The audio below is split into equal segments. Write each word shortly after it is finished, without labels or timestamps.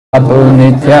Prabhu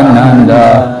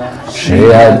Nityananda, Shri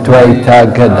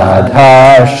Advaita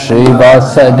Gadadhar, Shri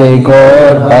Vasade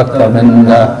Gaur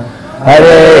Bhaktavinda,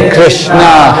 Hare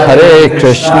Krishna,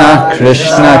 Krishna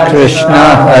Krishna,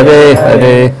 Hare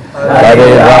Hare,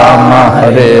 Hare Rama,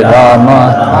 Rama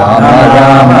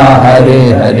Rama, Hare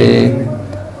Hare.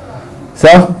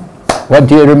 So, what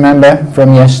do you remember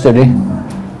from yesterday?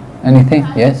 Anything?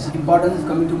 Yes? Importance of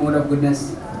coming to mode of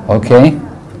goodness. Okay.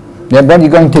 Yeah, what are you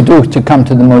going to do to come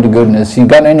to the mode of goodness? You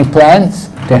got any plans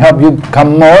to help you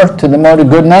come more to the mode of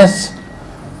goodness?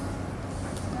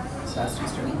 Shastri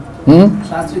study.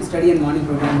 Shastri study and morning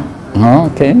program.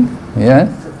 Okay, yes.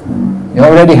 You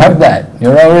already have that.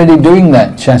 You're already doing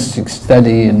that Shastri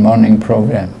study and morning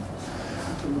program.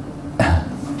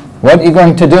 What are you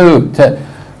going to do to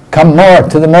come more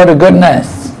to the mode of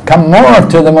goodness? Come more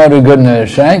to the mode of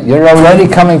goodness, right? You're already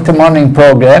coming to morning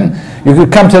program. You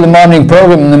could come to the morning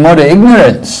program in the mode of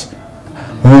ignorance. Be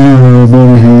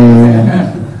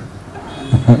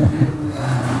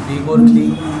more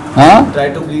clean. Huh? Try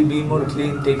to be more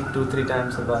clean. Take 2-3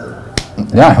 times a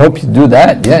bath. Yeah, I hope you do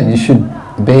that. Yeah, you should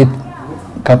bathe.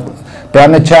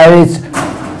 Brahmacharis,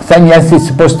 sannyasi is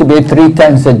supposed to bathe 3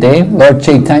 times a day. Lord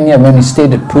Chaitanya, when he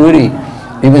stayed at Puri,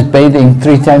 he was bathing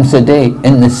 3 times a day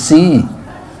in the sea.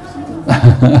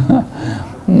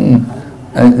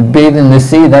 Bathe in the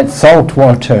sea, that's salt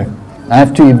water.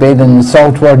 After you bathe in the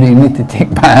salt water, you need to take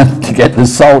bath to get the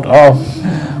salt off,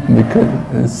 because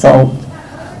the salt.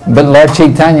 But Lord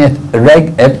Chaitanya,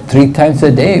 3 times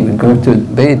a day, would go to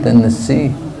bathe in the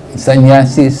sea.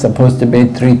 Sannyasi is supposed to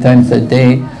bathe 3 times a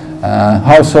day.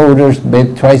 Householders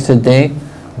bathe twice a day.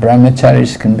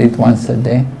 Brahmacharis can bathe once a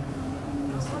day.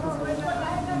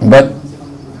 But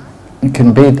you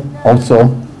can bathe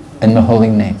also in the holy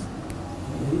name.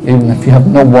 Even if you have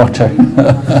no water, you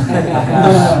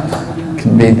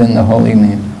can bathe in the holy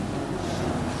name.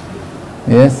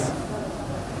 Yes?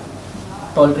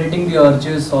 Tolerating the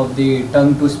urges of the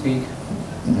tongue to speak.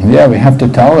 Yeah, we have to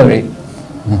tolerate.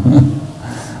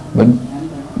 But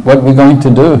what are we going to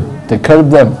do to curb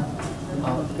them?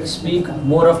 Speak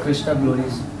more of Krishna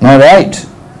glories. All right.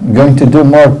 We're going to do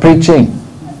more preaching,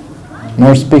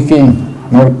 more speaking,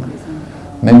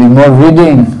 maybe more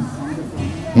reading,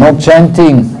 more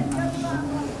chanting.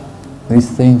 These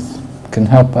things can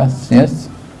help us, yes?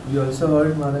 We also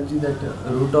heard, Maharaji, that the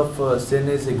root of sin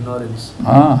is ignorance.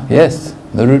 Ah, yes,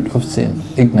 the root of sin,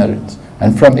 ignorance.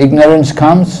 And from ignorance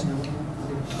comes?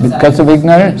 Because of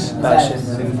ignorance? Passion,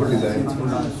 sinful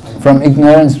desires. From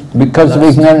ignorance, because of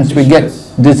ignorance we get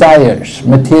desires,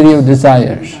 material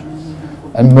desires.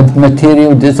 And with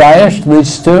material desires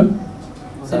leads to?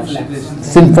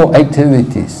 Sinful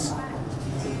activities.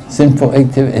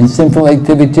 And sinful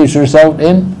activities result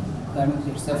in?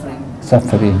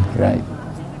 Suffering, right.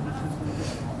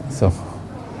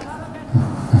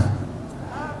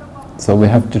 So we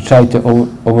have to try to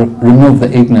remove the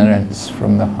ignorance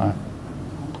from the heart.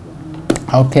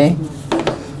 Okay,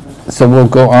 so we'll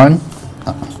go on.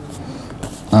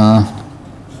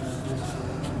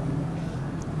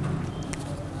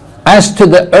 As to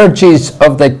the urges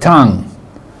of the tongue,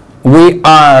 we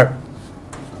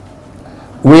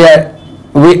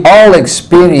all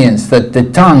experience that the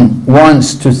tongue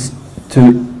wants to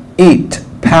eat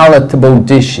palatable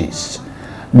dishes.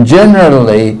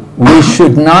 Generally, we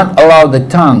should not allow the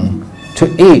tongue to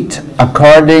eat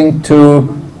according to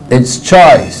its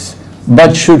choice,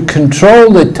 but should control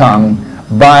the tongue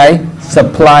by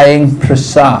supplying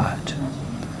prasad.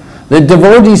 The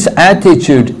devotee's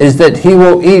attitude is that he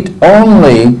will eat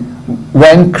only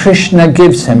when Krishna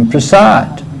gives him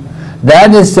prasad.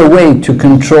 That is the way to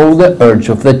control the urge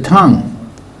of the tongue.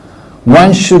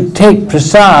 One should take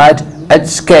prasad at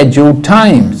scheduled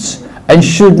times and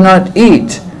should not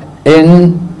eat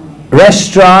in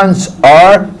restaurants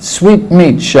or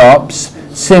sweetmeat shops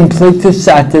simply to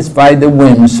satisfy the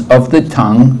whims of the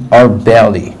tongue or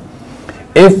belly.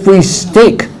 If we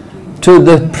stick to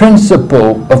the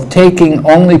principle of taking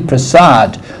only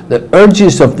prasad, the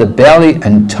urges of the belly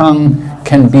and tongue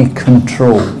can be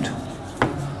controlled.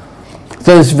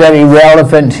 So it's very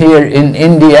relevant here in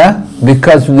India,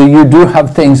 because you do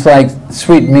have things like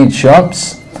sweetmeat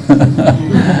shops.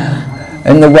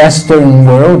 In the Western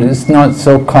world it's not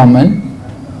so common,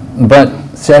 but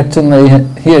certainly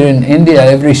here in India,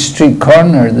 every street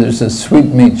corner there's a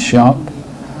sweetmeat shop.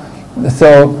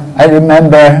 So I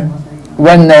remember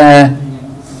when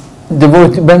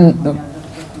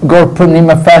Gaur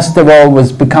Purnima festival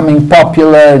was becoming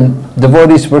popular and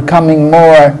devotees were coming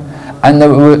more, and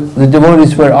the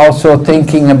devotees were also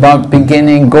thinking about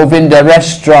beginning Govinda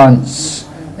restaurants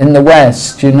in the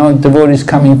West, you know, devotees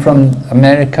coming from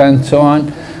America and so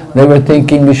on. They were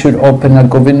thinking we should open a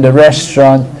Govinda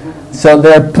restaurant. So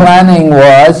their planning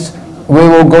was, we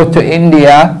will go to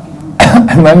India,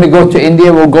 and when we go to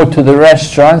India, we'll go to the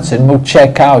restaurants and we'll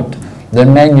check out the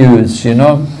menus, you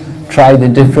know, try the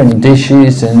different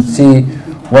dishes and see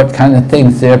what kind of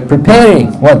things they're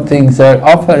preparing, what things they're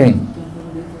offering.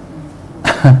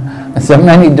 So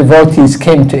many devotees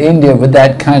came to India with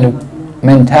that kind of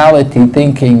mentality,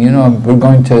 thinking, you know, we're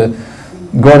going to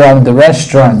go down the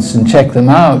restaurants and check them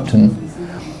out. And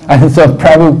so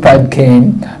Prabhupada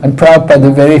came, and Prabhupada,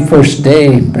 the very first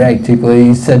day, practically,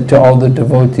 he said to all the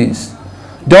devotees,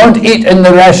 don't eat in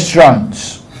the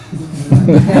restaurants.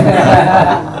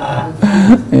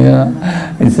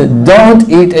 Yeah. He said, don't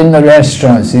eat in the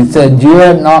restaurants. He said, you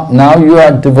are not, now you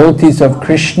are devotees of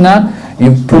Krishna,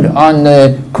 you put on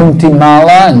the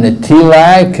kuntimala and the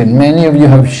tilak, and many of you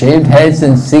have shaved heads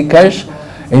and sikas.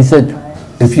 He said,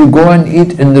 if you go and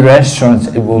eat in the restaurants,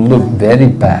 it will look very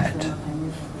bad.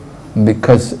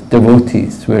 Because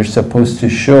devotees, we're supposed to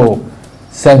show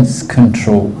sense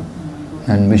control,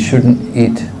 and we shouldn't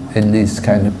eat in these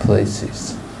kind of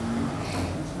places.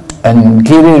 And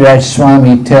Giriraj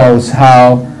Swami tells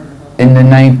how in the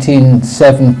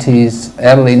 1970s,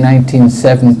 early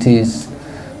 1970s,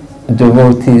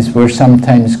 devotees were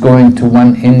sometimes going to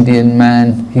one Indian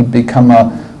man. He'd become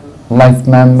a life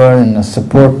member and a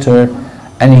supporter,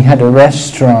 and he had a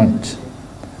restaurant,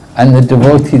 and the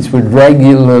devotees would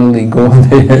regularly go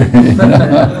there, you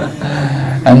know?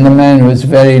 And the man was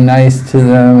very nice to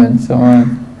them and so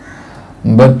on.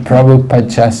 But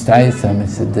Prabhupada chastised him. He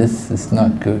said, this is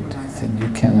not good. He said, you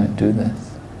cannot do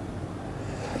this.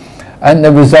 And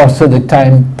there was also the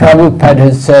time Prabhupada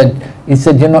has said, he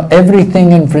said, you know,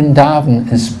 everything in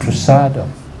Vrindavan is prasadam.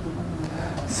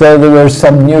 So there were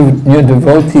some new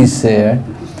devotees there,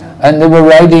 and they were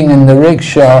riding in the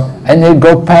rickshaw, and they'd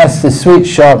go past the sweet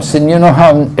shops, and you know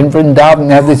how in Vrindavan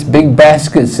they have these big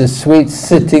baskets of sweets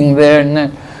sitting there,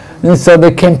 and so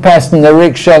they came past in the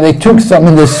rickshaw, they took some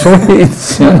of the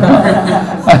sweets, you know.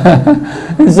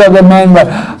 And so the man went,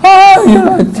 you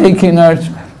know, taking our,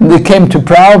 they came to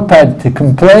Prabhupada to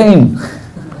complain.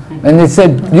 And they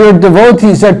said, your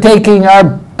devotees are taking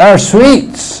our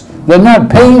sweets. They're not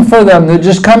paying for them, they're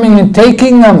just coming and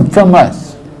taking them from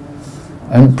us.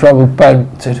 And Prabhupada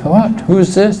said, what?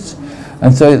 Who's this?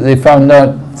 And so they found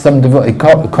out, some devotee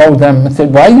called them and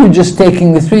said, why are you just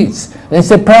taking the sweets? They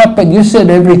said, Prabhupada, you said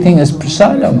everything is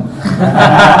prasadam.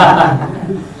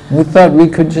 We thought we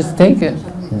could just take it.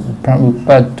 And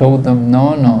Prabhupada told them,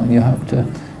 no, you have to,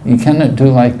 you cannot do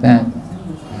like that.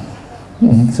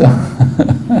 And so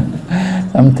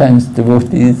sometimes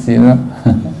devotees, you know,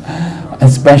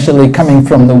 especially coming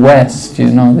from the West,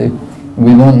 you know,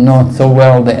 we don't know so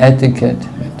well the etiquette,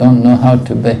 we don't know how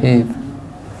to behave.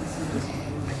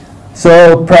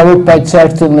 So Prabhupada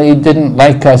certainly didn't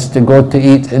like us to go to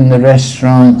eat in the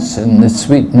restaurants and the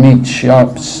sweet meat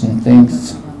shops and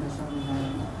things.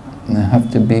 And I have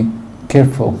to be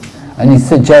careful. And he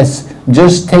suggests,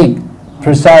 just take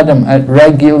prasadam at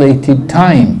regulated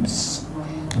times.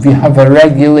 If you have a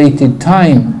regulated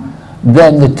time,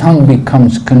 then the tongue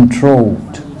becomes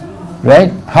controlled.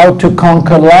 Right? How to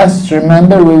conquer lust?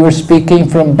 Remember, we were speaking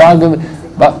from Bhagavad.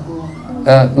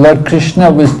 Lord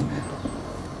Krishna was.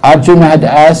 Arjuna had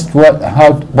asked,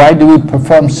 why do we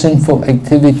perform sinful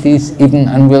activities, even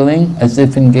unwilling, as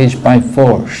if engaged by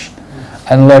force?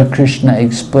 And Lord Krishna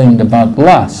explained about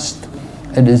lust.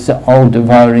 It is the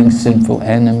all-devouring sinful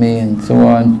enemy and so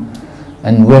on.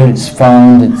 And where it's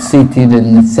found, it's seated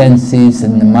in the senses,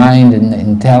 in the mind, in the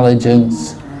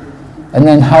intelligence. And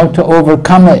then how to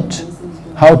overcome it.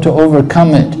 How to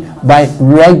overcome it? By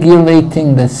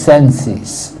regulating the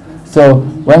senses. So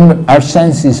when our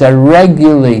senses are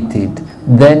regulated,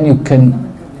 then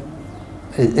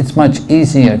it's much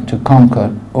easier to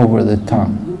conquer over the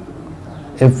tongue.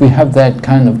 If we have that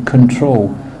kind of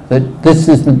control, that this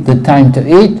isn't the time to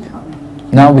eat,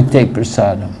 now we take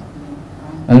prasadam.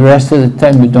 And the rest of the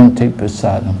time we don't take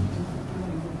prasadam.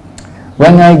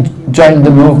 When I joined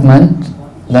the movement,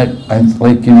 like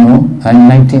you know, in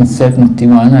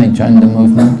 1971 I joined the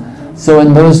movement. So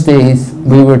in those days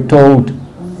we were told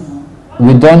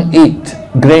we don't eat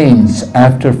grains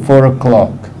after 4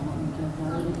 o'clock.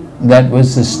 That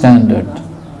was the standard.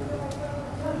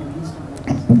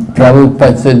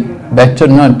 Prabhupada said, better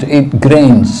not to eat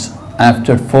grains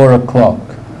after 4 o'clock.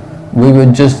 We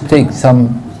would just take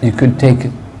some, you could take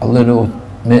a little,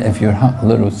 if you're a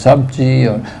little sabji,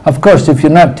 or of course if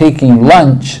you're not taking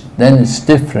lunch, then it's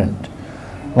different.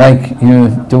 Like you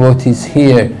devotees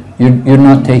here, you're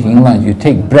not taking lunch. You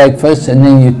take breakfast and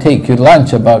then you take your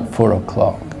lunch about 4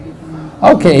 o'clock.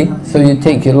 Okay, so you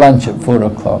take your lunch at 4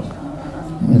 o'clock.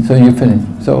 And so you finish.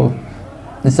 So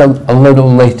it's a little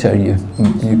later you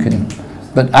can,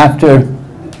 but after,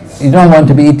 you don't want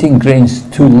to be eating grains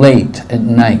too late at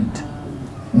night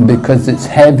because it's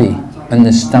heavy in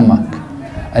the stomach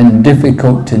and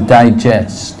difficult to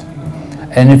digest.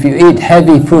 And if you eat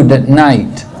heavy food at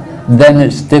night, then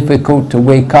it's difficult to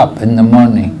wake up in the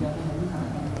morning.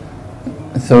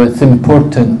 So it's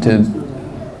important to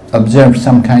observe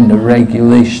some kind of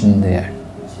regulation there.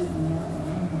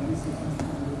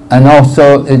 And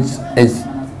also it's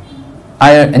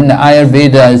in the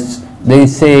Ayurvedas, they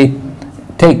say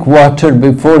take water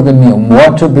before the meal.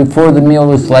 Water before the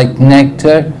meal is like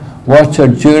nectar, water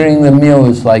during the meal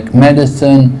is like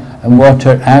medicine, and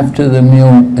water after the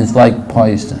meal is like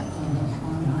poison.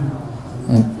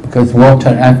 Because water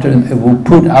after, it will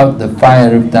put out the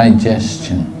fire of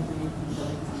digestion.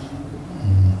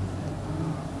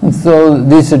 And so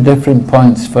these are different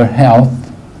points for health.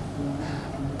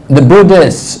 The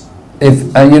Buddhists, if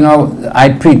you know, I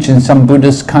preach in some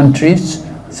Buddhist countries,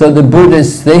 so the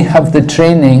Buddhists, they have the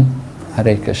training,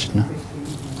 Hare Krishna,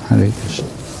 Hare Krishna.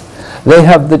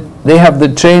 They have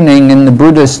the training in the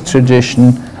Buddhist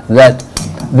tradition that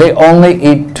they only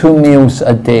eat 2 meals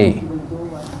a day.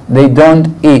 They don't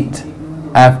eat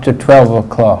after 12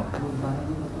 o'clock.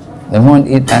 They won't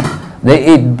eat.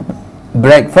 They eat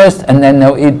breakfast and then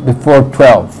they'll eat before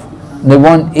 12. They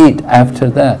won't eat after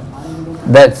that.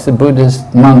 That's the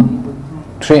Buddhist monk.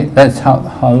 That's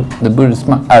how the Buddhist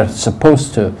monks are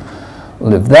supposed to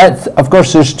live. That's, of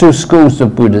course, there's 2 schools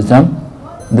of Buddhism.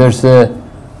 There's the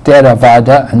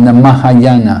Theravada and the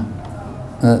Mahayana.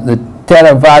 The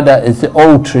Theravada is the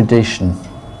old tradition,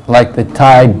 like the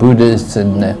Thai Buddhists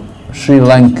and the Sri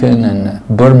Lankan and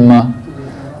Burma.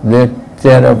 They're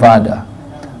Theravada.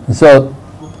 So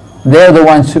they're the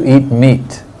ones who eat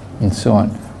meat and so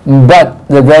on. But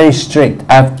they're very strict.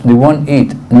 They won't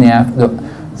eat in the afternoon.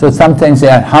 So sometimes they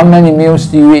ask, how many meals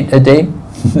do you eat a day?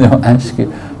 They'll ask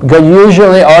you. Because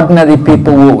usually ordinary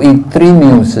people will eat 3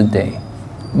 meals a day.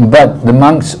 But the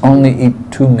monks only eat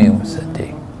 2 meals a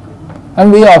day.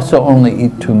 And we also only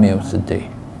eat 2 meals a day.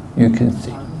 You can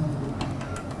see.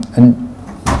 And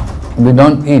we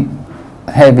don't eat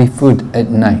heavy food at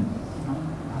night.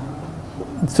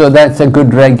 So that's a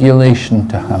good regulation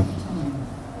to have.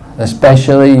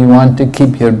 Especially you want to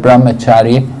keep your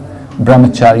brahmacharya,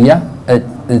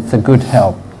 it's a good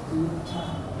help.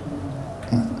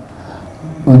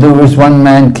 There was one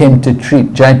man came to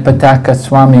treat Jayapataka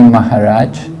Swami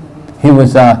Maharaj. He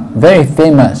was a very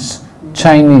famous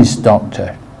Chinese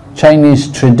doctor,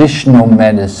 Chinese traditional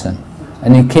medicine.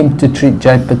 And he came to treat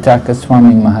Jayapataka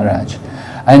Swami Maharaj.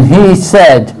 And he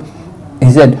said,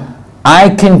 I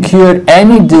can cure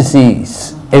any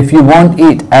disease if you won't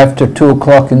eat after 2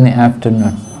 o'clock in the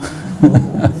afternoon.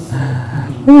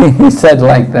 He said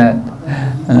like that.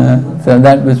 So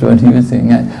that was what he was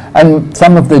saying. And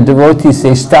some of the devotees,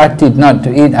 they started not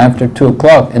to eat after 2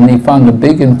 o'clock and they found a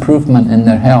big improvement in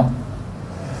their health.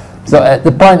 So at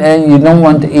the point, you don't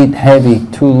want to eat heavy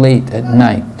too late at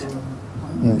night.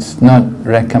 It's not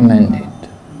recommended.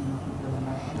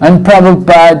 And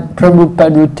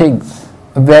Prabhupada would take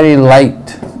very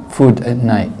light food at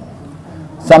night.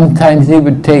 Sometimes he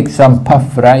would take some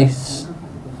puff rice,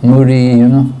 muri, you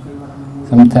know.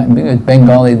 Sometimes, because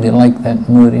Bengali, they like that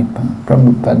muri,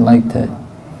 Prabhupada liked it.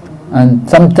 And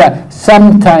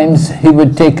sometimes he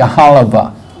would take a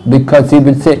halava, because he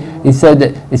said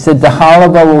the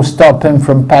halava will stop him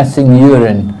from passing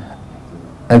urine.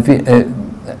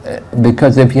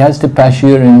 Because if he has to pass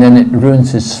urine, then it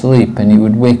ruins his sleep, and he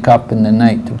would wake up in the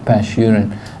night to pass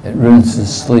urine. It ruins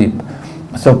his sleep.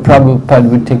 So Prabhupada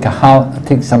would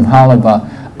take some halava,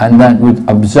 and that would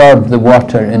absorb the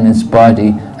water in his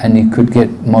body, and he could get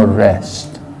more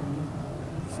rest.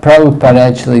 Prabhupada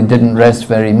actually didn't rest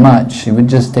very much. He would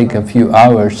just take a few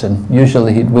hours, and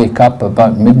usually he'd wake up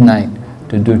about midnight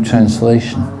to do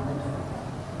translation.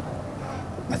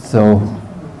 So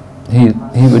he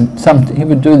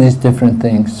would do these different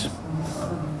things.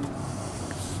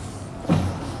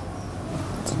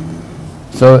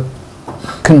 So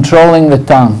controlling the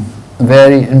tongue,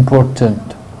 very important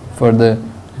for the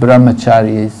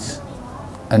brahmacharis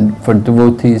and for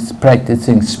devotees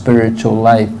practicing spiritual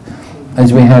life.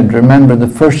 As we had, remember the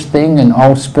first thing in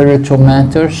all spiritual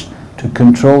matters, to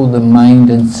control the mind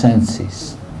and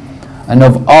senses. And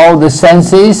of all the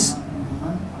senses,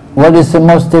 what is the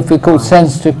most difficult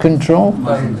sense to control?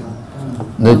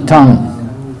 The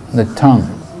tongue. The tongue.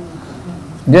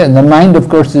 Yeah, the mind, of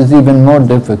course, is even more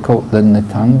difficult than the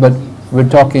tongue, but we're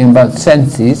talking about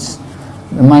senses.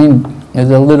 The mind is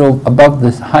a little above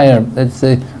this higher, let's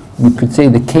say, we could say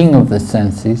the king of the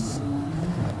senses.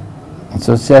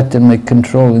 So certainly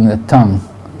controlling the tongue,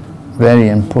 very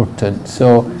important.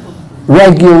 So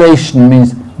regulation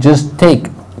means just take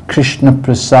Krishna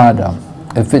prasadam.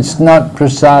 If it's not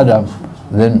prasadam,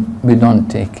 then we don't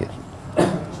take it.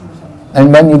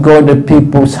 And when you go to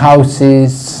people's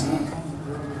houses,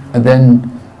 then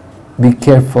be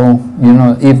careful, you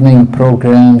know, evening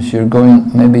programs, you're going,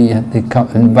 maybe they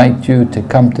invite you to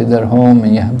come to their home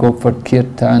and you go for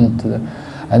kirtan,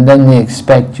 and then they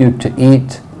expect you to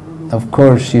eat. Of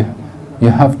course, you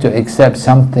have to accept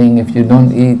something. If you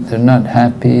don't eat, they're not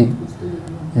happy.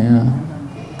 You know.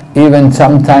 Even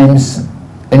sometimes,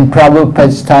 in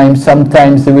Prabhupada's time,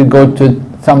 sometimes they would go to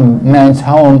some man's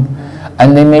home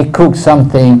and they may cook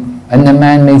something and the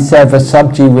man may serve a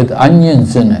sabji with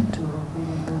onions in it.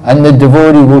 And the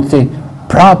devotee will say,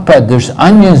 Prabhupada, there's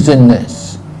onions in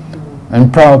this.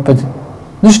 And Prabhupada,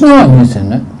 there's no onions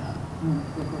in it.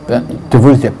 But the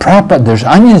devotee says, Prabhupada, there's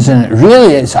onions in it.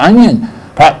 Really, it's onion.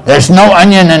 There's no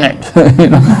onion in it. You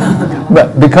know?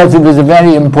 But because he was a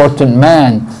very important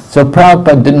man, so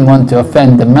Prabhupada didn't want to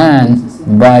offend the man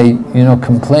by, you know,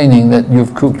 complaining that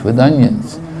you've cooked with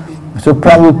onions. So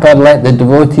Prabhupada let the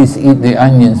devotees eat the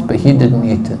onions, but he didn't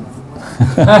eat it.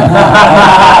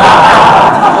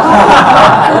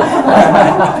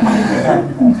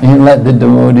 He let the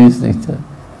devotees eat it.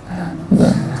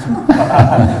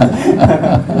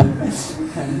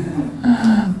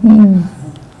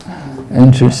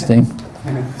 Interesting.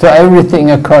 So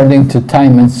everything according to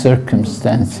time and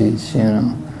circumstances, you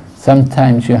know.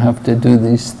 Sometimes you have to do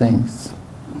these things,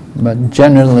 but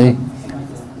generally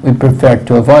we prefer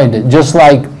to avoid it. Just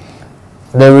like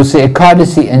there was the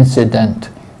Ekadasi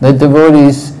incident, the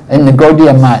devotees in the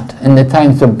Gaudiya Mat, in the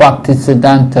times of Bhakti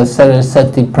Siddhanta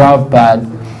Saraswati Prabhupada,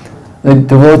 the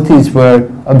devotees were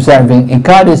observing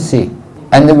Ekadasi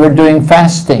and they were doing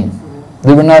fasting.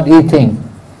 They were not eating.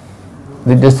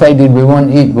 They decided we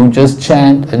won't eat, we'll just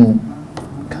chant and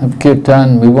have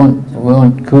kirtan, we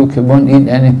won't cook, we won't eat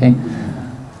anything.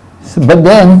 So, but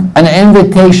then an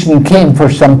invitation came for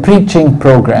some preaching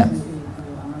program.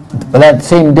 That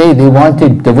same day they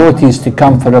wanted devotees to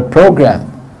come for a program.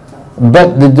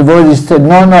 But the devotees said,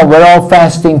 no, we're all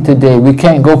fasting today, we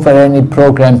can't go for any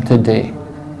program today.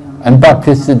 And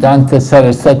Bhakti Siddhanta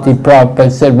Saraswati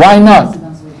Prabhupada said, why not?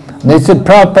 And they said,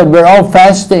 Prabhupada, we're all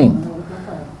fasting.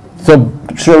 So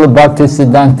Srila Bhakti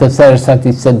Siddhanta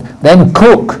Saraswati said, then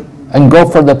cook and go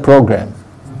for the program.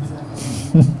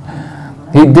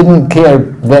 He didn't care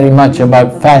very much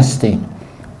about fasting.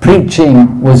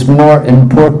 Preaching was more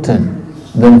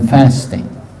important than fasting.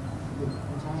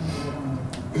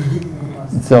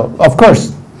 So, of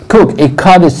course, cook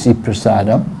Ekadasi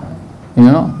prasadam, you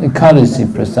know, Ekadasi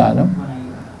prasadam.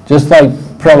 Just like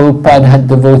Prabhupada had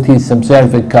devotees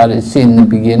observe Ekadasi in the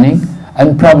beginning,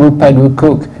 and Prabhupada would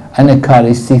cook an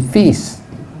Ekadasi feast.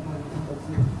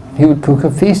 He would cook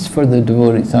a feast for the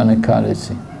devotees on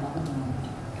Ekadasi.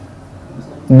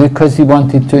 Because he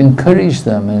wanted to encourage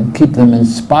them and keep them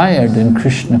inspired in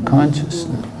Krishna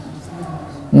consciousness.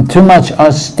 And too much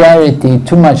austerity,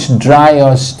 too much dry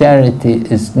austerity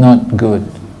is not good.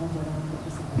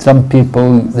 Some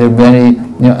people, they're very,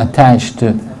 you know, attached to,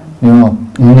 you know,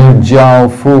 nirjal,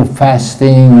 full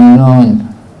fasting, you know,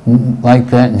 and like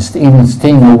that, and even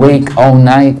staying awake all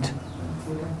night.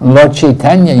 Lord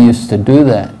Chaitanya used to do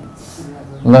that.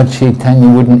 Lord Chaitanya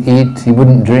wouldn't eat, he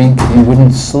wouldn't drink, he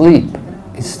wouldn't sleep.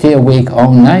 He'd stay awake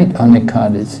all night on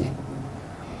Ekadasi.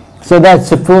 So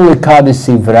that's a full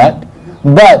Ekadasi vrat.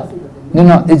 But, you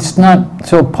know, it's not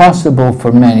so possible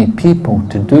for many people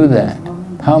to do that.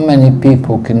 How many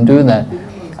people can do that?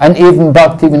 And even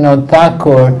Bhaktivinoda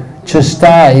Thakur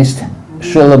chastised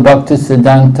Srila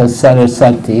Bhaktisiddhanta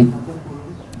Saraswati.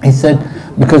 He said,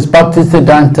 because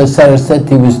Bhaktisiddhanta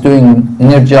Saraswati was doing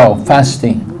nirjal,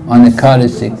 fasting on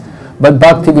Ekadasi. But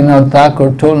Bhaktivinoda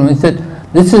Thakur told him, he said,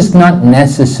 this is not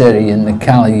necessary in the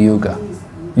Kali Yuga.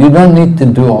 You don't need to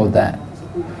do all that.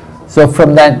 So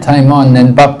from that time on,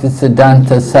 then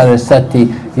Bhaktisiddhanta Saraswati,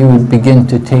 he would begin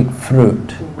to take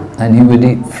fruit. And he would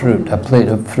eat fruit, a plate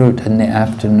of fruit in the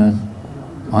afternoon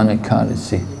on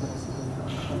Ekadasi.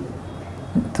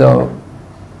 So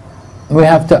we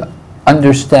have to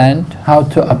understand how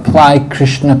to apply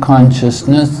Krishna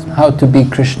consciousness, how to be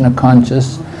Krishna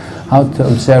conscious, how to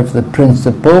observe the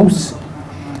principles.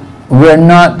 We're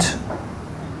not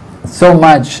so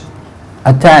much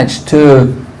attached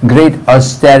to great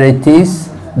austerities.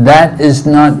 That is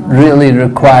not really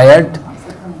required.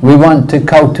 We want to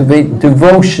cultivate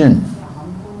devotion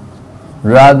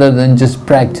rather than just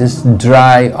practice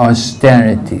dry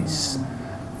austerities,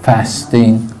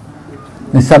 fasting.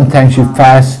 And sometimes you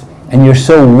fast and you're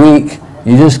so weak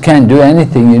You just can't do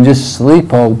anything, you just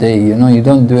sleep all day, you know, you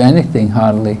don't do anything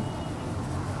hardly.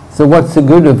 So what's the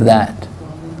good of that?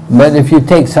 But if you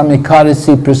take some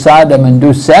Ekadasi prasadam and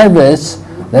do service,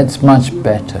 that's much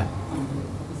better.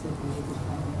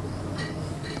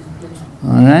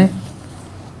 Alright?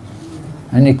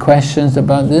 Any questions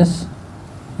about this?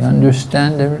 You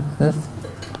understand this?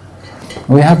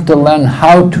 We have to learn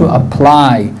how to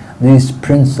apply these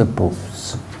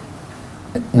principles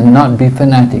and not be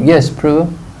fanatic. Yes,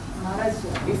 Prabhu? Maharaj,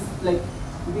 if like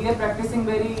we are practicing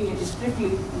very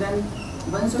strictly, then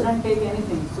one shouldn't take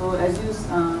anything. So as you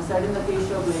said in the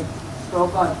case of like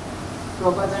Prabhupada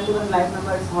went to one life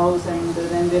member's house and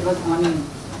then there was onion.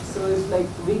 So it's like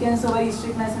we can show very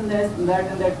strictness in that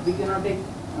and that we cannot take.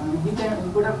 He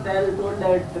could have told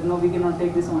that no, we cannot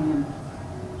take this onion.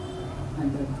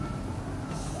 And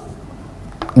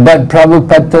but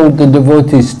Prabhupada told the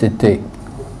devotees to take.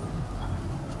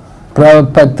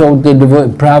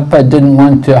 Prabhupada didn't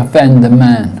want to offend the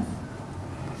man.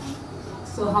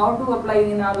 So how to apply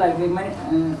in our life?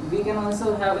 We can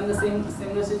also have in the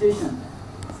similar situation.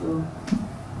 So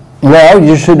well,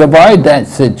 you should avoid that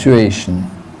situation.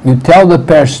 You tell the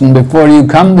person before you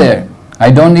come there, I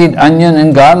don't eat onion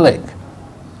and garlic.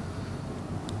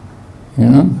 You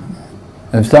know,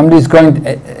 if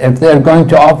they're going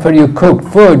to offer you cooked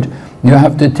food, you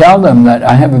have to tell them that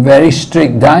I have a very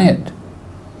strict diet.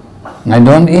 I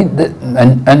don't eat that,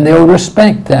 and they'll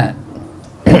respect that.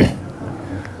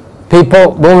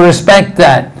 People will respect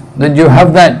that you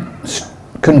have that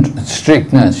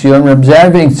strictness. You're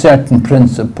observing certain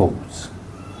principles.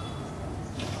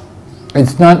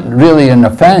 It's not really an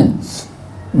offense,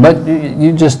 but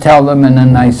you just tell them in a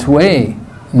nice way,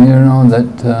 you know,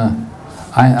 that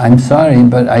I'm sorry,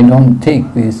 but I don't take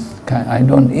I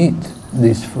don't eat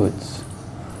these foods.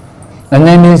 And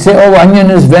then they say, oh,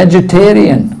 onion is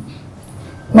vegetarian.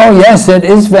 Oh yes, it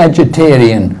is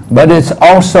vegetarian, but it's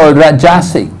also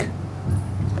rajasic.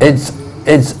 It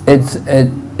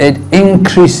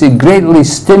increases, greatly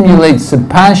stimulates the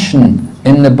passion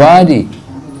in the body.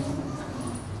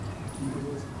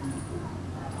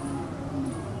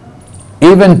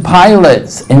 Even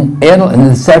pilots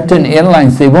in certain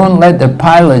airlines, they won't let the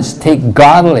pilots take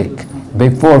garlic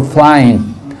before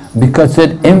flying because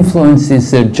it influences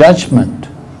their judgment.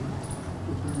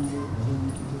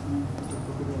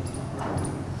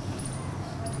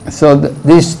 So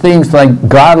these things like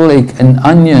garlic and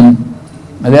onion,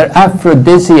 they're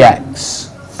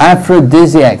aphrodisiacs.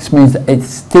 Aphrodisiacs means it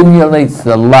stimulates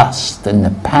the lust and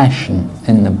the passion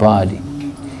in the body.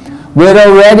 We're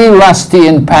already lusty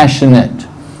and passionate.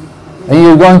 And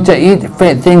you're going to eat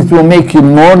things that will make you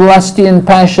more lusty and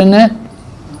passionate?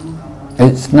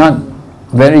 It's not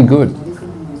very good.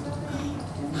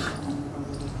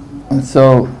 And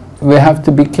so we have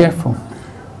to be careful.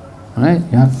 Right?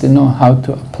 You have to know how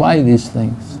to apply these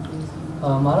things.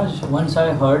 Maharaj, once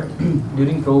I heard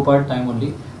during Prabhupada time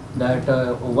only that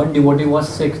one devotee was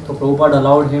sick, so Prabhupada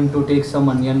allowed him to take some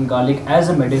onion garlic as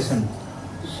a medicine.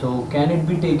 So can it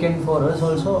be taken for us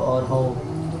also, or how?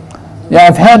 Yeah,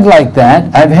 I've heard like that.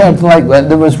 I've heard like that.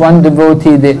 There was one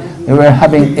devotee, they were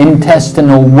having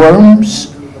intestinal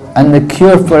worms, and the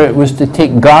cure for it was to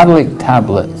take garlic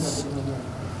tablets.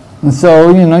 And so,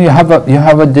 you know, you have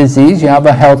a disease, you have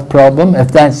a health problem.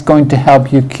 If that's going to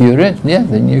help you cure it, yeah,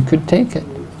 then you could take it.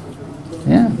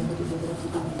 Yeah.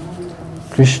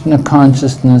 Krishna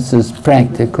consciousness is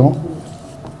practical.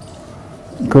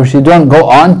 Of course, you don't go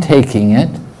on taking it.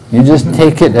 You just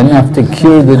take it enough to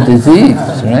cure the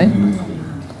disease, right?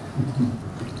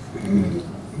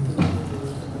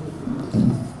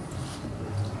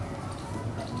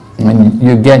 And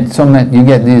you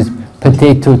get these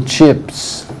potato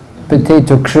chips,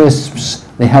 potato crisps.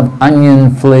 They have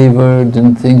onion flavored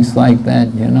and things like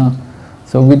that, you know.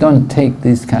 So we don't take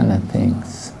these kind of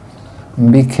things.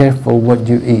 And be careful what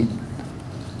you eat.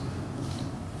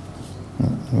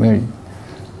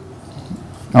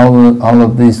 All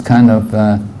of these kind of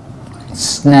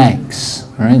snacks,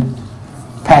 right?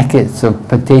 Packets of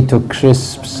potato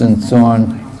crisps and so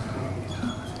on.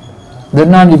 They're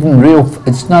not even real,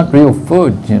 it's not real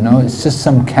food, you know, it's just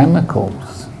some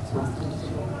chemicals.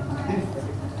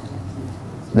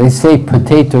 They say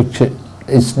potato chip,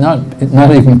 it's not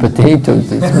even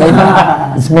potatoes,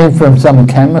 it's made from some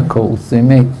chemicals. They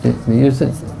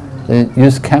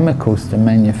use chemicals to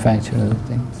manufacture the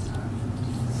things.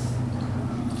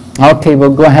 Okay,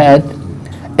 well, go ahead.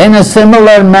 In a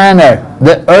similar manner,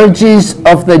 the urges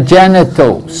of the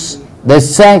genitals, the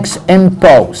sex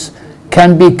impulse,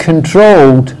 can be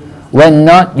controlled when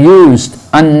not used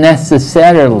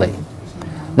unnecessarily.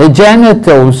 The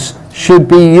genitals should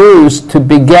be used to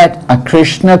beget a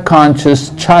Krishna conscious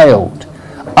child.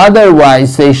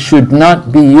 Otherwise they should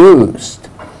not be used.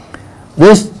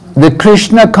 The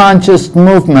Krishna conscious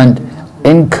movement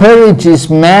encourages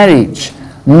marriage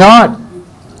not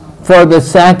for the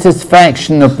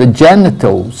satisfaction of the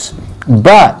genitals,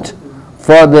 but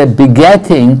for the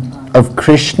begetting of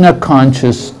Krishna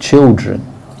conscious children.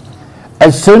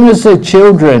 As soon as the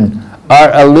children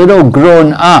are a little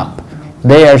grown up,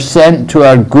 they are sent to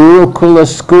our Gurukula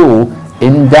school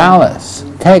in Dallas,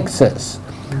 Texas,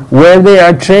 where they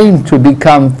are trained to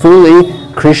become fully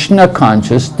Krishna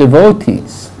conscious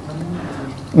devotees.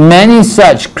 Many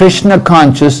such Krishna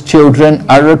conscious children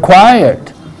are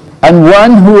required, and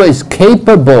one who is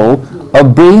capable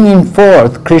of bringing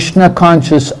forth Krishna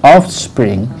conscious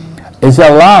offspring is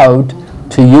allowed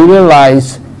to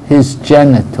utilize his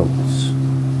genitals.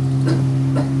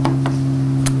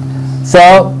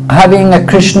 So, having a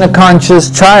Krishna conscious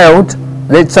child,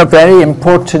 it's a very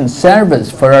important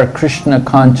service for our Krishna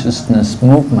consciousness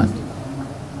movement.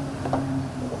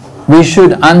 We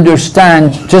should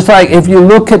understand, just like if you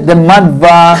look at the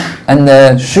Madhva and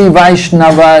the Sri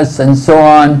Vaishnavas and so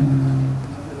on,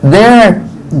 they're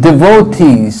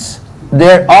devotees,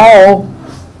 they're all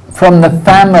from the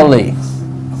family.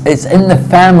 It's in the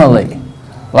family.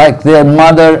 Like their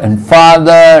mother and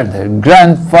father, their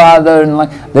grandfather, and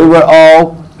they were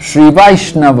all Sri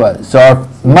Vaishnavas or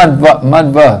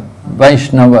Madhva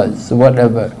Vaishnavas,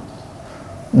 whatever.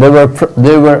 They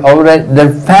were already,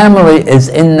 their family is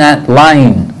in that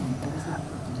line.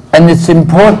 And it's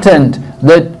important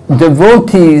that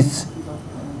devotees,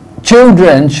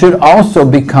 children should also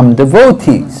become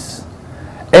devotees.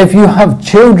 If you have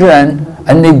children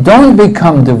and they don't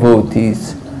become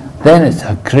devotees, then it's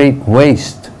a great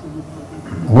waste.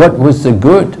 What was the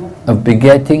good of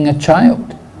begetting a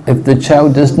child if the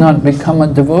child does not become a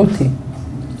devotee?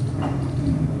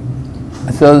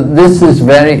 So this is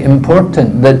very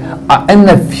important, that in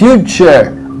the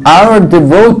future our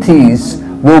devotees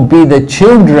will be the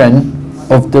children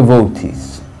of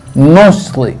devotees.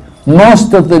 Mostly,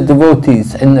 most of the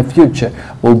devotees in the future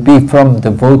will be from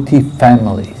devotee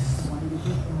families.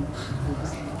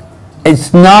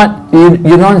 It's not,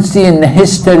 you don't see in the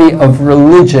history of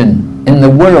religion in the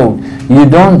world, you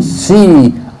don't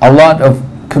see a lot of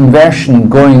conversion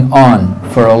going on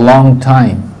for a long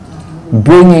time.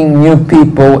 Bringing new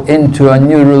people into a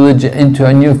new religion, into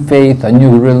a new faith, a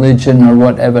new religion or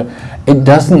whatever, it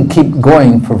doesn't keep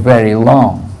going for very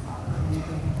long.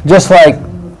 Just like,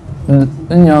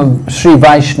 Sri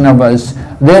Vaishnavas,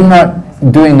 they're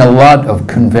not doing a lot of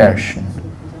conversion.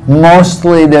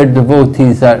 Mostly their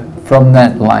devotees are from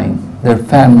that line. Their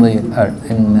family are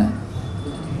in that.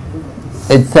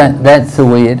 That's the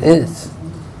way it is.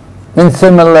 And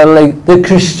similarly, the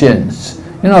Christians,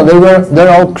 they're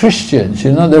all Christians,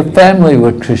 their family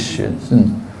were Christians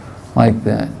and like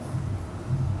that.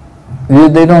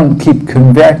 They don't keep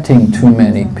converting too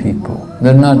many people.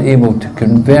 They're not able to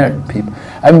convert people.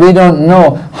 And we don't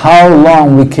know how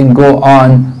long we can go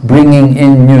on bringing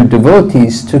in new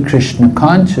devotees to Krishna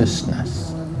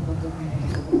consciousness.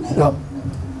 So,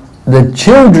 the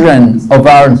children of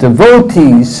our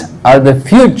devotees are the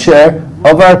future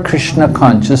of our Krishna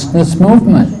consciousness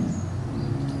movement.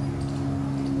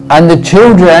 And the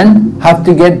children have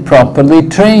to get properly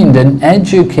trained and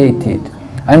educated.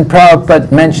 And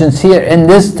Prabhupada mentions here, in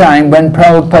this time when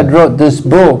Prabhupada wrote this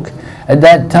book, at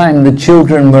that time the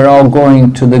children were all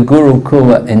going to the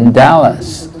Gurukula in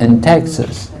Dallas, in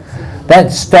Texas.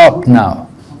 That stopped now.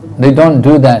 They don't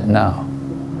do that now.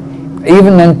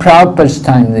 Even in Prabhupada's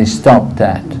time they stopped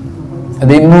that.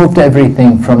 They moved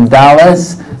everything from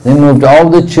Dallas, they moved all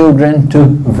the children to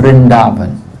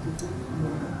Vrindavan.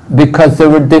 Because there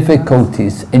were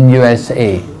difficulties in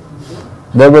USA.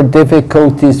 There were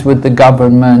difficulties with the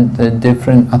government, the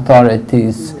different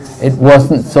authorities. It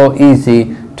wasn't so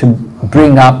easy to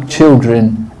bring up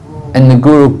children in the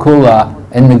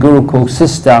Gurukula, in the Gurukul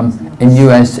system in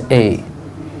USA.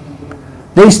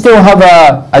 They still have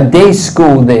a day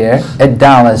school there at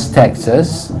Dallas,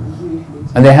 Texas.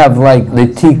 And they have like the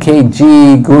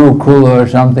TKG Gurukula or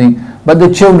something, but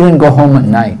the children go home at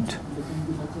night.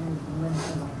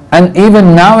 And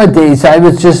even nowadays, I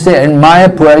was just there in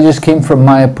Mayapur, I just came from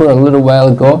Mayapur a little while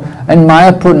ago, and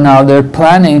Mayapur now they're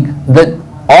planning that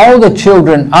all the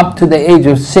children up to the age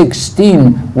of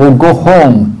 16 will go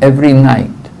home every night.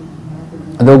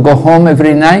 They'll go home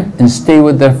every night and stay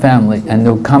with their family, and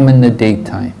they'll come in the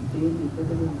daytime.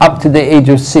 Up to the age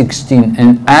of 16,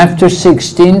 and after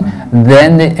 16,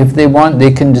 then if they want,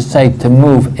 they can decide to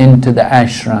move into the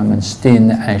ashram and stay in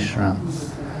the ashram.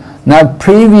 Now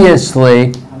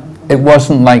previously, it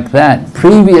wasn't like that.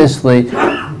 Previously,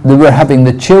 they were having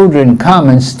the children come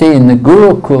and stay in the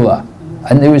Gurukula,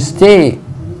 and they would stay,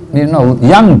 you know,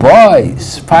 young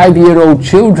boys, 5-year-old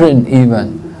children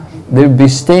even. They would be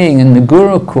staying in the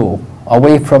Gurukul,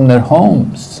 away from their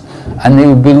homes, and they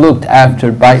would be looked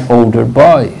after by older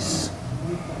boys.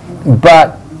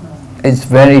 But it's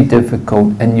very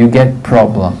difficult, and you get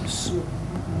problems.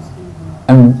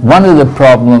 And one of the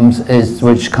problems is,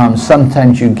 which comes,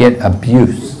 sometimes you get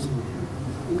abuse,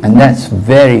 and that's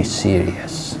very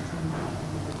serious.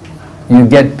 You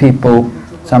get people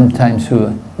sometimes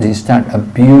who they start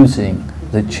abusing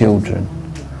the children,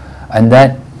 and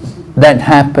that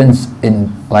happens in,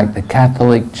 like, the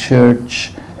Catholic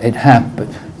Church. It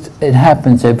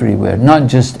happens everywhere, not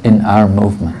just in our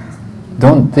movement.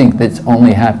 Don't think that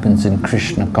only happens in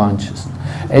Krishna consciousness.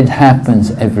 It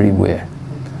happens everywhere.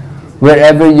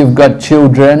 Wherever you've got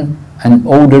children and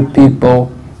older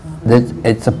people,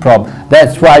 it's a problem.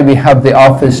 That's why we have the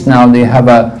office now. They have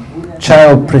a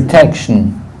child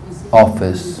protection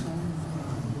office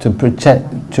to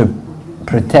protect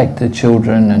the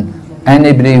children, and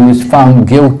anybody who's found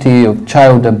guilty of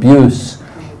child abuse,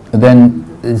 then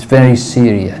it's very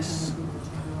serious.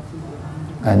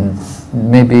 And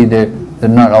maybe they're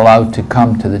not allowed to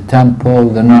come to the temple,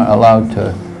 they're not allowed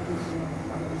to,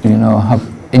 you know, have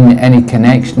any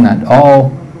connection at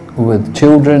all with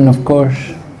children, of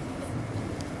course.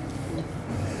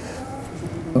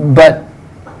 But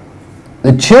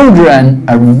the children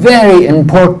are very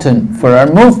important for our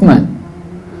movement,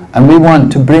 and we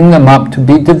want to bring them up to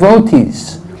be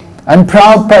devotees. And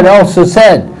Prabhupada also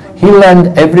said he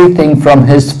learned everything from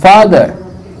his father.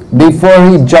 Before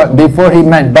he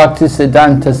met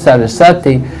Bhaktisiddhanta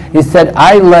Saraswati, he said,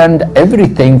 I learned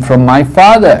everything from my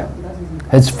father.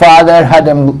 His father had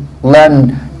him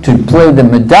learn to play the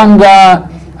mridanga,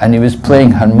 and he was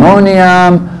playing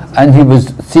harmonium, and he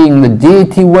was seeing the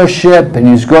deity worship, and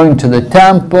he was going to the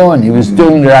temple, and he was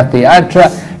doing Rathayatra.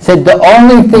 He said the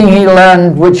only thing he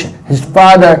learned, which his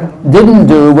father didn't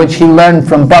do, which he learned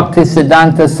from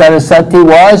Bhaktisiddhanta Saraswati,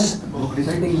 was?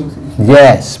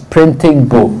 Yes, printing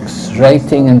books,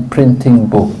 writing and printing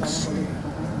books.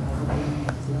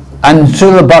 And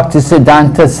Srila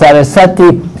Bhaktisiddhanta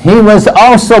Saraswati, he was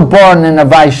also born in a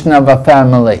Vaishnava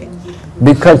family,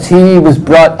 because he was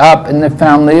brought up in the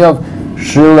family of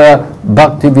Srila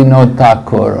Bhaktivinoda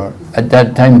Thakur, or at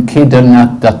that time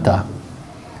Kedarnath Datta.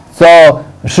 So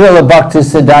Srila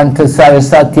Bhaktisiddhanta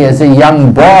Saraswati, as a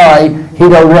young boy,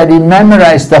 he'd already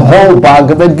memorized the whole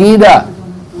Bhagavad Gita.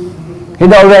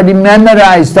 He'd already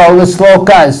memorized all the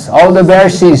slokas, all the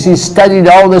verses. He studied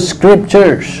all the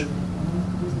scriptures,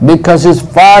 because his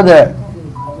father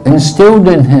instilled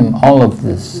in him all of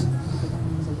this.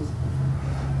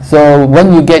 So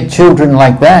when you get children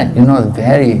like that, you know,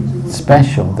 very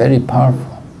special, very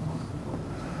powerful.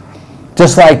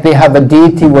 Just like they have a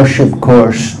deity worship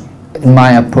course in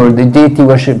Mayapur, the deity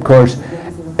worship course,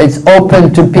 it's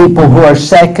open to people who are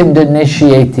second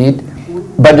initiated,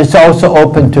 but it's also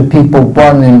open to people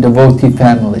born in devotee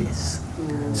families.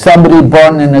 Somebody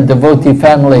born in a devotee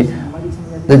family,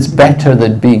 that's better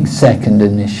than being second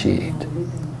initiated,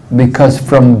 because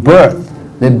from birth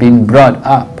they've been brought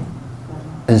up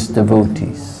as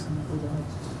devotees.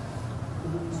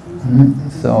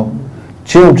 So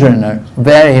children are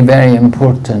very, very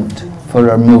important for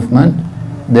our movement.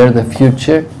 They're the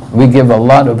future. We give a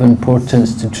lot of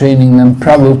importance to training them.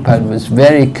 Prabhupada was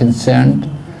very concerned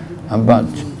about,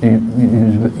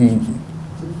 he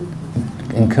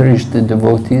encouraged the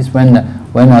devotees. When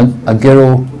a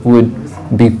girl would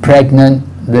be pregnant,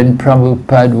 then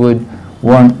Prabhupada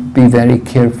would be very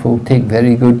careful, take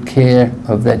very good care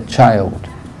of that child.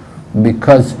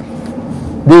 Because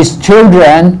these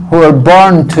children who are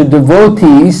born to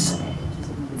devotees,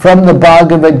 from the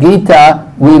Bhagavad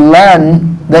Gita, we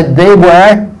learn that they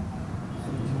were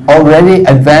already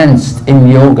advanced in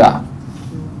yoga.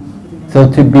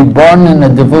 So to be born in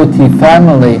a devotee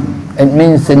family, it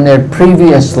means in their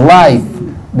previous life,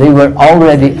 they were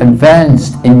already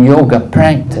advanced in yoga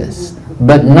practice,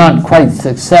 but not quite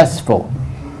successful.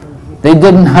 They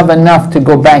didn't have enough to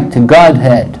go back to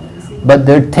Godhead, but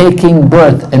they're taking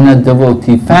birth in a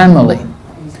devotee family.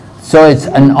 So it's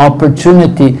an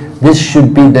opportunity. This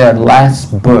should be their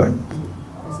last birth.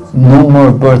 No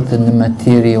more birth in the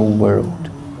material world.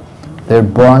 They're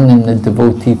born in the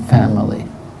devotee family.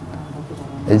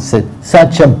 It's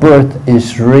such a birth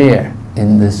is rare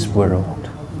in this world.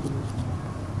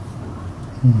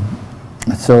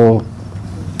 So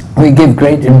we give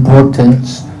great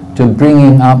importance to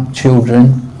bringing up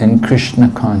children in Krishna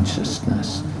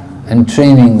consciousness and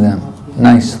training them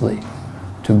nicely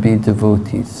to be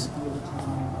devotees.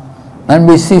 And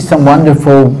we see some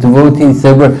wonderful devotees.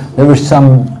 There were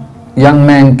some young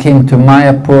men came to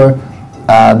Mayapur.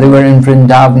 They were in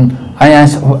Vrindavan. I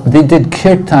asked, they did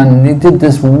kirtan. They did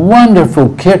this wonderful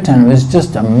kirtan. It was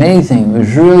just amazing. It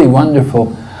was really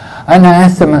wonderful. And I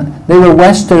asked them, they were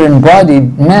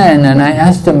Western-bodied men, and I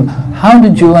asked them, how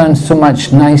did you learn so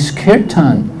much nice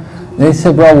kirtan? They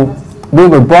said, well, we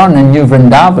were born in New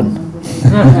Vrindavan.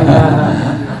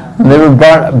 They were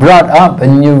brought up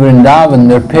in New Vrindavan.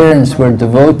 Their parents were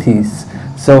devotees.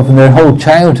 So for their whole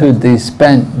childhood they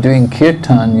spent doing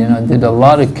kirtan, did a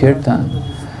lot of kirtan.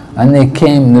 And they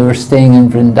were staying in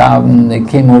Vrindavan, they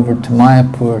came over to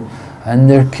Mayapur, and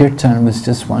their kirtan was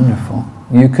just wonderful.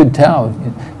 You could tell,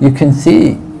 you can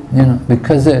see,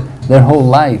 because their whole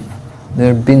life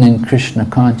they've been in Krishna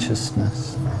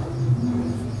consciousness.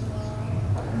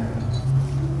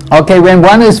 Okay, when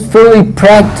one is fully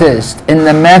practiced in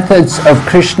the methods of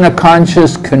Krishna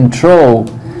conscious control,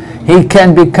 he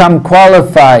can become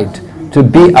qualified to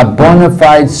be a bona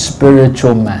fide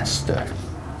spiritual master.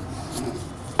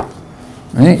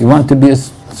 Right? You want to be a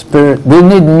spirit? We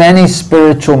need many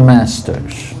spiritual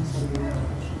masters.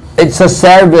 It's a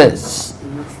service.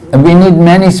 And we need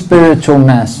many spiritual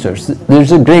masters.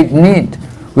 There's a great need.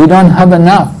 We don't have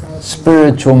enough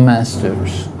spiritual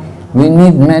masters. We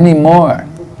need many more.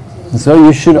 So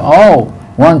you should all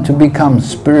want to become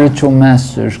spiritual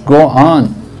masters. Go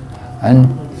on and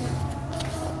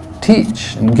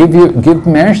teach and give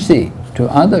mercy to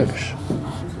others.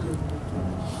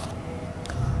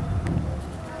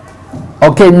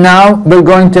 Okay, now we're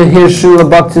going to hear Srila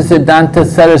Bhaktisiddhanta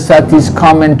Saraswati's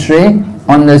commentary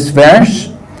on this verse.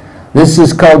 This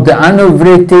is called the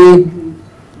Anuvriti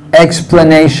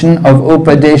explanation of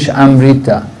Upadesh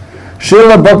Amrita.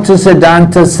 Srila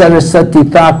Bhaktisiddhanta Saraswati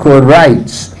Thakur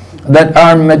writes that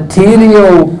our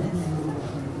material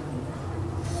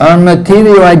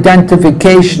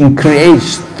identification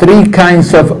creates three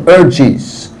kinds of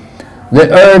urges. The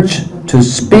urge to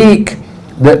speak,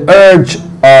 the urge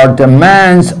or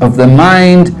demands of the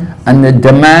mind, and the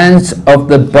demands of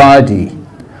the body.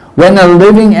 When a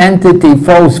living entity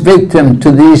falls victim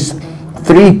to these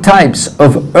three types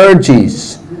of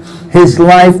urges, his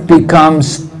life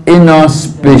becomes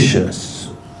inauspicious.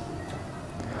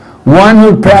 One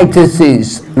who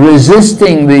practices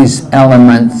resisting these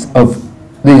elements of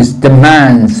these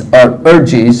demands or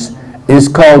urges is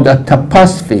called a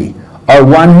tapasvi, or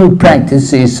one who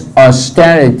practices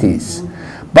austerities.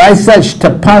 By such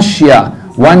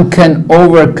tapasya, one can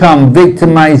overcome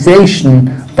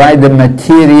victimization by the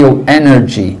material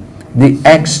energy, the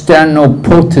external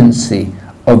potency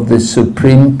of the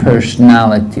Supreme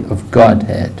Personality of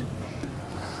Godhead.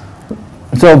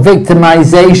 So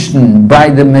victimization by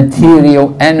the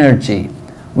material energy.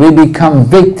 We become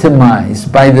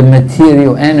victimized by the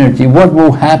material energy. What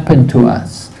will happen to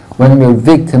us when we're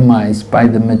victimized by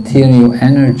the material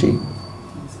energy?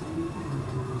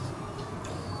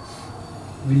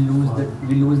 We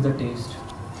lose the taste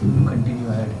to continue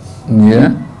ahead.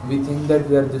 Yeah? We think that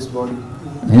we are this body.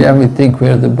 Yeah, we think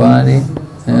we're the body.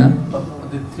 Yeah?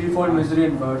 The threefold misery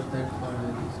and birth that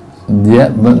Yeah,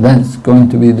 but that's going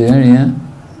to be there, yeah?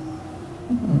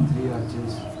 Three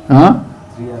urges. Huh?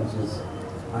 Three urges.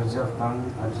 Urge of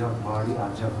tongue, urge of body,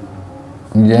 urge of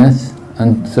mind. Yes,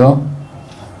 and so?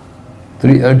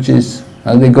 Three urges,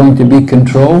 are they going to be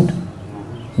controlled?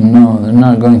 No, they're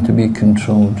not going to be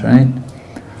controlled, right?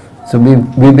 So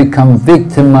we become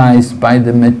victimized by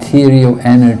the material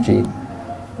energy.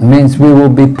 It means we will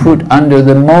be put under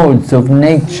the modes of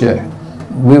nature.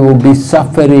 We will be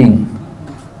suffering.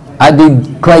 Adi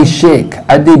Klaishik,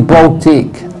 Adi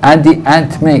Bhautik, Adi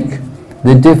Atmik,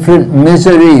 the different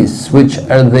miseries which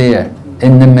are there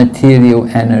in the material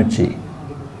energy.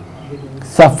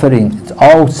 Suffering, it's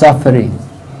all suffering.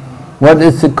 What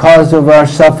is the cause of our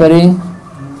suffering?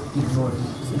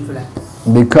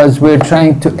 Because we're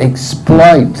trying to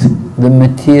exploit the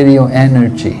material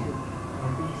energy.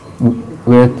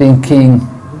 We're thinking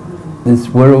this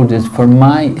world is for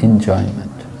my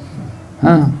enjoyment.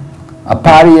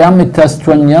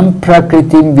 Apariyamitastvanyam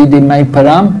prakritim vidimai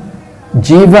param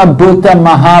jiva bhuta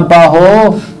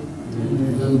mahabaho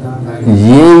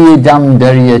yedam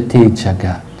daryate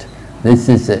jagat. This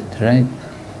is it, right?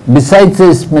 Besides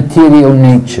this material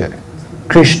nature,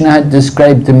 Krishna had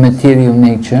described the material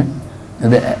nature,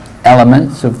 the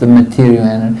elements of the material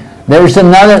energy. There's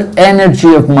another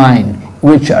energy of mind,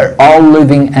 which are all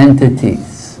living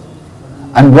entities.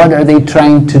 And what are they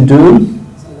trying to do?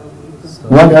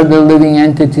 What are the living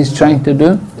entities trying to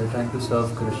do? They're trying to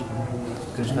serve Krishna.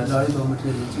 Krishna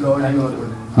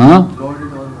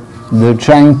They're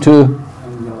trying to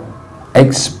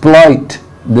exploit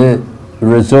the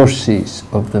resources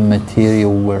of the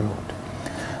material world.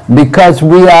 Because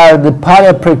we are the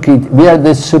para-prakriti, we are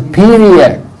the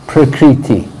superior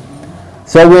prakriti.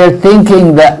 So we are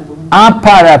thinking that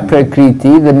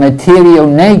apara-prakriti, the material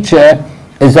nature,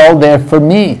 is all there for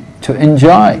me to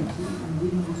enjoy.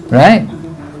 Right?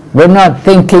 We're not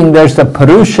thinking there's a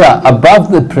Purusha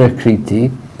above the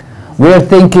prakriti. We're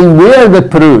thinking we're the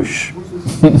Purush.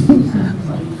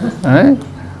 Right?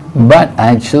 But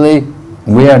actually,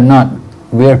 we are not.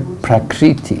 We're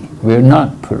prakriti. We're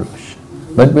not Purush.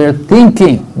 But we're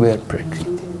thinking we're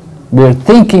prakriti. We're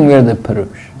thinking we're the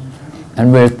Purush.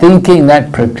 And we're thinking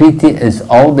that prakriti is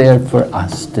all there for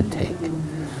us to take.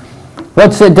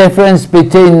 What's the difference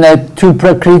between the two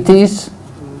prakritis?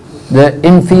 The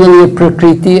inferior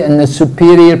prakriti and the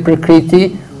superior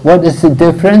prakriti? What is the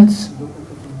difference?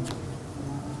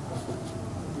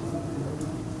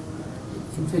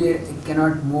 Inferior, it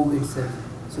cannot move itself.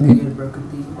 Superior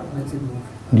prakriti makes it move.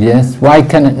 Yes, why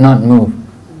can it not move?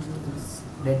 It's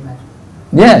dead matter.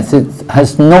 Yes, it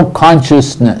has no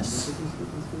consciousness.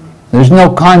 There's no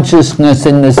consciousness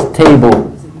in this table.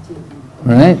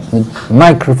 Right? The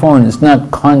microphone is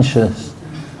not conscious.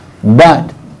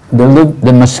 But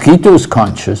the mosquito is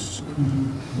conscious.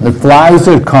 The flies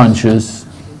are conscious.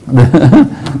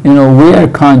 We are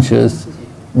conscious.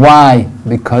 Why?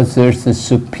 Because there's the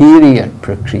superior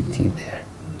prakriti there.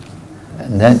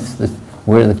 And that's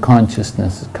where the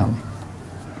consciousness is coming.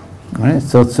 Right?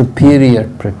 So superior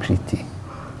prakriti.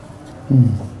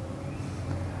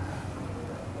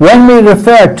 When we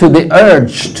refer to the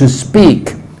urge to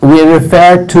speak, we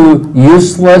refer to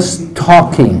useless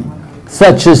talking,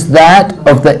 such as that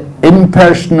of the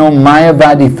impersonal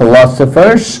Mayavadi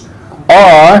philosophers,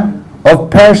 or of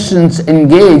persons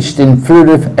engaged in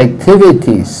fruitive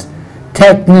activities,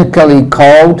 technically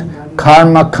called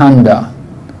karma kanda,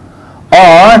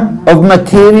 or of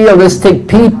materialistic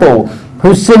people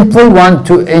who simply want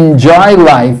to enjoy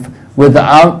life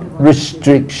without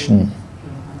restriction.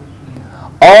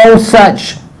 All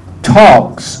such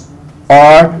talks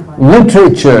or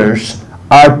literatures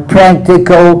are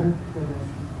practical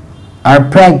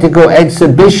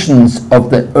exhibitions of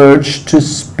the urge to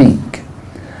speak.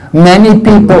 Many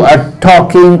people are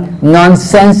talking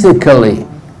nonsensically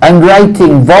and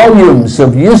writing volumes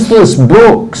of useless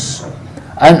books,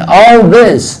 and all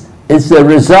this is the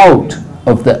result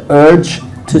of the urge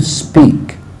to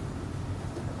speak.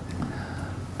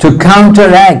 To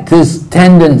counteract this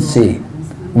tendency,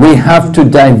 we have to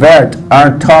divert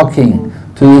our talking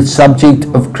to the subject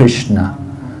of Krishna.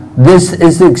 This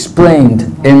is explained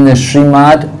in the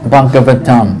Srimad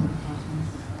Bhagavatam.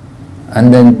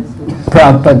 And then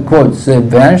Prabhupada quotes a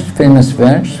verse, famous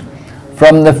verse,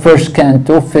 from the first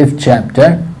canto, 5th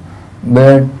chapter,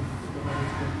 where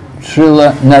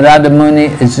Srila Narada Muni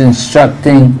is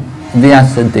instructing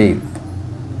Vyasadeva.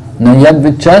 Na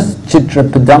yadvichas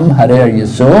chitrapadam harer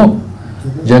yaso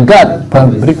jagat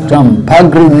pavritam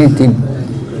pagriniti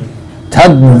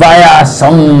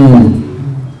tadvayasam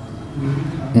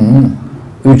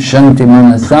utshanti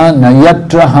manasa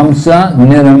nayatra hamsa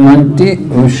niramanti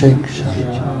ushiksha.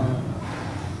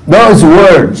 Those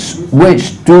words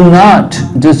which do not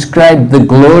describe the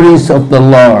glories of the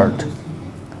Lord,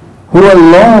 who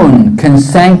alone can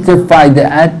sanctify the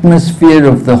atmosphere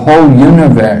of the whole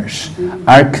universe,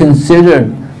 are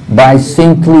considered by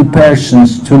saintly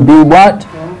persons to be what?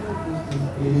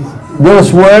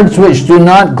 Those words which do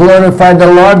not glorify the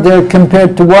Lord, they're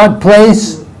compared to what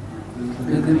place?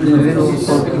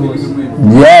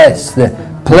 Yes, the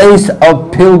place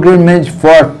of pilgrimage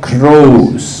for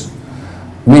crows.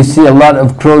 We see a lot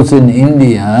of crows in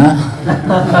India,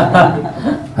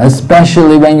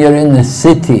 especially when you're in the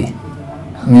city.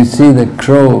 You see the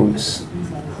crows.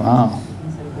 Wow.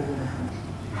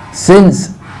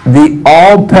 Since the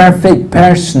all-perfect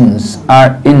persons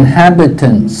are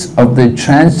inhabitants of the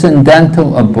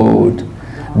transcendental abode,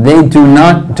 they do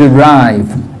not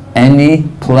derive any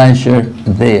pleasure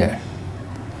there.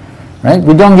 Right?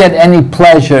 We don't get any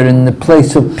pleasure in the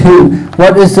place of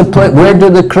What is the place? Where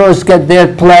do the crows get their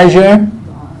pleasure?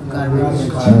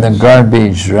 Garbage. In the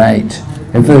garbage, right.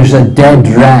 If there's a dead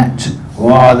rat,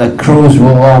 wow, the crows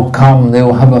will all come, they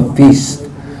will have a feast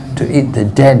to eat the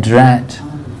dead rat.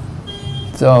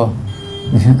 So,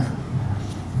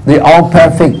 the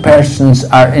all-perfect persons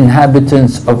are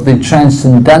inhabitants of the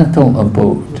transcendental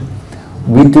abode.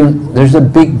 There's a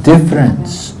big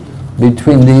difference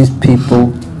between these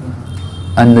people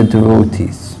and the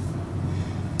devotees.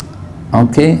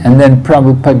 Okay, and then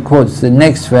Prabhupada quotes the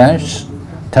next verse,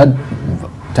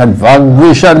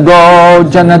 Tadvagvishargo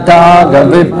janataga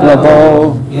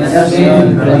viplavo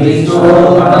Yasmin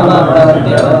pradesho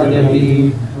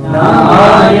kamapradyadyavi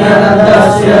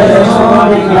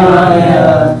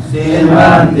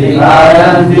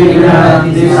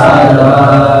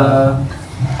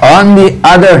On the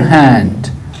other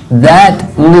hand,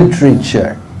 that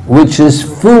literature which is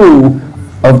full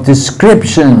of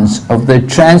descriptions of the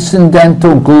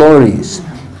transcendental glories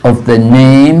of the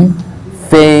name,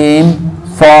 fame,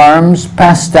 forms,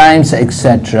 pastimes,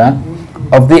 etc.,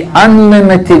 of the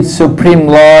unlimited Supreme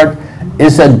Lord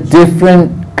is a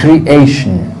different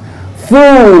creation,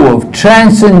 full of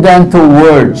transcendental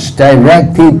words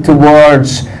directed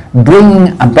towards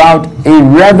bringing about a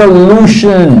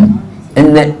revolution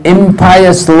in the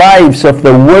impious lives of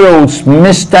the world's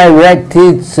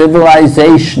misdirected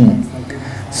civilization.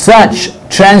 Such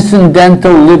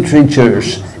transcendental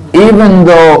literatures, even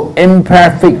though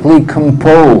imperfectly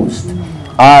composed,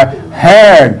 are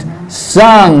heard,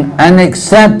 sung and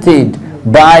accepted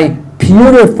by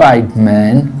purified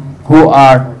men who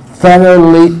are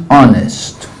thoroughly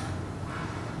honest.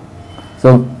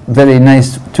 So very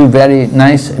nice, two very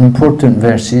nice important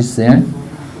verses there,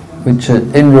 which are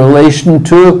in relation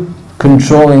to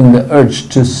controlling the urge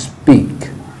to speak.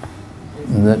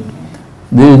 That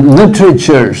the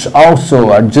literatures also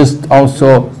are just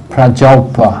also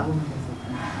prajalpa,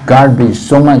 garbage,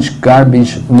 so much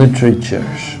garbage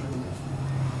literatures.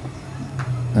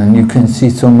 And you can see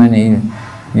so many,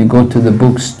 you go to the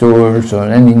bookstores or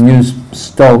any news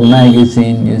stall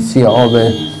magazine, you see all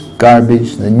the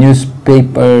garbage, the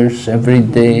newspapers every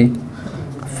day,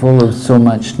 full of so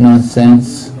much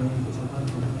nonsense.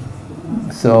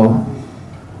 So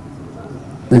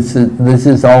this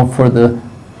is all for the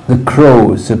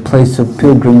crows, the place of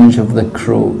pilgrimage of the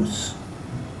crows.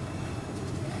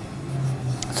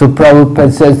 So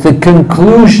Prabhupada says the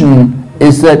conclusion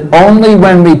is that only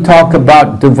when we talk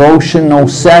about devotional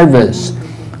service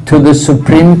to the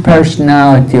Supreme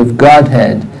Personality of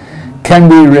Godhead can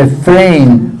we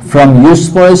refrain from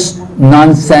useless,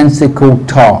 nonsensical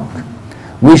talk.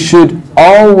 We should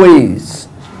always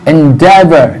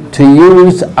endeavor to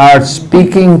use our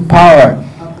speaking power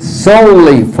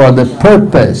solely for the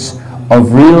purpose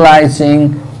of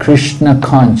realizing Krishna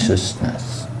consciousness.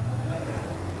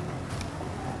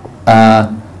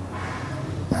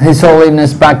 His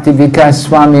Holiness Bhakti Vikas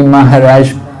Swami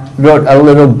Maharaj wrote a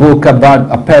little book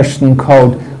about a person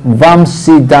called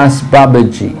Vamsi Das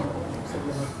Babaji.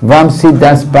 Vamsi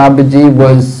Das Babaji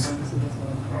was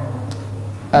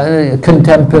a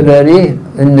contemporary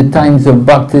in the times of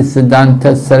Bhakti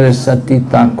Siddhanta Saraswati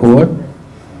Thakur,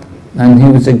 and he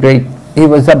was a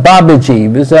Babaji, he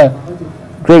was a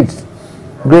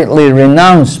greatly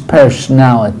renounced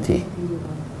personality,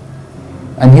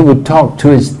 and he would talk to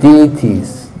his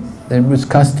deities. It was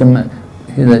custom that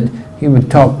he would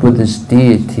talk with his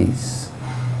deities.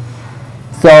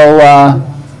 So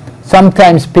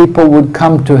sometimes people would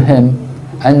come to him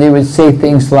and they would say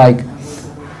things like,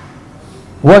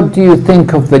 "What do you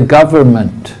think of the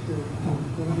government?"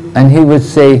 And he would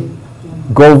say,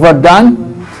 "Govardhan?"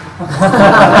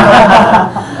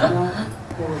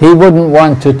 He wouldn't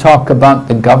want to talk about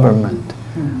the government.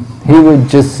 He would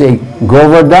just say,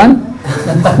 "Govardhan?"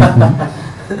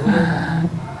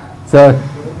 So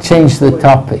change the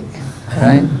topic,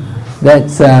 right?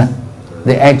 That's the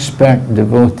expert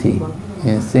devotee,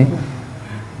 you see.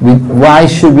 Why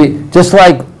should we, just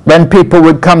like when people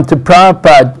would come to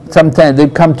Prabhupada, sometimes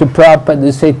they'd come to Prabhupada,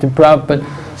 they say to Prabhupada,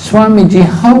 "Swamiji,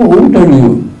 how old are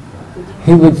you?"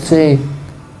 He would say,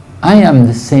 "I am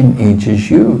the same age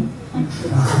as you."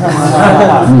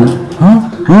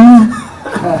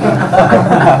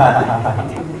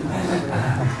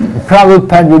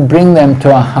 Prabhupada would bring them to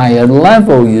a higher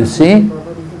level, you see.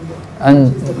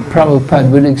 And Prabhupada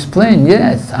would explain,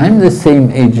 "Yes, I'm the same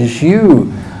age as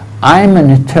you. I'm an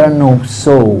eternal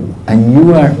soul, and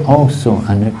you are also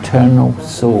an eternal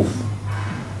soul."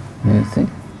 You see?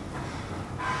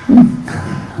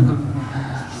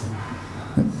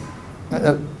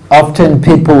 Often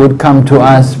people would come to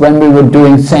us when we were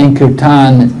doing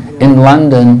Sankirtan in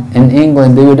London, in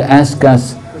England. They would ask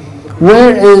us,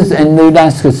 "Where is," and they would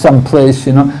ask us some place,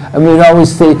 you know, and we'd always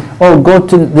say, "Oh, go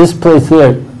to this place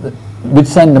there." We'd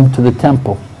send them to the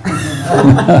temple.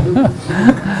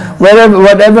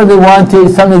 Whatever they wanted,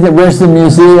 somebody said, "Where's the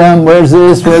museum? Where's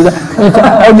this? Where's that?"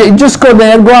 "Oh, just go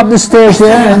there, go up the stairs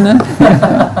there," and then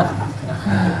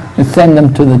we send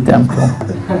them to the temple.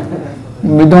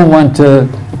 We don't want to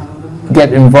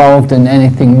get involved in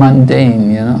anything mundane,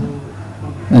 you know.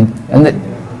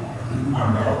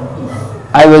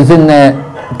 I was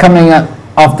coming up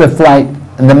off the flight,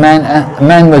 and a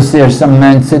man was there. Some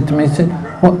man said to me, he said,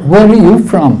 "Where are you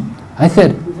from?" I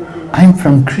said, "I'm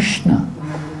from Krishna."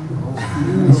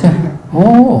 He said,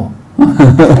 "Oh."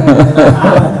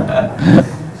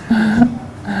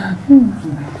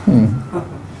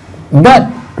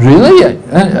 But really,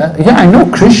 yeah, I know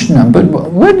Krishna, but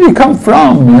where did he come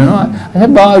from? You know, I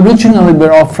said, well, originally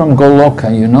we're all from Goloka.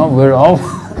 You know, we're all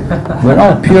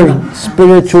pure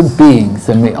spiritual beings,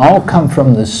 and we all come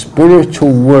from the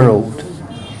spiritual world.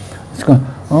 It's going,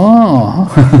 oh.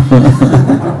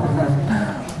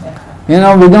 You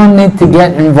know, we don't need to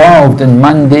get involved in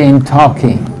mundane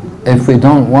talking if we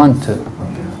don't want to.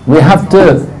 We have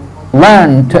to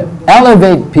learn to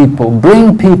elevate people,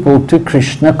 bring people to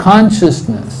Krishna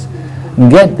consciousness, and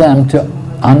get them to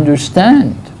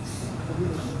understand.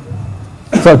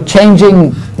 So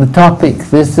changing the topic,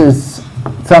 this is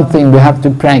something we have to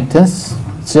practice,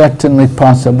 certainly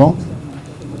possible.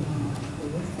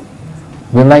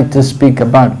 We like to speak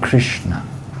about Krishna.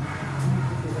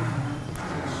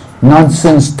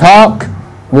 Nonsense talk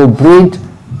will breed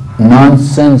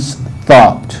nonsense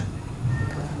thought.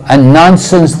 And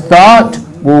nonsense thought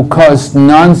will cause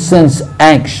nonsense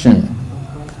action.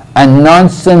 And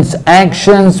nonsense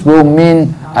actions will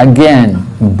mean, again,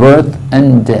 birth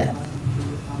and death.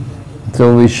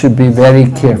 So we should be very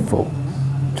careful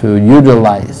to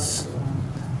utilize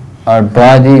our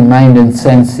body, mind and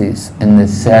senses in the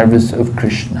service of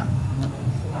Krishna.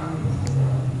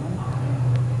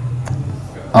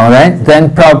 Alright, then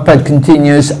Prabhupada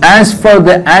continues, as for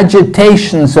the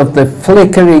agitations of the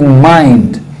flickering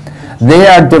mind, they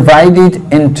are divided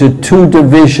into two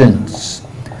divisions.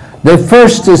 The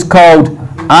first is called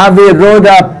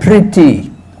aviroda priti,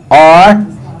 or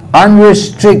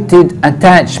unrestricted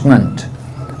attachment,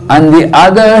 and the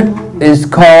other is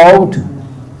called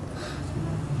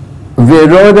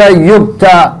viroda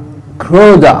yukta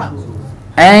krodha,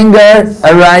 anger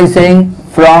arising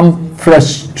from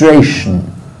frustration.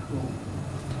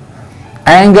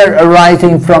 Anger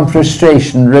arising from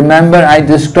frustration. Remember, I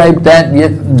described that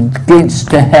gates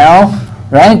to hell,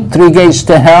 right? 3 gates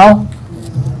to hell.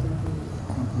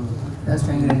 That's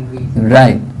anger and greed.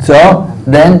 Right. So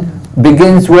then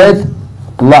begins with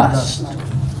lust.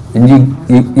 And you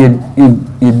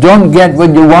don't get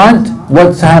what you want.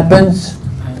 What happens?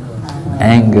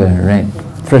 Anger, right?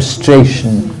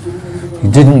 Frustration. You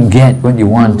didn't get what you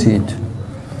wanted.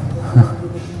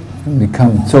 You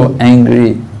become so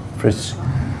angry.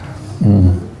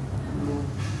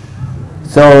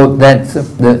 So that's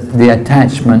the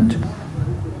attachment.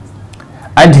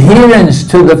 Adherence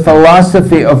to the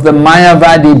philosophy of the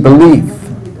Mayavadi belief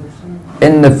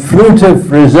in the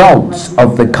fruitive results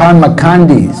of the karma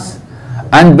kandis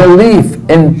and belief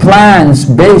in plans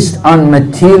based on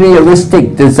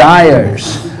materialistic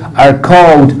desires are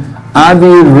called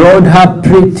avirodha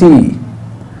priti.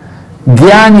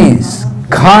 Jnanis,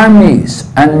 karmis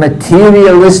and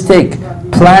materialistic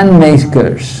plan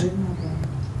makers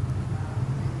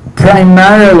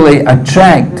primarily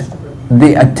attract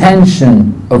the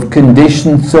attention of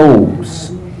conditioned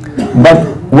souls.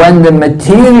 But when the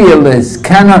materialists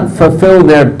cannot fulfill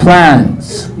their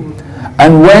plans,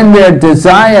 and when their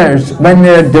devices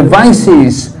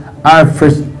are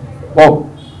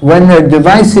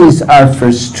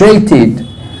frustrated,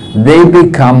 they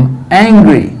become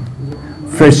angry.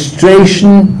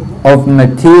 Frustration of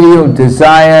material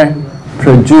desire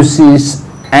produces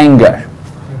anger.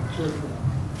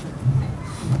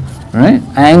 Right?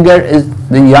 Anger is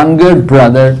the younger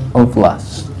brother of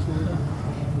lust.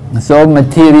 So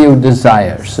material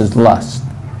desires is lust.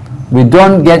 We're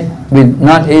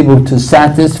not able to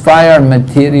satisfy our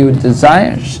material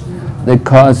desires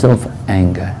because of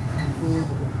anger.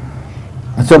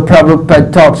 So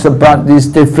Prabhupada talks about these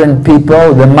different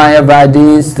people, the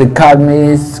Mayavadis, the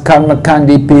Karmis,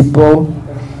 Karmakandi people,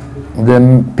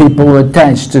 the people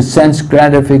attached to sense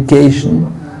gratification,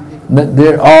 that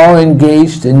they're all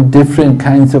engaged in different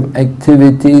kinds of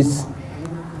activities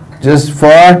just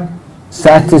for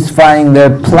satisfying their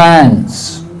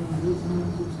plans.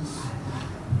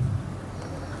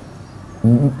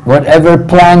 Whatever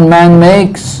plan man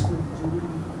makes,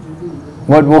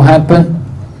 what will happen?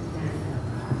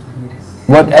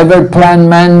 Whatever plan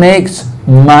man makes,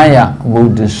 Maya will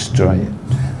destroy it.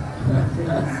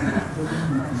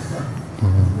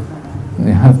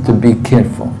 You have to be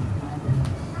careful.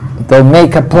 They'll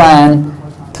make a plan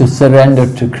to surrender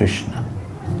to Krishna.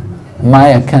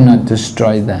 Maya cannot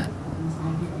destroy that.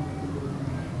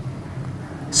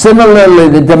 Similarly,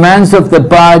 the demands of the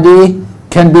body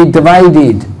can be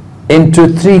divided into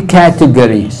 3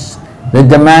 categories. The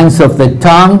demands of the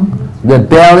tongue, the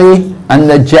belly, and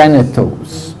the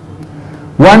genitals.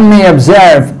 One may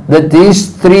observe that these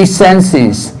 3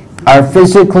 senses are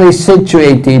physically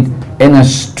situated in a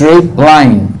straight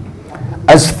line.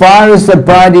 As far as the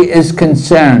body is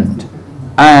concerned,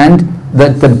 and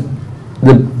that the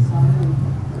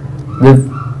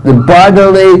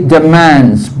bodily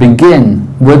demands begin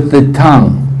with the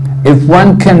tongue. If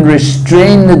one can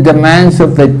restrain the demands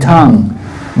of the tongue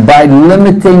by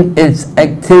limiting its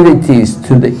activities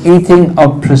to the eating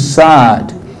of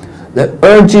prasad, the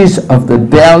urges of the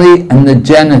belly and the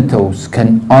genitals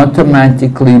can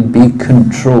automatically be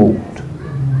controlled.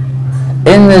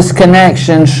 In this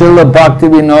connection, Srila Bhakti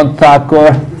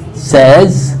Thakur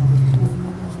says,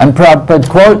 and Prabhupada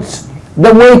quotes,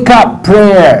 the wake-up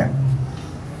prayer.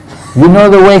 You know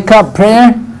the wake-up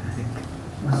prayer?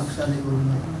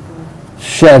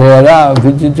 Sharira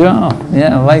Vijaja.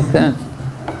 Yeah, like that.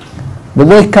 The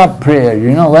wake-up prayer,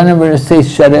 you know, whenever it says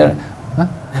Sharira,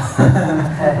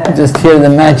 just hear the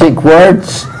magic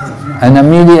words, and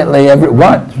immediately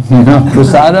what? You know,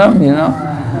 prasadam, you know?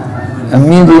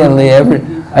 Immediately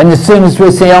and as soon as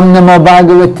we say Om Namo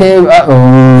Bhagavate,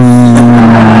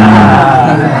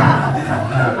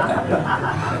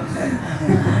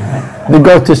 the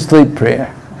go to sleep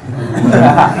prayer.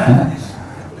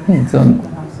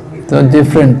 So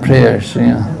different prayers, you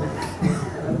know.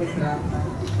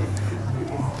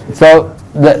 So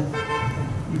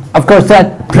of course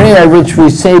that prayer which we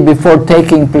say before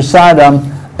taking prasadam,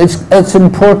 it's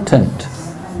important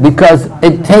because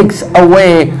it takes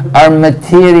away our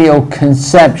material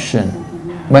conception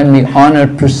when we honor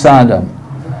prasadam.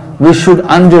 We should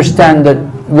understand that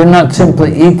we're not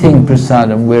simply eating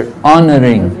prasadam, we're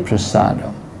honoring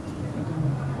prasadam.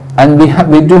 And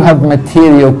we do have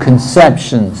material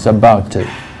conceptions about it.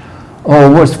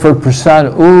 Oh, what's for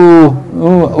prasadam?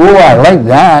 Oh, I like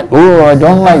that. Oh, I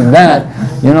don't like that.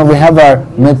 You know, we have our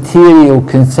material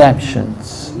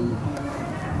conceptions.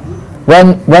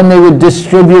 When they would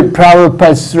distribute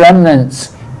Prabhupada's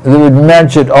remnants, they would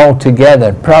merge it all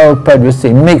together. Prabhupada would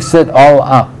say, mix it all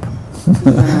up.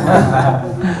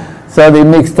 So they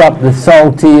mixed up the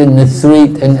salty and the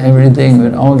sweet and everything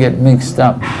would all get mixed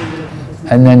up.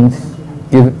 And then,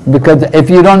 because if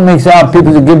you don't mix it up,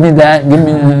 people say, give me that, give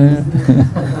me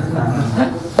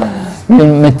that.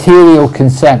 Material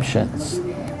conceptions.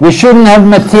 We shouldn't have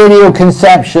material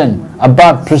conception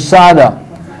about prasadam.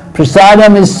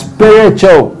 Prasadam is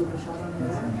spiritual.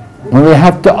 And we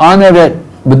have to honor it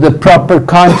with the proper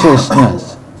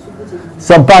consciousness.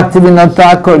 So Bhaktivinoda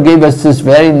Thakur gave us this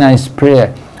very nice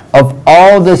prayer. Of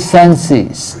all the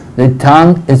senses, the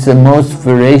tongue is the most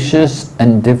voracious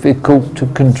and difficult to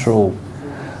control.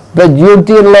 But you,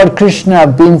 dear Lord Krishna,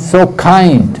 have been so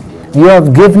kind. You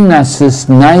have given us this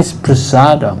nice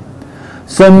prasadam.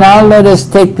 So now let us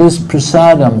take this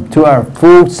prasadam to our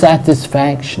full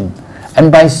satisfaction. And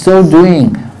by so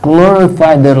doing,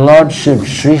 glorify the Lordship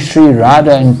Sri Sri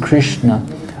Radha and Krishna.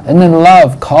 And in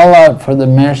love, call out for the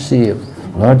mercy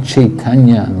of Lord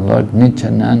Chaitanya and Lord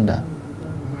Nityananda.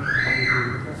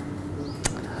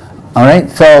 Alright,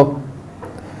 so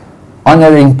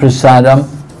honoring prasadam.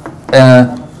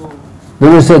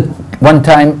 There was one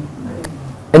time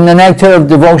in the Nectar of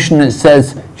Devotion it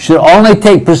says, you should only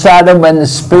take prasadam when the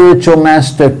spiritual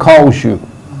master calls you.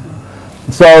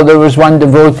 So there was one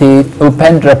devotee,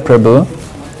 Upendra Prabhu,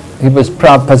 he was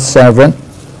Prabhupada's servant.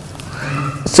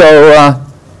 So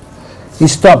he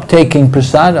stopped taking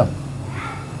prasadam.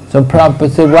 So Prabhupada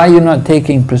said, why are you not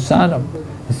taking prasadam?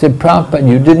 He said, Prabhupada,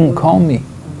 you didn't call me.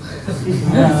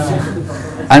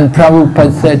 And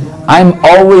Prabhupada said, I'm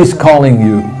always calling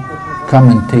you, come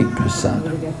and take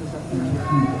prasadam.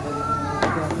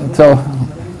 So,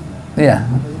 yeah,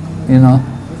 you know,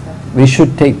 we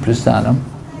should take prasadam.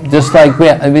 Just like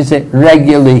we say,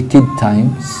 regulated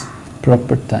times,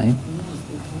 proper time.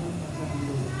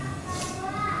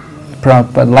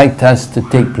 Prabhupada liked us to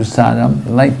take prasadam. He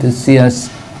liked to see us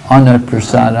honor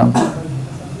prasadam.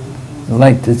 He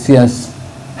liked to see us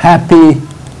happy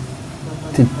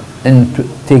in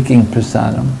taking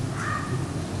prasadam.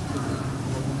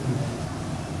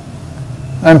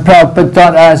 And Prabhupada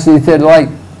taught us, he said, like,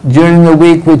 during the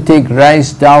week we take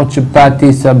rice, dal,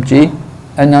 chapati, sabji,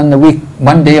 and on the week,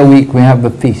 one day a week we have a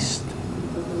feast,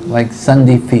 like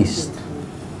Sunday feast.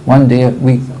 One day a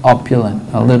week opulent,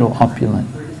 a little opulent.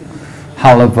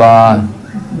 Halava,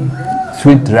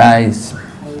 sweet rice,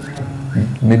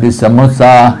 maybe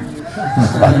samosa,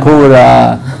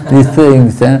 pakora, these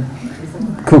things.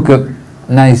 Cook up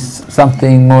nice,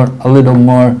 something more, a little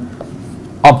more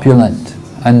opulent.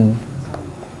 And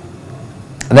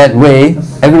that way,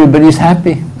 everybody's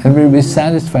happy, everybody's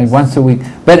satisfied once a week.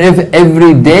 But if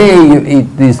every day you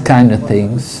eat these kind of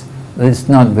things, it's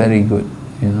not very good,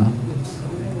 you know.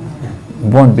 It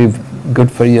won't be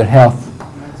good for your health.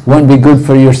 Won't be good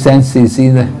for your senses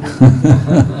either.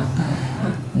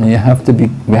 We have to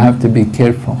be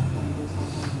careful.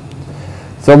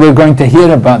 So we're going to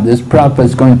hear about this. Prabhupada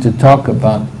is going to talk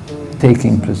about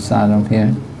taking prasadam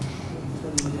here.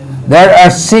 There are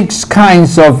 6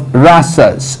 kinds of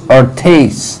rasas or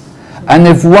tastes, and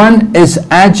if one is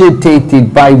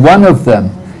agitated by one of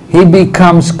them, he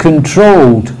becomes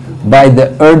controlled by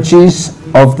the urges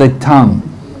of the tongue.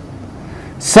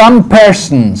 Some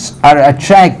persons are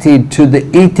attracted to the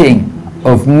eating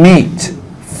of meat,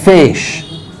 fish,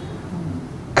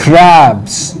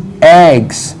 crabs,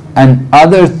 eggs, and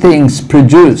other things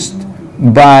produced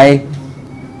by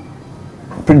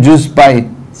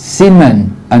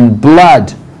semen and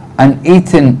blood and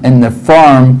eaten in the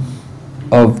form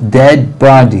of dead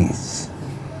bodies.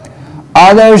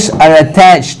 Others are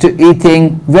attached to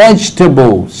eating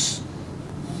vegetables,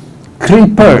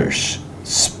 creepers,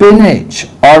 spinach,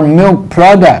 or milk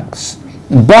products,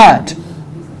 but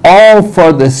all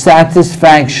for the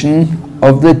satisfaction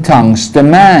of the tongue's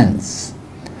demands.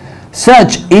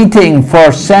 Such eating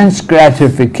for sense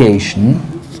gratification,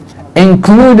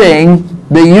 including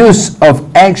the use of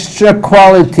extra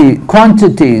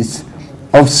quantities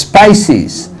of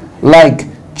spices like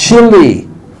chili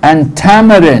and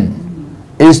tamarind,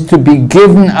 is to be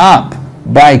given up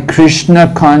by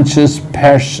Krishna conscious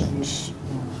persons.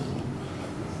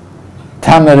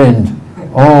 Tamarind,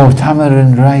 oh,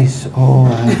 tamarind rice, oh.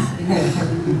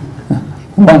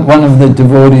 One of the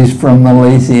devotees from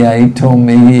Malaysia, he told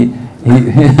me he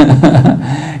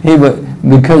would,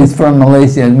 because he's from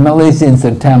Malaysia, Malaysians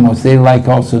are Tamils, they like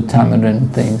also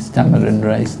tamarind things, tamarind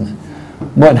rice.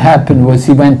 What happened was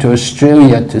he went to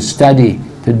Australia to study,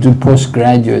 to do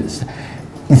postgraduates.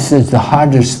 He says the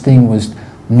hardest thing was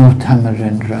no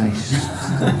tamarind rice.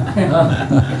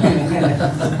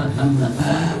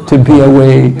 To be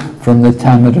away from the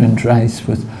tamarind rice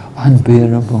was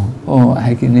unbearable. Oh,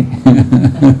 agony.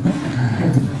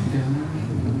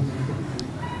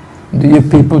 Do you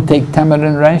people take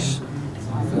tamarind rice?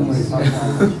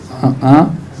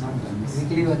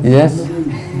 Yes?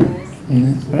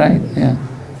 Right, yeah.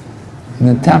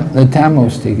 The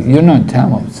Tamils take it. You're not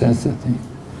Tamils, that's the thing.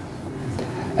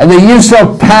 And the use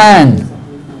of pan,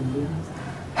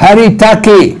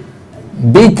 haritaki,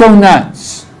 betel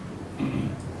nuts,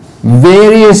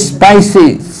 various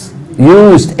spices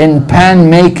used in pan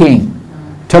making,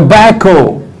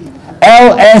 tobacco,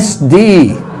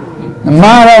 LSD,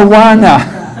 marijuana,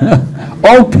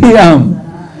 opium,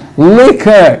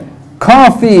 liquor,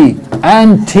 coffee,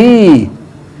 and tea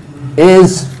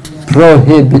is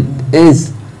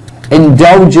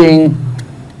indulging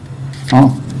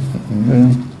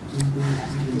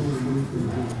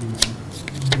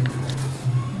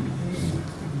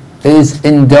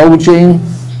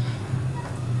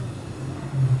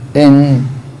in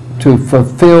to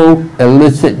fulfill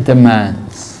illicit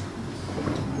demands.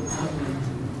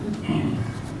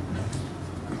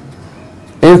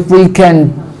 If we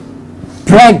can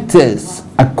practice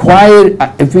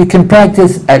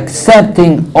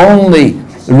accepting only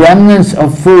remnants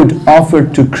of food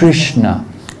offered to Krishna,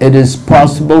 it is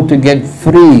possible to get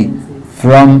free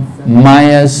from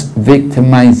Maya's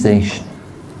victimization.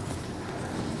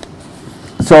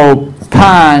 So,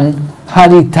 pan,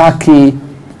 haritaki,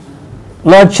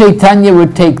 Lord Chaitanya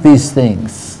would take these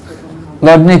things.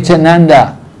 Lord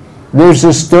Nityananda, there's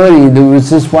a story, there was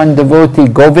this one devotee,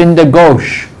 Govinda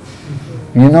Ghosh.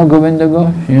 You know Govinda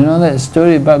Ghosh? You know that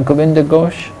story about Govinda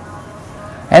Ghosh?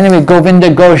 Anyway, Govinda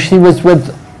Ghosh,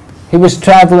 he was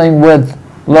traveling with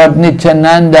Lord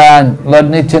Nityananda and Lord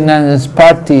Nityananda's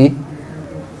party,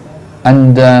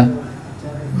 and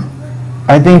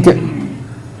I think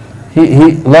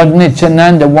Lord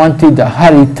Nityananda wanted a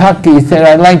haritaki. He said,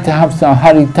 I'd like to have some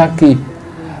haritaki.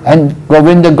 And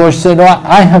Govinda Ghosh said, oh,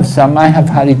 I have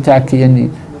haritaki, and he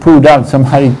pulled out some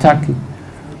haritaki.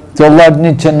 So Lord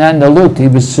Nityananda looked, he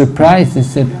was surprised. He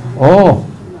said, oh,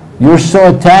 you're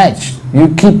so attached, you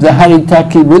keep the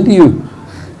haritaki with you.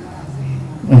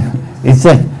 He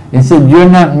said, you're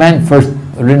not meant for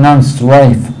renounced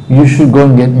life, you should go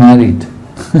and get married.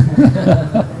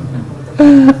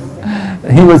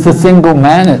 He was a single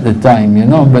man at the time, you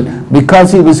know, but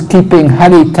because he was keeping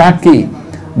haritaki,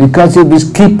 because he was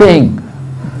keeping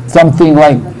something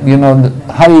like, you know,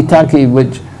 haritaki,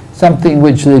 something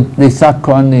which they suck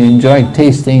on, they enjoy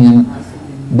tasting, and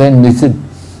then they said,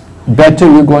 better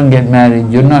you go and get married,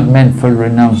 you're not meant for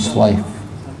renounced life.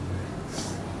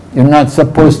 You're not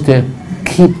supposed to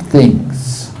keep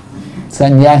things.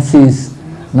 Sannyasis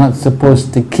not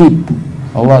supposed to keep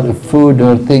a lot of food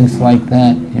or things like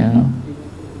that, you know.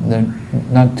 They're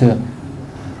not to.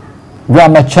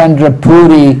 Ramachandra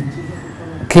Puri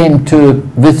came to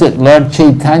visit Lord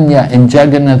Chaitanya in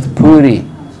Jagannath Puri,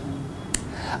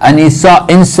 and he saw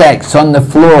insects on the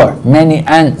floor, many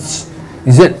ants.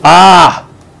 He said, "Ah,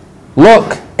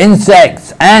 look,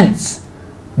 insects, ants,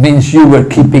 means you were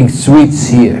keeping sweets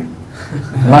here.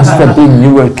 Must have been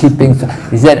you were keeping."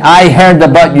 He said, "I heard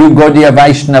about you Gaudiya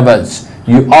Vaishnavas.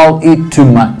 You all eat too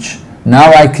much.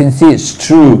 Now I can see it's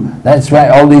true. That's why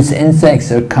all these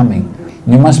insects are coming.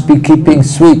 You must be keeping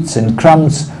sweets and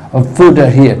crumbs of food are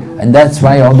here, and that's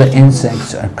why all the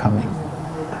insects are coming."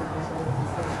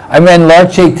 And when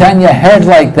Lord Chaitanya heard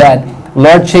like that,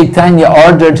 Lord Chaitanya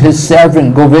ordered his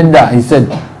servant Govinda. He said,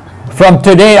 "From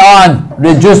today on,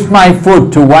 reduce my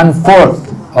food to 1/4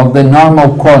 of the normal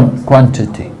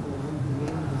quantity."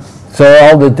 So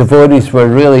all the devotees were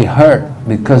really hurt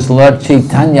because Lord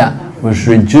Chaitanya was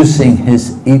reducing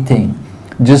his eating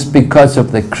just because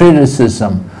of the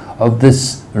criticism of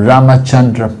this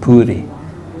Ramachandra Puri.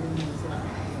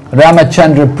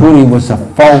 Ramachandra Puri was a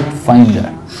fault finder.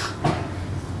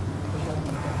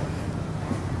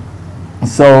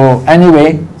 So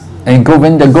anyway, and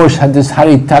Govinda Ghosh had this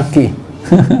Haritaki.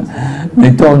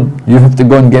 They told him, "You have to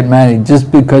go and get married,"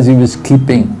 just because he was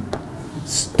keeping,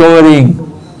 storing,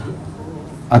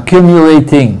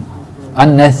 accumulating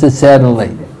unnecessarily.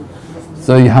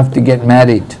 So you have to get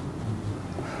married.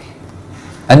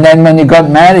 And then when he got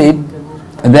married,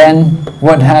 then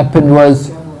what happened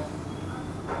was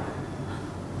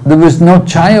there was no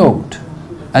child,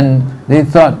 and they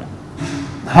thought,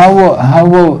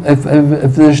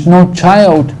 if there's no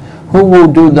child, who will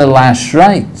do the last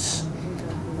rites?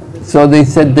 So they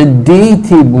said, the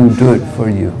deity will do it for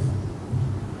you.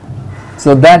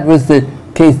 So that was the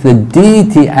case. The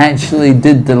deity actually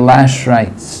did the last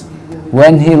rites.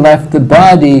 When he left the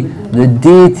body, the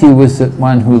deity was the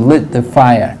one who lit the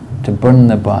fire to burn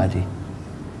the body.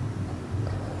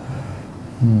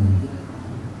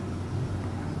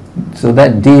 So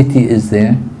that deity is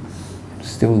there,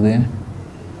 still there.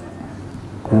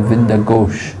 Govinda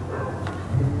Ghosh.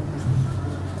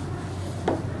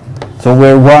 So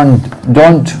we're warned,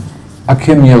 don't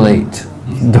accumulate,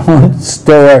 don't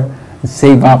store,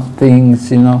 save up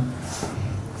things, you know.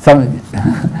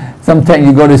 Sometimes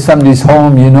you go to somebody's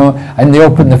home, you know, and they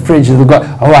open the fridge and they've got,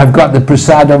 "Oh, I've got the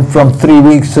prasadam from 3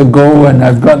 weeks ago, and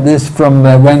I've got this from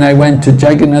when I went to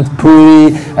Jagannath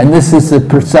Puri, and this is the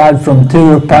prasad from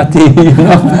Tirupati," you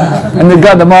know, and they've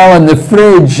got them all in the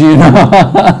fridge, you know,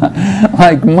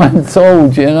 like months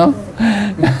old, you know.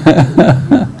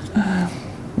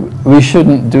 We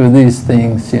shouldn't do these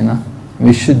things, you know.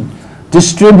 We should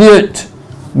distribute.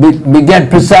 We get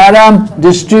prasadam,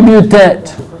 distribute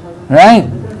it, right?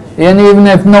 And even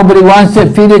if nobody wants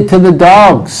it, feed it to the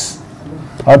dogs,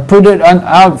 or put it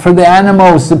out for the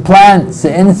animals, the plants,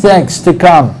 the insects to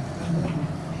come,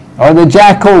 or the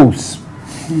jackals.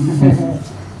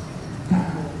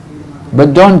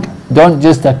 But don't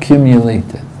just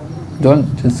accumulate it.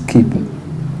 Don't just keep it.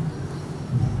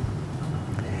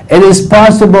 It is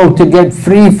possible to get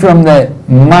free from the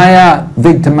Maya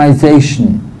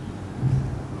victimization.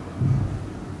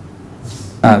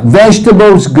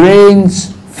 Vegetables,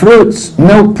 grains, fruits,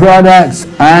 milk products,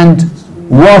 and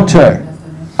water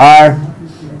are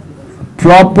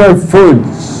proper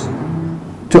foods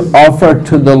to offer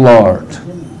to the Lord,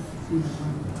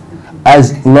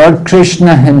 as Lord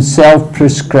Krishna himself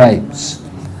prescribes.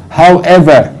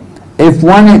 However, if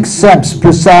one accepts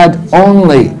prasad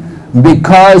only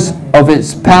because of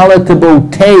its palatable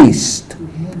taste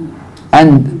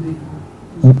and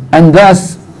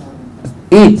thus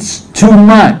eats too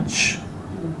much,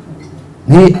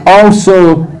 he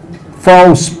also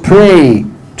falls prey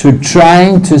to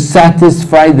trying to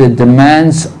satisfy the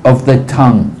demands of the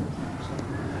tongue.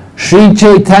 Sri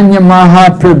Chaitanya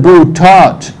Mahaprabhu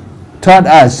taught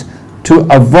us to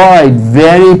avoid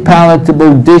very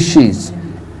palatable dishes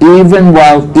even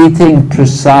while eating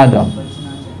prasadam.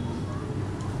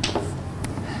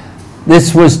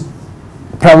 This was,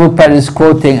 Prabhupada is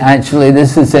quoting, actually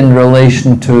this is in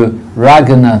relation to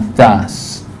Raghunath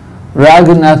Das.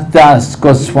 Raghunath Das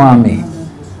Goswami.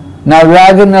 Now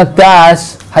Raghunath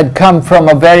Das had come from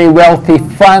a very wealthy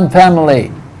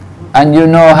family, and you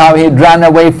know how he'd ran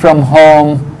away from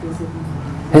home.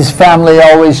 His family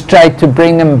always tried to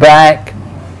bring him back.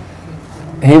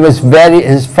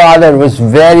 His father was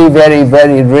very, very,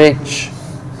 very rich,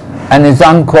 and his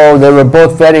uncle, they were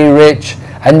both very rich,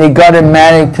 and they got him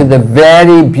married to the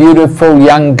very beautiful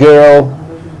young girl,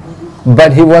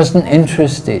 but he wasn't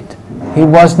interested. He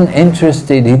wasn't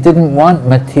interested. He didn't want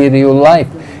material life.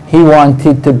 He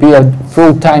wanted to be a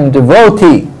full-time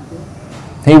devotee.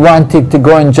 He wanted to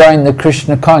go and join the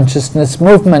Krishna consciousness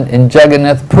movement in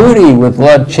Jagannath Puri with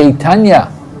Lord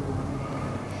Chaitanya.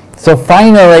 So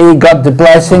finally he got the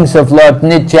blessings of Lord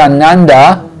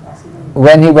Nityananda,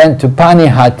 when he went to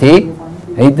Panihati,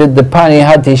 he did the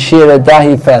Panihati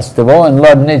Shiradahi festival, and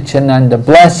Lord Nityananda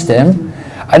blessed him.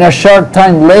 And a short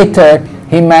time later,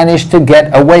 he managed to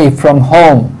get away from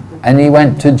home, and he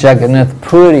went to Jagannath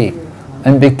Puri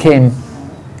and became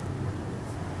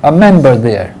a member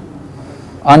there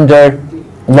under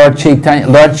Lord Chaitanya.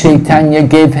 Lord Chaitanya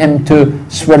gave him to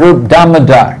Swarup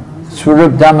Damodar.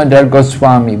 Swarup Damodar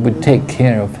Goswami would take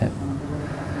care of him.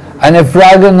 And if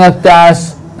Raghunath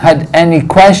Das had any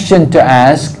question to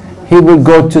ask, he would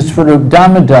go to Swarup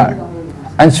Damodar.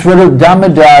 And Swarup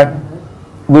Damodar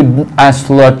would ask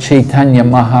Lord Chaitanya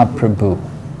Mahaprabhu.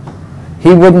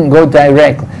 He wouldn't go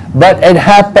directly. But it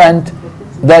happened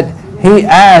that he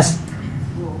asked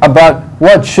about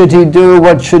what should he do,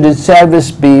 what should his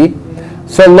service be.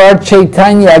 So Lord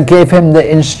Chaitanya gave him the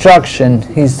instruction.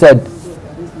 He said,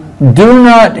 do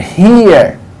not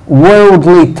hear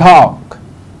worldly talk,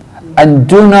 and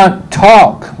do not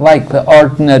talk like the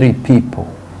ordinary people.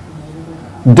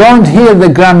 Don't hear the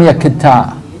Gramya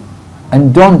Katha,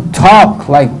 and don't talk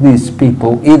like these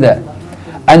people either.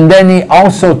 And then he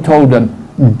also told him,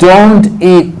 don't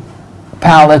eat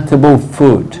palatable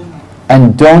food,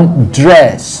 and don't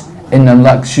dress in a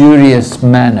luxurious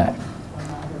manner.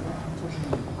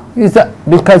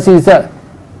 Because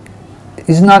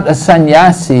he's not a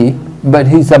sannyasi, but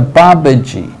he's a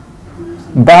Babaji.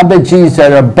 Babajis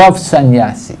are above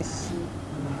sannyasis.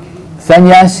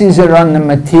 Sannyasis are on the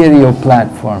material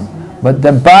platform, but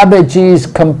the Babaji is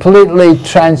completely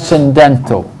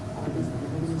transcendental,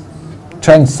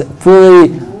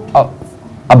 fully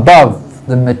above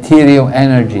the material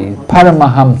energy,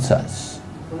 Paramahamsas.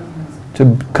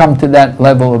 To come to that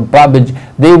level of Babaji,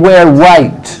 they wear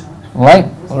white,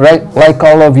 like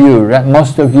all of you, right?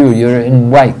 Most of you, you're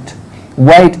in white.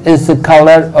 White is the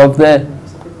color of the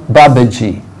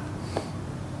Babaji,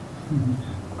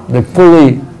 the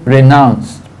fully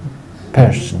renounced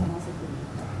person.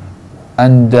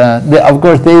 And of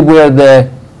course they wear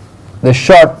the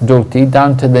short dhoti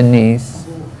down to the knees.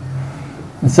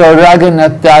 So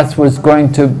Raghunath Das was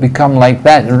going to become like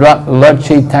that. Lord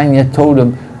Chaitanya told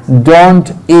him,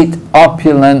 don't eat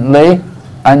opulently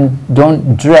and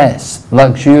don't dress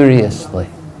luxuriously.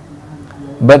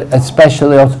 But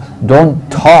especially also,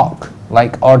 don't talk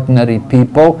like ordinary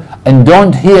people, and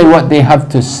don't hear what they have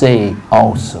to say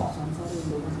also.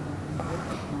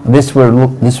 This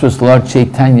was Lord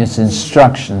Chaitanya's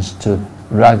instructions to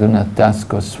Raghunath Das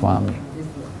Goswami.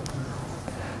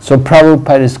 So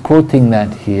Prabhupada is quoting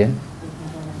that here,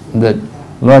 that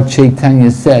Lord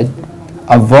Chaitanya said,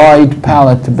 avoid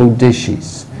palatable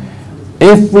dishes.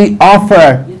 If we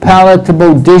offer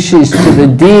palatable dishes to the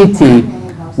deity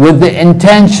with the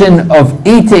intention of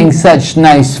eating such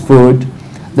nice food,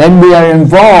 then we are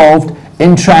involved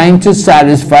in trying to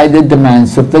satisfy the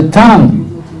demands of the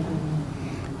tongue.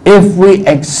 If we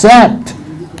accept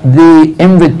the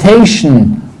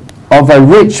invitation of a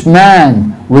rich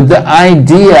man with the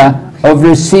idea of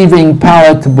receiving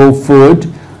palatable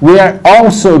food, we are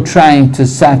also trying to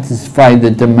satisfy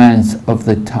the demands of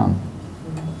the tongue.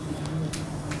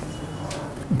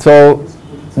 So,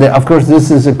 of course,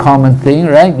 this is a common thing,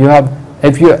 right? You have,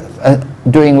 if you're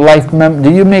doing life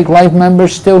do you make life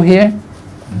members still here?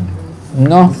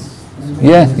 No?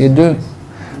 Yes, you do.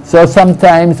 So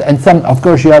sometimes, of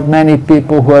course you have many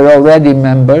people who are already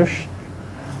members,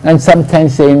 and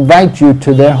sometimes they invite you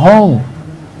to their home.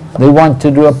 They want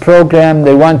to do a program,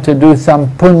 they want to do some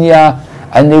punya,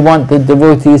 and they want the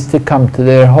devotees to come to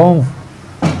their home.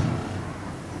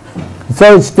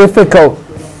 So it's difficult.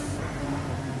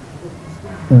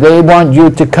 They want you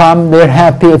to come, they're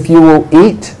happy if you will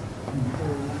eat,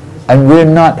 and we're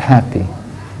not happy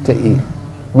to eat.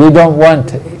 We don't want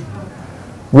to eat.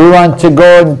 We want to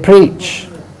go and preach,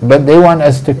 but they want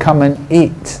us to come and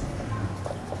eat.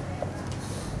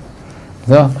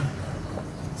 So,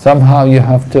 somehow you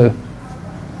have to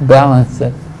balance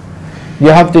it. You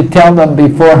have to tell them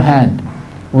beforehand,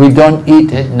 we don't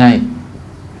eat at night.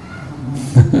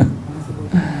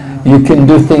 You can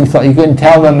do things like, you can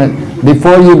tell them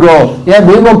before you go, yeah,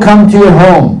 we will come to your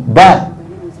home, but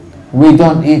we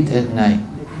don't eat at night.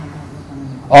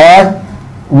 Or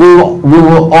we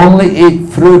will only eat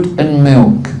fruit and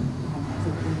milk.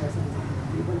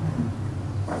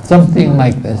 Something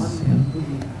like this. You know.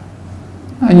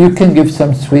 And you can give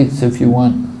some sweets if you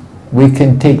want. We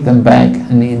can take them back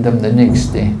and eat them the next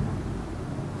day.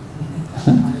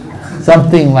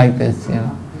 Something like this, you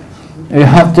know. You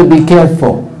have to be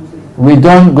careful. We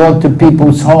don't go to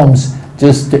people's homes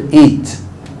just to eat,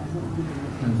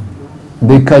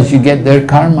 because you get their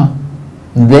karma.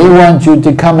 They want you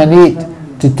to come and eat,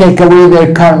 to take away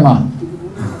their karma.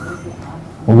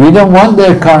 We don't want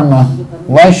their karma.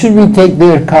 Why should we take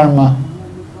their karma?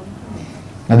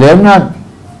 They're not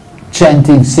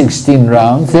chanting 16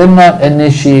 rounds. They're not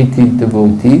initiated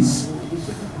devotees.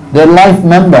 They're life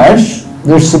members.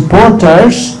 They're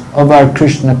supporters of our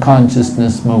Krishna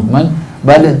consciousness movement,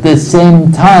 but at the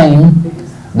same time,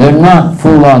 they're not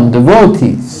full-on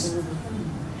devotees.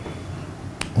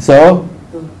 So,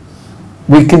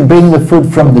 we can bring the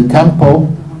food from the temple.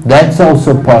 That's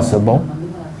also possible.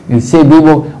 You see, we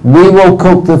will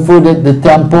cook the food at the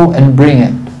temple and bring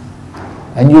it.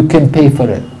 And you can pay for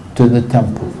it to the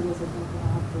temple.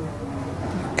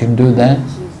 You can do that.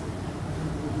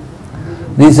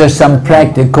 These are some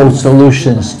practical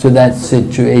solutions to that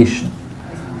situation.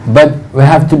 But we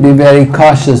have to be very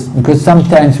cautious, because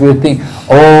sometimes we think,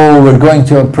 oh, we're going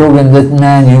to a program, that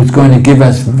man who's going to give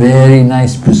us very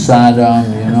nice prasadam,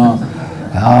 you know.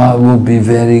 Ah, it will be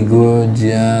very good,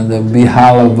 yeah, there'll be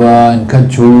halava and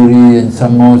kachori and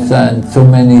samosa and so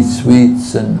many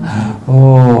sweets and,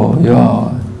 oh, yeah.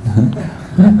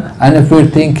 And if we're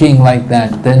thinking like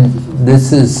that, then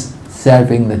this is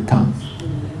serving the tongue.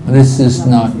 This is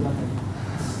not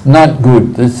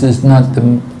good. This is not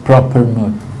the proper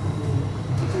mood.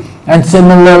 And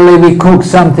similarly, we cook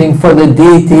something for the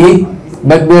deity,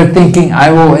 but we're thinking,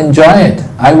 I will enjoy it,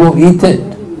 I will eat it.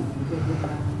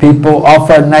 People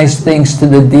offer nice things to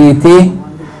the deity,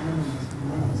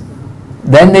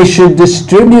 then they should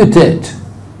distribute it.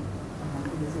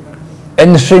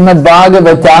 In the Srimad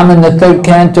Bhagavatam, in the 3rd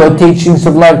canto, Teachings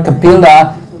of Lord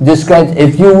Kapila, describes,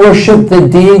 if you worship the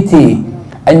deity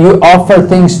and you offer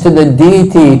things to the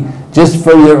deity just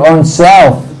for your own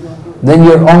self, then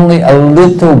you're only a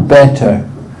little better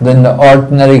than the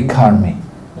ordinary karmi.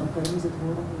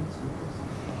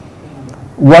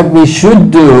 What we should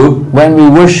do when we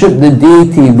worship the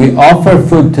deity, we offer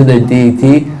food to the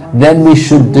deity, then we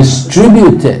should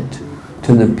distribute it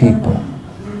to the people.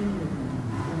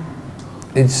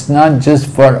 It's not just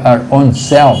for our own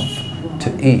self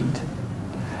to eat.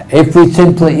 If we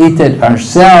simply eat it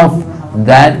ourselves,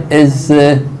 that is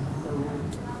the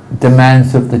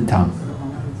demands of the tongue,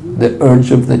 the urge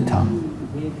of the tongue.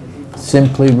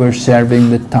 Simply we're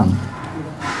serving the tongue.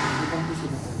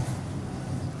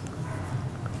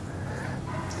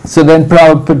 So then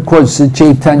Prabhupada quotes the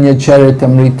Chaitanya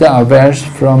Charitamrita, a verse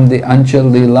from the Anchal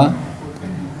Leela.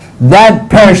 That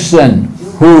person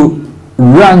who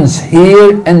runs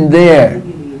here and there,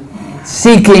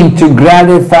 seeking to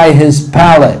gratify his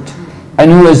palate,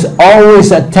 and who is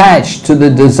always attached to the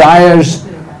desires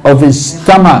of his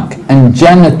stomach and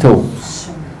genitals,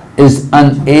 is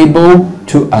unable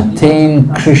to attain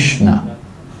Krishna.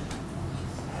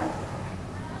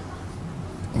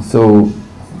 So,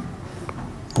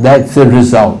 that's the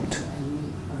result.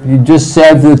 You just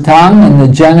serve the tongue and the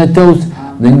genitals,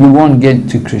 then you won't get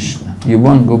to Krishna. You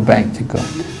won't go back to God.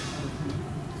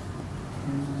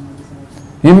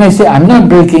 You may say, I'm not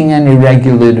breaking any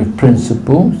regulative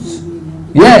principles.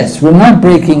 Yes, we're not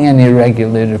breaking any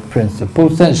regulative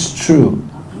principles, that's true.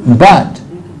 But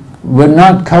we're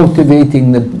not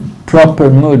cultivating the proper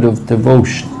mood of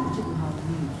devotion.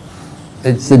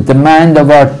 It's the demand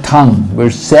of our tongue. We're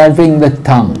serving the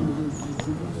tongue.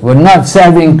 We're not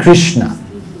serving Krishna.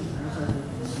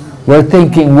 We're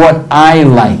thinking what I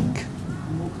like,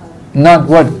 not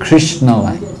what Krishna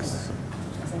likes.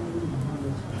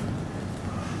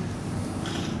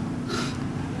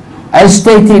 As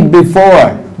stated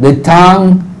before, the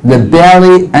tongue, the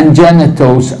belly and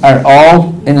genitals are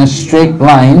all in a straight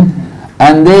line,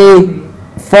 and they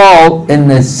fall in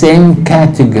the same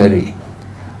category.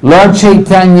 Lord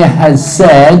Chaitanya has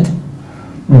said,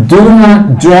 do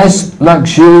not dress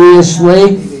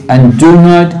luxuriously and do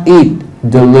not eat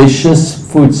delicious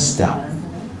foodstuff.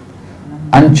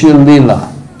 Anchal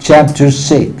Leela, chapter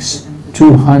 6,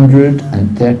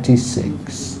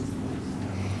 236.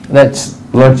 That's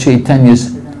Lord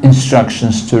Chaitanya's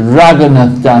instructions to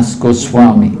Raghunath Das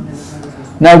Goswami.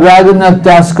 Now Raghunath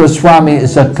Das Goswami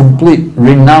is a complete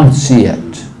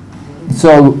renunciate.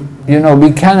 So,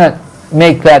 we cannot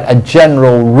make that a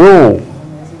general rule.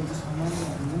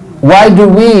 Why do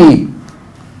we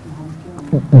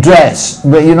dress?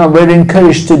 But we're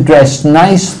encouraged to dress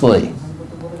nicely.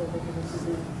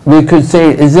 We could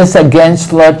say, is this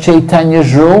against Lord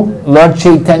Chaitanya's rule? Lord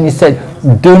Chaitanya said,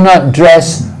 do not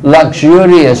dress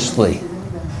luxuriously.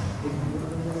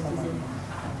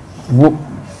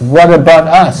 What about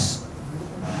us?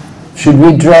 Should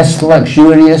we dress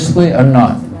luxuriously or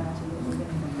not?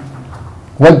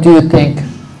 What do you think?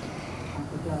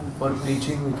 For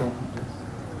preaching, we can.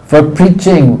 For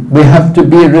preaching, we have to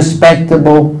be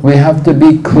respectable, we have to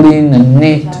be clean and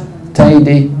neat,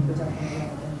 tidy.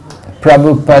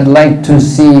 Prabhupada liked to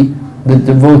see the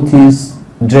devotees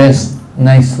dress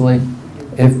nicely.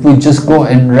 If we just go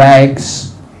in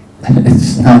rags,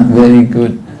 it's not very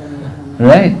good,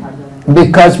 right?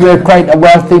 Because we're quite a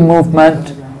wealthy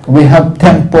movement, we have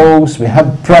temples, we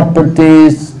have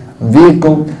properties,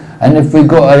 vehicles, and if we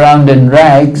go around in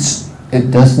rags, it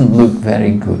doesn't look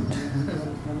very good.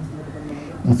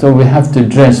 And so we have to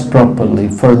dress properly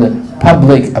for the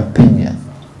public opinion,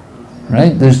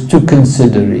 right? There's two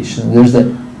considerations. There's the,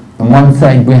 on one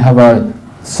side we have our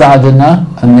sadhana,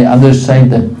 and the other side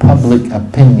the public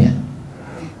opinion.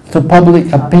 So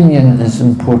public opinion is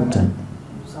important.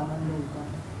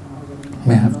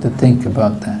 We have to think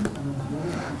about that.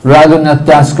 Raghunath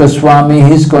Das Goswami,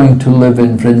 he's going to live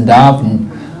in Vrindavan.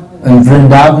 In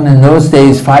Vrindavan in those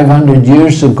days, 500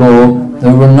 years ago,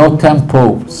 there were no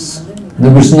temples.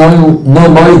 There was no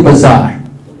Loi Bazaar.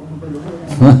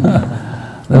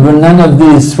 There were none of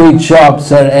these sweet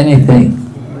shops or anything.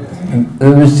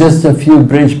 There was just a few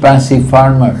Brijbasi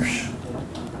farmers.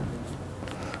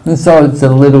 And so it's a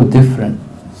little different,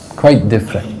 quite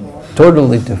different,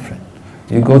 totally different.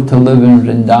 You go to live in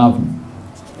Vrindavan,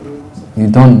 you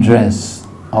don't dress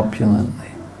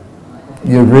opulently.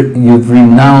 You've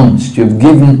renounced, you've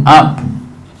given up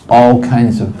all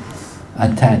kinds of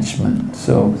attachment.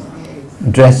 So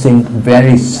dressing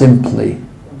very simply.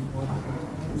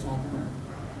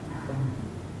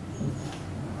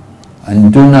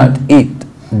 And do not eat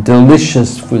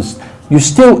delicious foods. You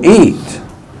still eat.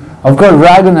 Of course,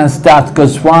 Raghunath Das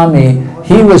Goswami,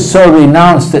 he was so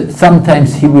renounced that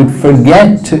sometimes he would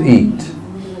forget to eat.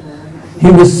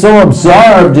 He was so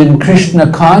absorbed in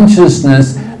Krishna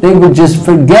consciousness, they would just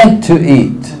forget to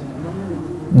eat.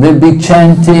 They'd be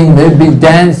chanting, they'd be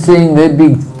dancing, they'd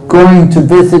be going to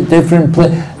visit different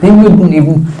places. They wouldn't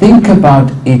even think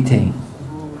about eating.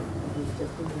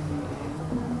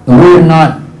 We're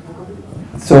not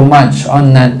so much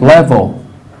on that level.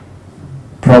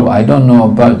 Probably, I don't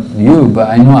know about you, but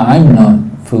I know I'm not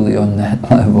fully on that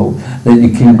level, that you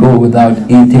can go without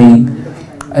eating.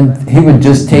 And he would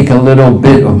just take a little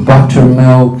bit of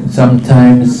buttermilk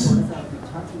sometimes.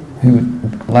 He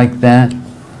would like that.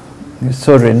 He's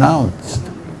so renounced.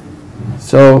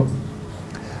 So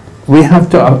we have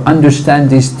to understand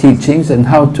these teachings and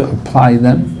how to apply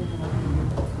them.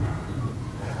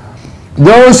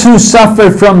 Those who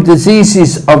suffer from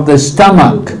diseases of the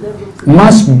stomach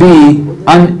must be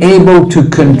unable to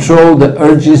control the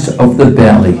urges of the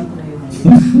belly,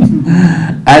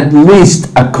 at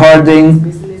least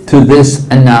according to this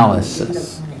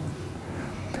analysis.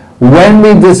 When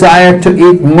we desire to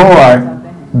eat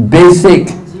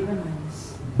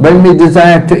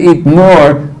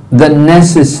more than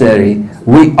necessary,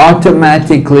 we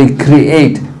automatically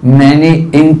create many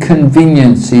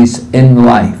inconveniences in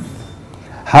life.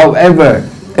 However,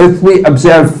 if we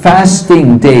observe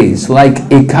fasting days like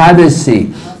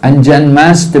Ekadasi and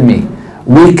Janmashtami,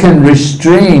 we can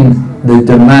restrain the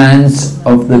demands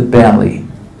of the belly.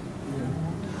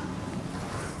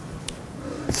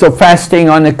 So fasting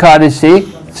on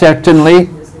Ekadasi, certainly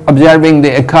observing the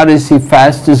Ekadasi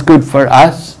fast is good for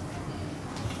us.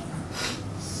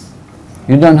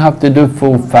 You don't have to do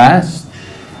full fast,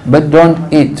 but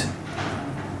don't eat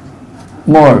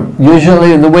more.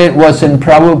 Usually the way it was in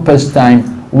Prabhupada's time,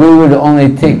 we would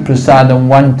only take prasadam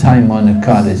one time on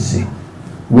Ekadasi.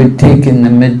 We'd take in the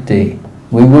midday.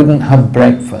 We wouldn't have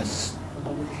breakfast.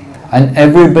 And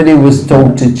everybody was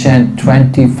told to chant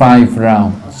 25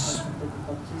 rounds.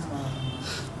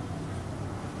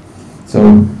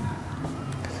 So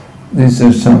these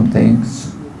are some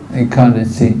things.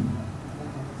 Ekadasi.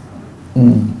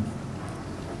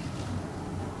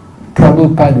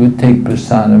 Prabhupada would take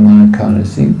prasadam on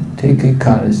Ekadasi, take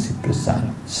Ekadasi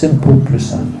prasadam, simple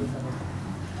prasadam.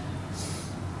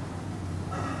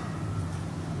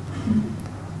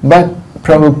 But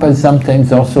Prabhupada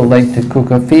sometimes also liked to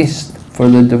cook a feast for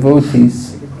the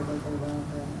devotees.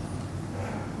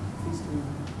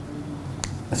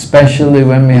 Especially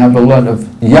when we have a lot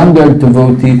of younger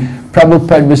devotees,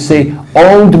 Prabhupada would say,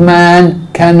 old man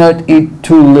cannot eat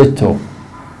too little,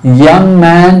 young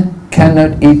man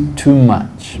cannot eat too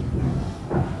much.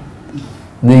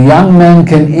 The young men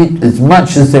can eat as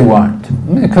much as they want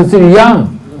because they're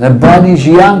young, their body's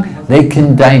young, they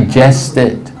can digest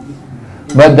it.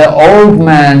 But the old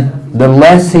man, the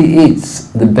less he eats,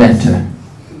 the better.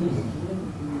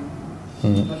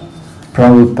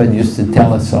 Prabhupada used to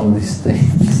tell us all these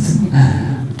things.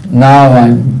 Now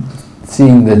I'm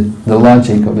seeing the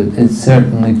logic of it. It's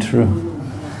certainly true.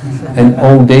 In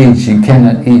old age you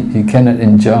cannot eat, you cannot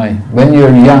enjoy. When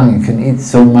you're young you can eat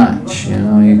so much, you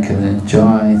know, you can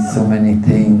enjoy so many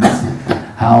things.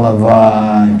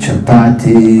 Halava,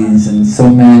 chapatis, and so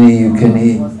many you can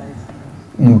eat.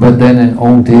 But then in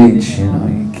old age, you know,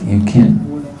 you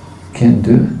can't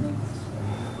do it.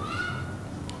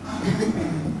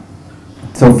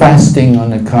 So fasting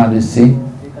on Ekadasi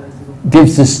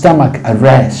gives the stomach a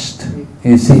rest.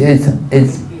 You see,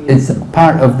 it's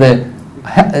part of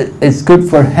it's good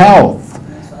for health.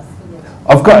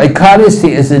 Of course, Ekadasi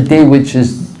is a day which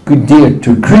is dear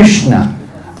to Krishna,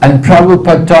 and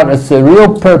Prabhupada taught us the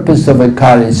real purpose of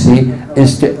Ekadasi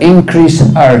is to increase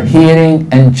our hearing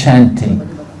and chanting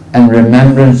and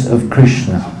remembrance of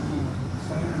Krishna.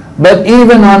 But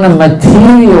even on a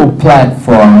material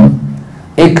platform,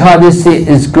 Ekadasi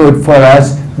is good for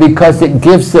us because it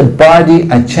gives the body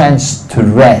a chance to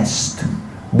rest.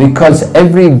 Because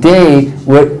every day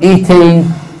we're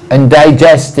eating and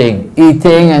digesting,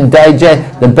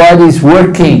 the body's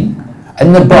working,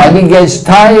 and the body gets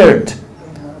tired.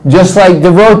 Just like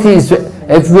devotees,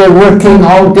 if we're working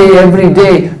all day, every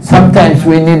day, sometimes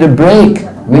we need a break.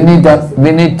 We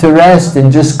need to rest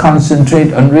and just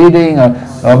concentrate on reading,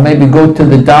 or maybe go to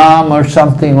the dam or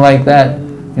something like that,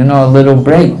 you know, a little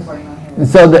break.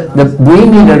 So we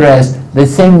need a rest, the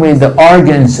same way the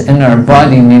organs in our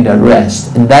body need a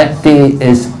rest. And that day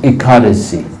is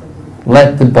Ekadasi.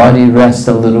 Let the body rest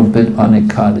a little bit on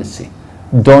Ekadasi.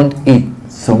 Don't eat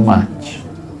so much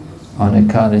on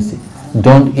Ekadasi.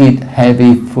 Don't eat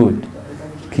heavy food.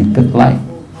 Keep it light.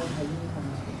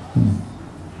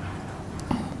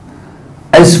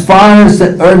 As far as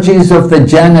the urges of the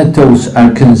genitals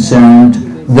are concerned,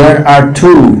 there are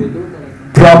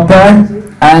two, proper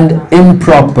and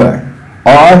improper,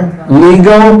 or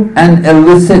legal and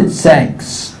illicit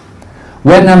sex.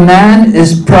 When a man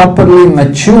is properly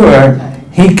mature,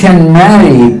 he can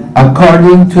marry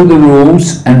according to the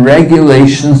rules and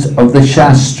regulations of the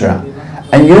Shastra,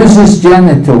 and use his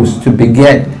genitals to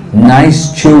beget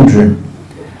nice children.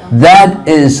 That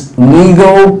is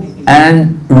legal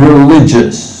and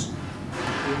religious.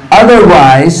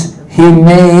 Otherwise, he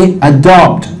may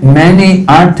adopt many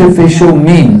artificial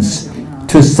means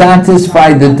to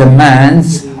satisfy the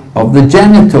demands of the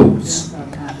genitals,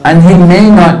 and he may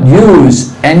not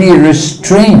use any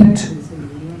restraint.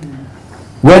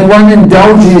 When one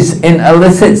indulges in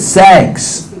illicit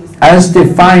sex, as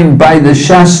defined by the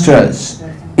Shastras,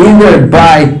 either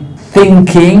by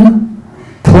thinking,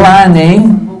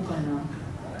 planning,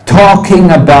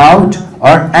 talking about,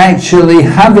 or actually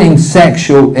having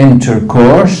sexual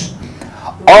intercourse,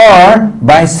 or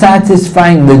by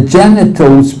satisfying the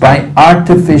genitals by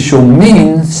artificial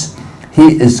means,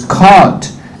 he is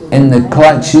caught in the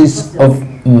clutches of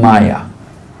Maya.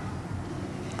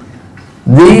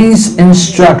 These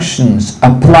instructions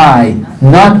apply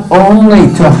not only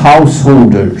to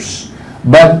householders,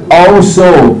 but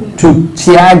also to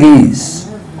tyagis,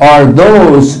 or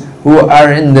those who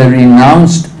are in the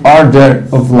renounced order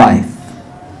of life.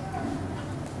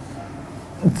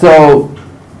 So,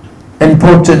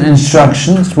 important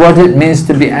instructions, what it means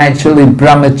to be actually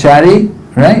brahmachari,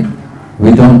 right?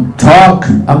 We don't talk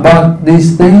about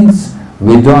these things,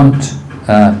 we don't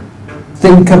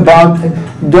think about it,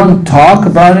 don't talk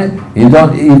about it, you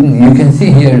don't even, you can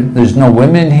see here, there's no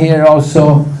women here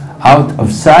also, out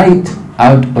of sight,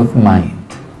 out of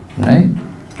mind, right?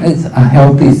 It's a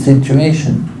healthy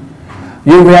situation.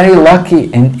 You're very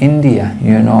lucky in India,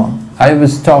 you know. I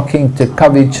was talking to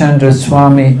Kavi Chandra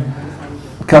Swami,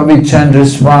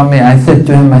 I said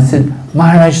to him, I said,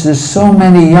 Maharaj, there's so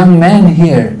many young men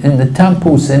here in the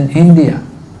temples in India.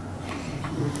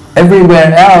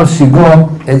 Everywhere else you go,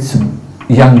 it's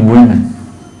young women.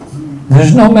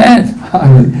 There's no men.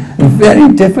 It's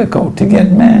very difficult to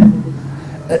get men.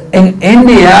 In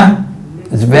India,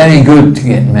 it's very good to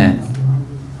get men.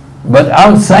 But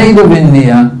outside of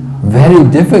India, very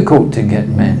difficult to get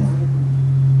men.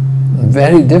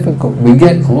 Very difficult. We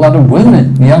get a lot of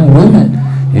women, young women.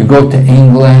 You go to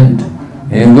England,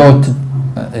 you go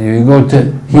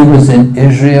to, he was in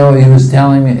Israel, he was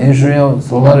telling me Israel,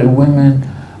 it's a lot of women.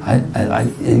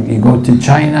 You go to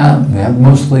China, we have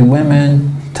mostly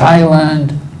women.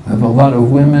 Thailand, we have a lot of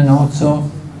women also.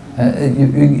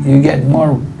 You get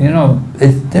more, you know,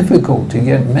 it's difficult to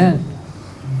get men.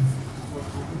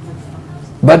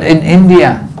 But in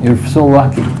India, you're so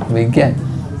lucky, we get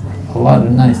a lot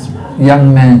of nice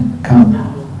young men come.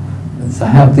 It's a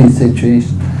healthy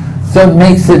situation. So it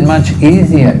makes it much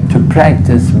easier to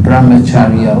practice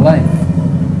brahmacharya life.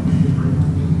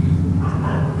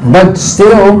 But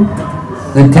still,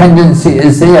 the tendency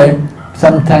is there.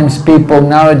 Sometimes people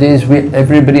nowadays,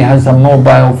 everybody has a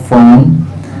mobile phone,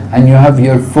 and you have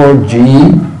your 4G,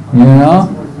 you know,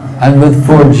 and with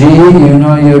 4G, you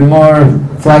know, you're more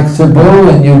flexible,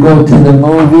 and you go to the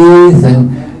movies,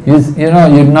 and You know,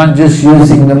 you're not just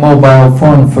using the mobile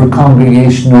phone for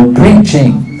congregational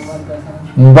preaching,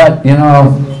 but you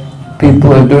know,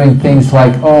 people are doing things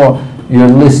like, oh, you're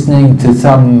listening to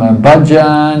some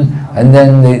bhajan, and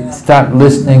then they start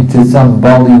listening to some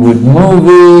Bollywood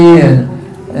movie,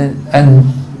 and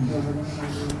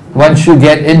once you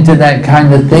get into that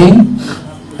kind of thing,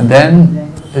 then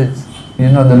it's,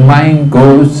 you know, the mind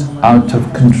goes out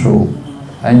of control,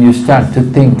 and you start to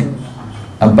think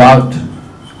about,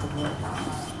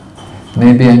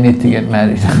 maybe I need to get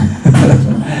married.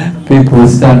 People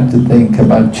start to think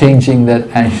about changing that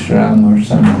ashram or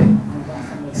something.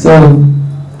 So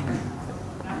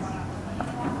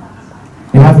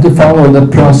you have to follow the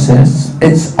process.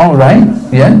 It's all right,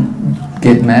 yeah,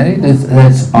 get married,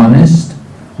 that's honest,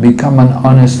 become an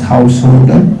honest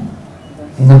householder.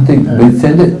 Nothing, we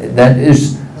said it, that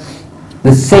is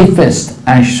the safest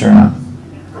ashram,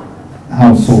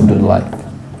 householder life.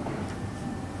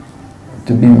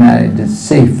 To be married is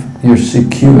safe, you're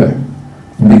secure,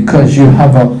 because you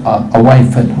have a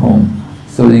wife at home,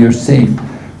 so you're safe.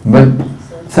 But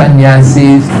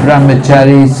sannyasis,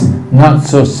 brahmacharis, not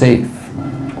so safe.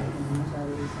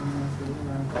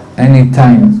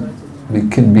 Anytime we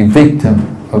can be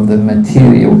victim of the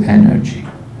material energy.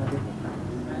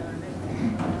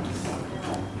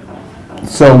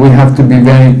 So we have to be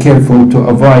very careful to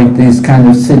avoid these kind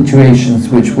of situations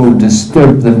which will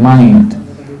disturb the mind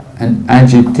and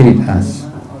agitate us.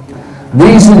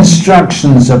 These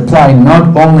instructions apply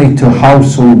not only to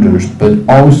householders but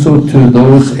also to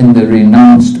those in the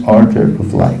renounced order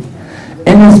of life.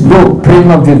 In his book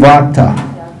Prema Vivarta,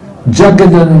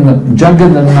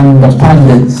 Jagadananda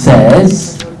Pandit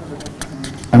says,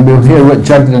 and we'll hear what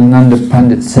Jagadananda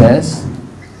Pandit says,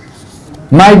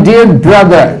 "My dear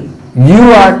brother,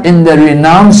 you are in the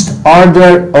renounced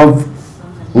order of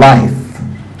life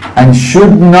and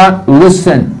should not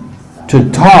listen to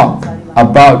talk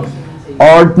about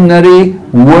ordinary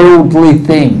worldly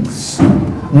things,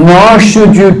 nor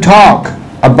should you talk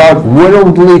about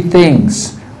worldly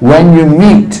things when you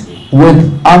meet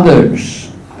with others.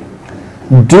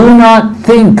 Do not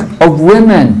think of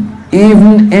women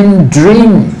even in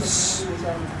dreams.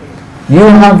 You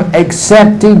have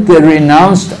accepted the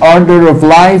renounced order of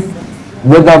life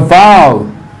with a vow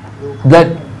that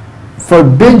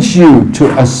forbids you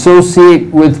to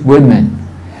associate with women.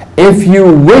 If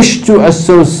you wish to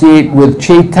associate with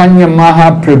Chaitanya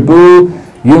Mahaprabhu,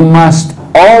 you must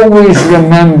always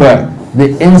remember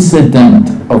the incident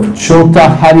of Chota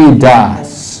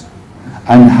Haridas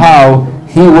and how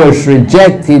he was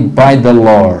rejected by the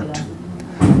Lord.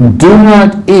 Do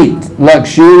not eat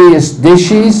luxurious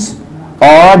dishes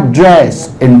or dress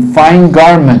in fine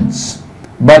garments,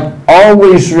 but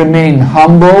always remain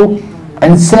humble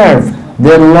and serve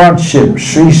their Lordship,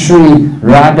 Sri Sri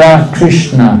Radha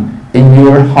Krishna, in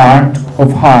your heart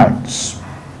of hearts."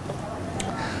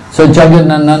 So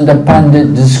Jagadananda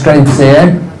Pandit describes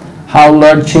there how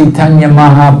Lord Chaitanya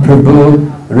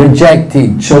Mahaprabhu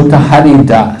rejected Chota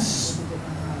Haridas.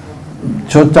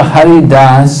 Chota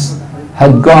Haridas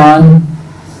had gone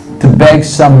to beg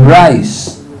some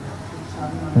rice.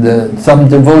 Some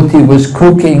devotee was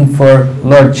cooking for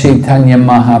Lord Chaitanya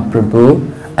Mahaprabhu,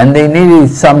 and they needed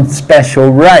some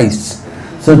special rice.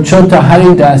 So Chota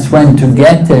Haridas went to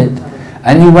get it,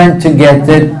 and he went to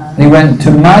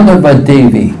Madhava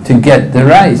Devi to get the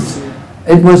rice.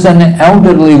 It was an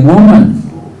elderly woman,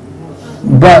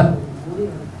 but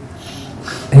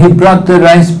he brought the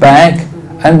rice back,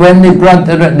 and when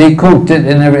they cooked it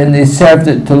and they served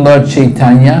it to Lord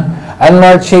Chaitanya, and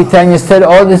Lord Chaitanya said,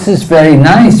 "Oh, this is very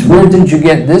nice. Where did you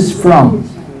get this from?"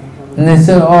 And they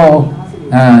said, "Oh,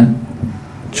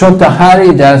 Chota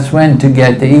Haridas went to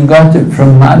get it. He got it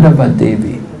from Madhava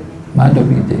Devi."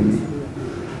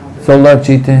 So Lord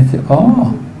Chaitanya said,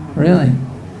 "Oh, really?"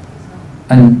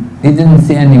 And he didn't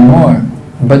say any more.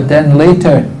 But then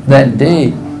later that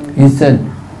day, he said,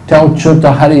 "Tell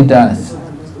Chota Haridas,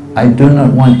 I do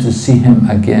not want to see him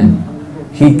again.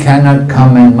 He cannot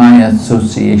come in my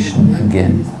association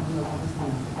again."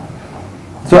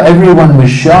 So everyone was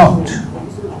shocked.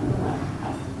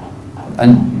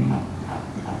 And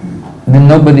then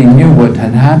nobody knew what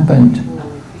had happened.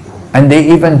 And they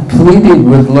even pleaded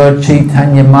with Lord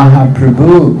Chaitanya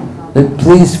Mahaprabhu that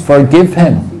please forgive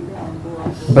him.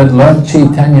 But Lord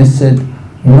Chaitanya said,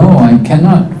 "No, I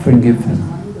cannot forgive him."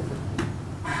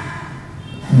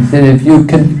 He said, if you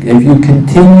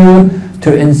continue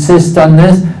to insist on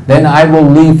this, then I will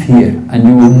leave here and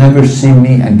you will never see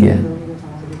me again.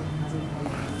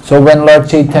 So when Lord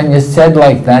Chaitanya said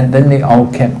like that, then they all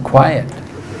kept quiet.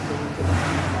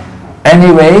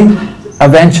 Anyway,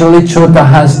 eventually Chota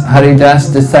Haridas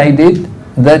decided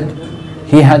that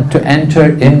he had to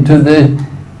enter into the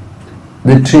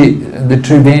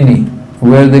Triveni,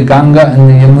 where the Ganga and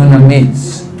the Yamuna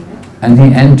meets, and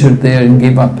he entered there and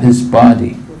gave up his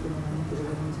body.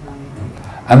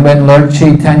 And when Lord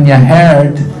Chaitanya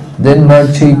heard, then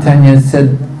Lord Chaitanya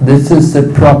said, this is the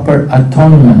proper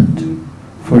atonement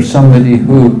for somebody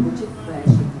who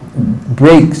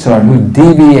breaks or who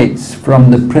deviates from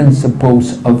the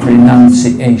principles of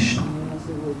renunciation.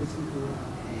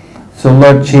 So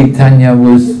Lord Chaitanya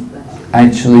was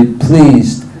actually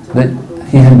pleased that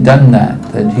he had done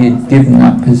that he had given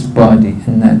up his body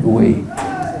in that way.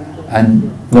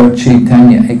 And Lord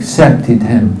Chaitanya accepted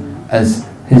him as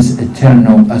his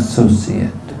eternal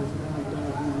associate.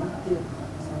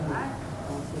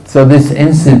 So this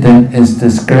incident is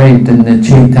described in the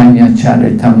Chaitanya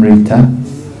Charitamrita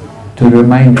to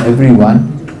remind everyone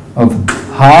of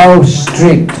how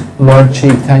strict Lord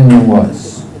Chaitanya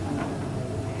was.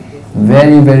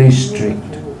 Very, very strict.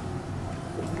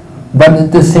 But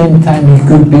at the same time he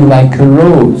could be like a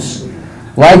rose.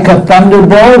 Like a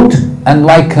thunderbolt and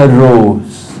like a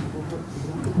rose.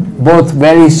 Both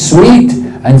very sweet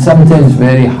and sometimes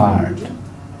very hard.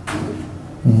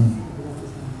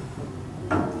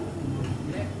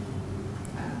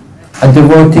 A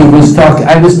devotee was talking,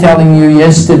 I was telling you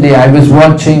yesterday, I was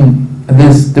watching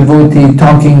this devotee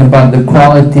talking about the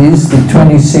qualities, the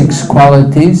 26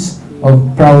 qualities of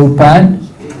Prabhupada,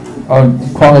 or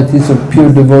qualities of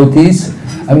pure devotees,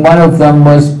 and one of them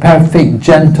was perfect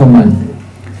gentleman.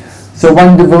 So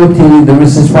one devotee, there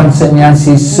was this one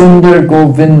sannyasi, Sundar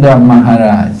Govinda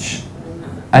Maharaj,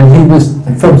 and he was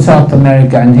from South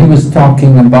America, and he was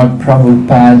talking about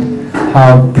Prabhupada,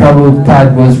 how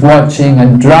Prabhupada was watching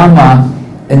a drama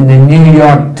in the New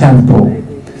York temple.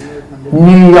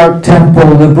 New York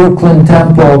temple, the Brooklyn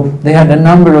temple, they had a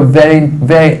number of very,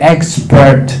 very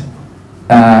expert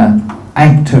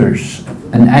actors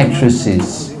and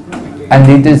actresses, and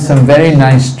they did some very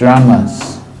nice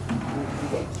dramas.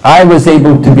 I was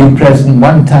able to be present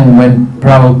one time when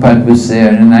Prabhupada was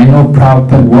there, and I know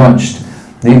Prabhupada watched.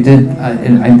 They did,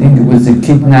 I think it was the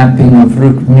kidnapping of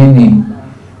Rukmini,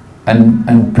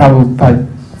 and Prabhupada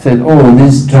said, oh,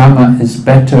 this drama is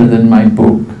better than my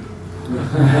book.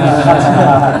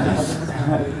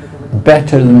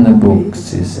 Better than the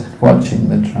books, he said, watching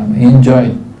the drama. He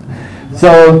enjoyed.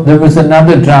 So there was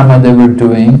another drama they were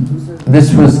doing.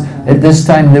 This was, at this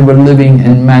time they were living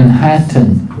in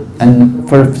Manhattan, and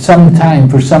for some time,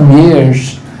 for some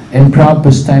years, in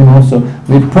Prabhupada's time also,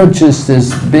 we purchased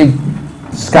this big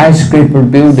skyscraper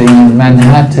building in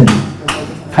Manhattan.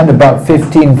 Had about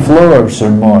 15 floors or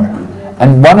more.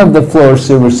 And one of the floors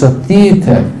there was a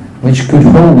theater which could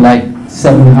hold like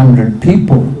 700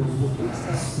 people.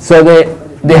 So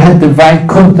they had the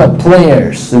Vaikuntha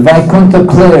Players. The Vaikuntha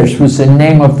Players was the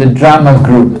name of the drama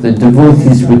group. The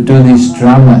devotees would do these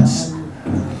dramas.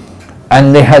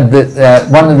 And they had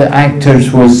one of the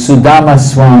actors was Sudama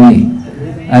Swami.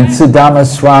 And Sudama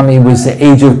Swami was the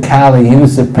age of Kali. He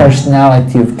was the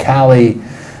personality of Kali.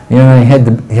 You know, he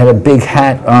had a big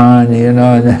hat on, you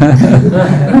know, and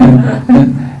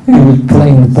he was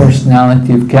playing the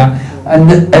personality of Kali.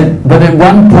 But at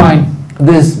one point,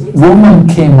 this woman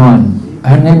came on.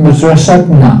 Her name was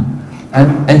Rasagna,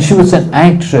 and she was an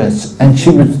actress, and she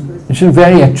was a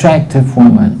very attractive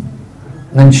woman.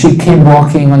 And she came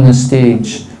walking on the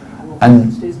stage,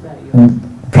 and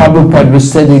Prabhupada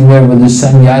was sitting there with the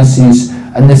sannyasis,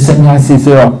 and the sannyasis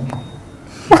are all,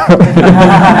 you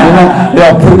know, they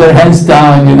all put their heads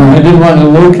down, you know, they didn't want to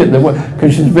look at the woman,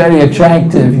 because she's very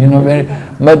attractive, you know,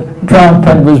 but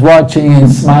Prabhupada was watching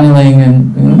and smiling,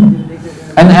 and, you know,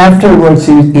 and afterwards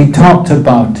he talked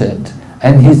about it,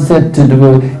 and he said to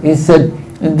devotee, he said,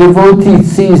 the devotee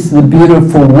sees the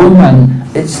beautiful woman,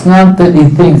 it's not that he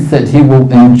thinks that he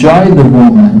will enjoy the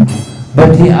woman,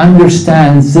 but he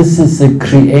understands this is the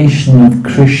creation of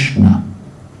Krishna.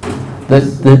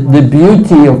 That the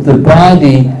beauty of the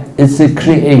body is the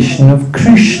creation of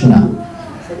Krishna.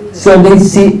 So they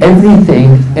see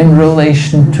everything in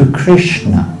relation to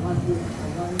Krishna.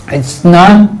 It's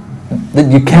not that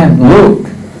you can't look.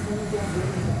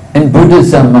 In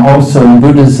Buddhism also,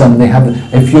 they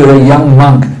have, if you're a young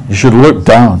monk, you should look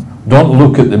down. Don't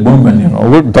look at the woman, you know,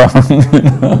 look down. You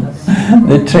know?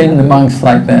 They train the monks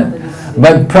like that.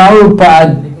 But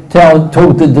Prabhupada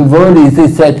told the devotees, he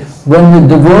said, when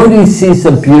the devotee sees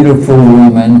a beautiful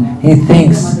woman, he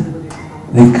thinks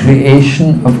the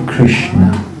creation of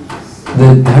Krishna.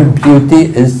 That her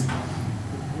beauty is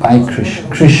by Krishna.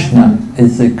 Krishna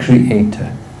is the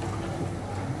creator.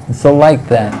 So like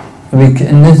that,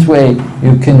 in this way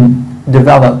you can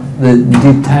develop the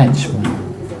detachment.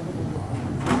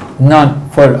 Not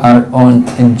for our own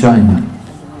enjoyment.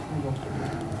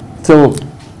 So,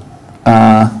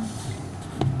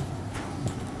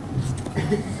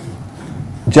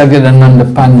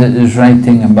 Jagadananda Pandit is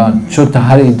writing about Chota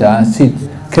Das. He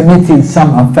committed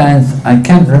some offense. I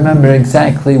can't remember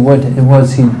exactly what it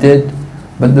was he did,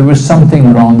 but there was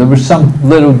something wrong. There was some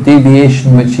little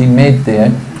deviation which he made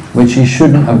there, which he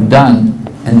shouldn't have done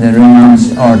in the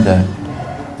renounced order.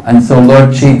 And so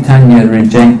Lord Chaitanya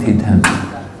rejected him.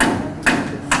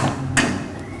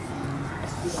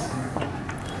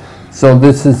 So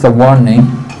this is a warning.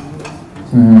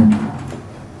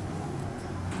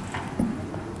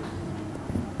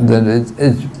 That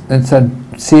it's a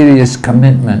serious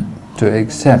commitment to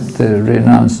accept the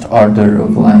renounced order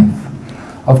of life.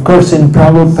 Of course, in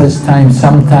Prabhupada's time,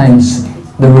 sometimes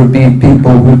there would be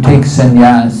people who take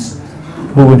sannyas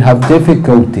who would have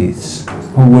difficulties,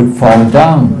 who would fall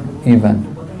down even.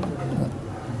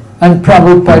 And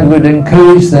Prabhupada would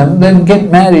encourage them, then get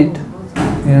married.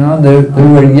 You know, they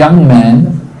were young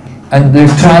men and they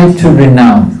tried to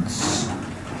renounce.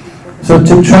 So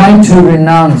to try to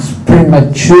renounce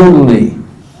prematurely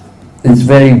is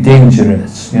very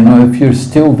dangerous. You know, if you're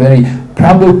still very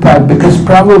Prabhupada, because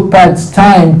Prabhupada's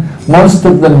time, most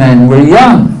of the men were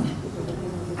young.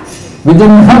 We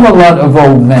didn't have a lot of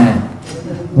old men.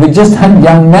 We just had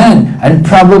young men. And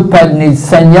Prabhupada needs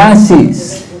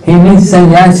sannyasis. He needs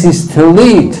sannyasis to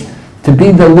lead, to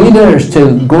be the leaders,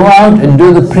 to go out and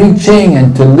do the preaching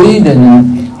and to lead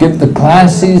and give the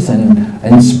classes and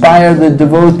inspire the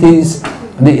devotees.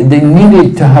 They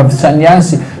needed to have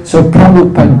sannyasi. So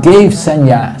Prabhupada gave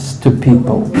sannyas to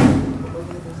people.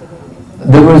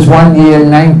 There was one year,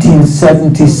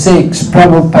 1976,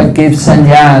 Prabhupada gave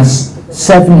sannyas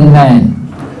 7 men.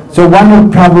 So one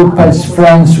of Prabhupada's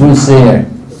friends was there.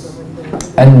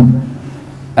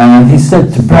 And he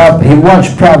said to Prabhupada, he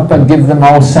watched Prabhupada give them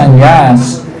all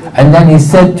sannyas. And then he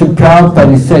said to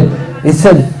Prabhupada, he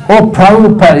said, oh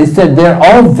Prabhupada, he said, they're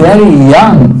all very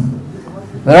young.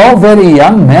 They're all very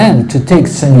young men to take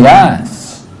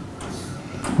sannyas.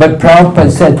 But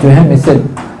Prabhupada said to him, he said,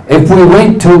 if we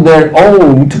wait till they're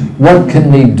old, what can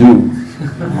they do?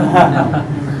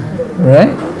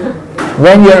 Right?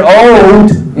 When you're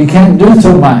old, you can't do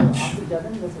so much.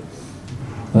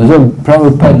 So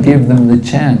Prabhupada gave them the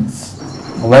chance.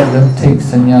 Let them take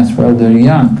sannyas while they're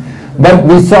young. But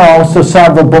we saw also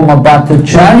Sarvabhauma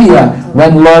Bhattacharya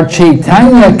when Lord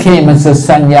Chaitanya came as a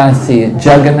sannyasi at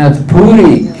Jagannath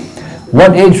Puri.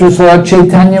 What age was Lord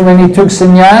Chaitanya when he took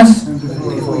sannyas?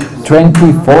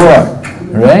 24.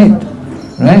 Right?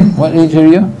 Right? What age are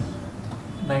you?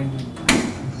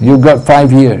 19. You've got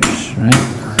 5 years, right?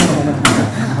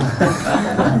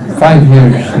 5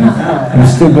 years. You've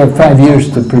still got 5 years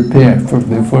to prepare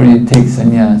before you take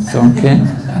sannyas, okay?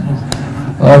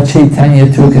 Lord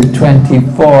Chaitanya took at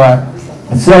 24,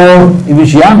 so he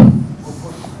was young.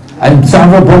 And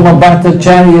Sarvabhauma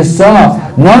Bhattacharya saw,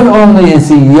 not only is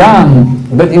he young,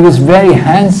 but he was very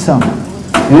handsome.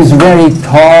 He was very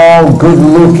tall, good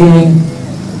looking.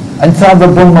 And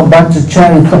Sarvabhauma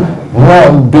Bhattacharya thought,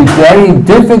 well, it would be very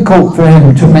difficult for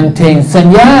him to maintain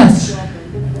sannyas.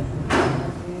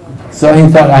 So he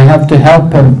thought, I have to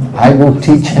help him. I will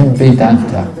teach him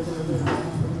Vedanta.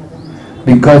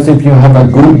 Because if you have a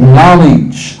good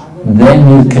knowledge, then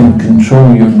you can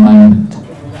control your mind.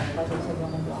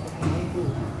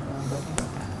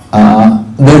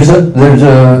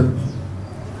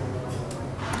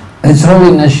 His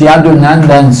Holiness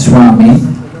Yadunandan Swami,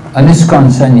 an ISKCON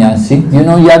sannyasi. You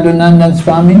know Yadunandan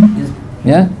Swami?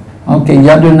 Yeah? Okay,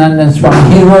 Yadunandan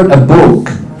Swami, he wrote a book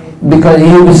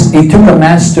because he took a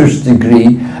master's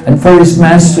degree, and for his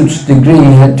master's degree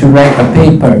he had to write a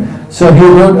paper. So he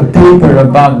wrote a paper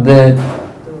about the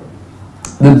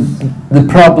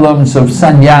problems of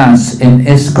sannyas in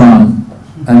ISKCON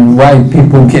and why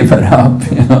people give it up,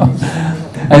 you know.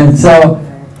 And so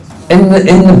in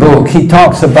the book he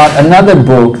talks about another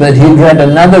book, that he read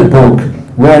another book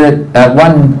where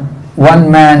one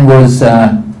man was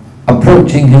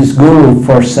approaching his guru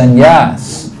for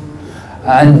sannyas,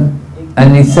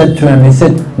 and he said to him, he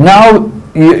said,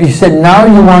 now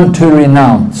you want to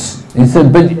renounce. He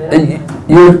said, but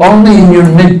you're only in your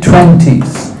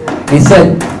mid-20s. He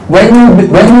said, when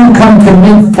you come to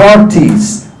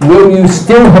mid-40s, will you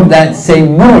still have that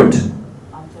same mood?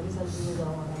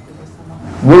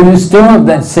 Will you still have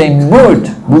that same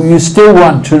mood? Will you still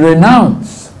want to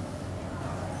renounce?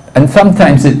 And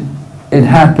sometimes it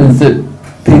happens that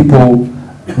people,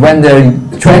 when they're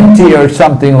 20 or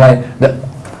something like that,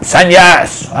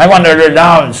 sannyas, I want to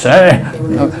renounce.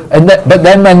 But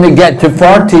then when they get to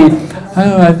 40,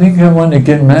 Oh, I think I want to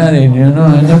get married, you know,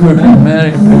 I've never been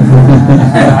married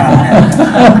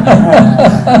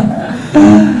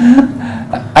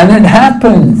And it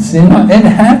happens, you know, it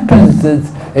happens.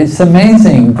 It's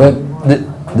amazing, but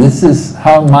this is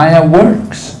how Maya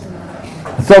works.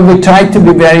 So we try to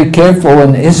be very careful.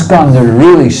 In ISKCON, they're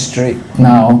really strict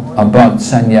now about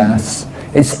sannyas.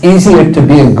 It's easier to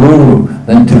be a guru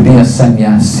than to be a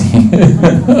sannyasi.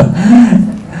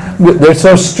 They're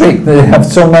so strict. They have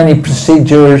so many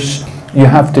procedures you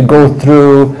have to go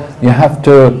through. You have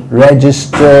to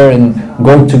register and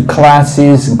go to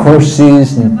classes and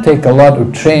courses and take a lot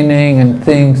of training and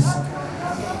things.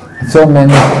 So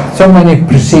many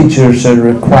procedures are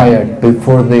required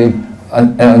before they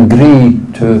agree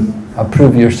to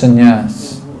approve your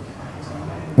sannyas.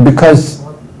 Because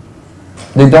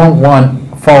they don't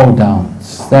want fall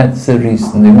downs. That's the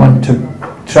reason. They want to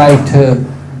try to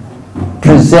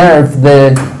preserve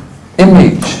the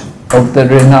image of the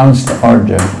renounced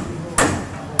order.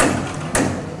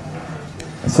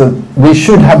 So we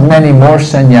should have many more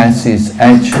sannyasis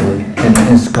actually in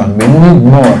ISKCON. We need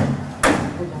more,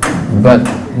 but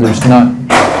there's not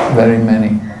very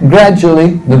many.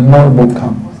 Gradually, the more will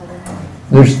come.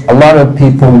 There's a lot of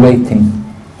people waiting.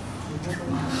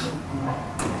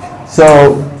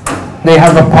 So they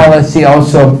have a policy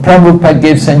also. Prabhupada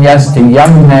gave sannyas to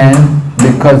young men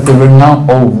because they were not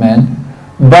old men.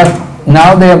 But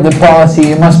now they have the policy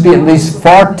you must be at least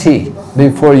 40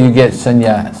 before you get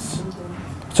sannyas.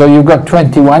 So you've got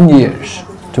 21 years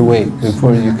to wait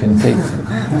before you can take it.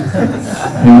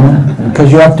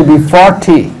 Because you have to be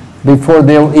 40 before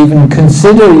they'll even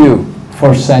consider you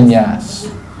for sannyas.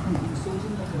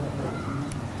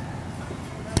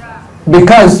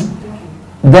 Because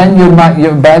then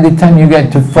by the time you get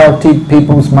to 40,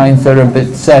 people's minds are a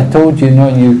bit settled, you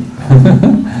know,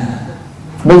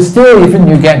 but still, even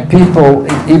you get people,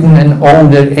 even in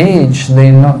older age,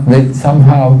 they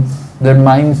somehow, their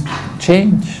minds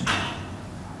change.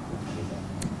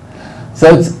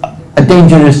 So it's a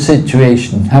dangerous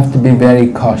situation. You have to be very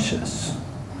cautious.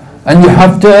 And you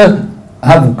have to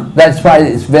have, that's why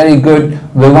it's very good,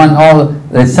 we want all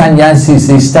the sannyasis,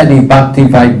 they study Bhakti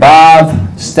V.V.,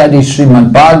 study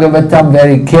Srimad Bhagavatam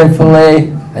very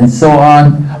carefully, and so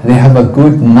on. They have a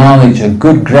good knowledge, a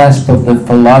good grasp of the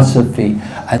philosophy,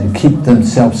 and keep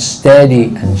themselves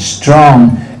steady and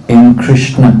strong in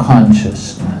Krishna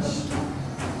consciousness.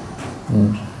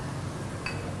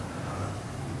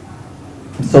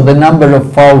 So the number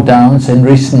of fall downs in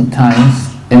recent times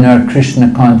in our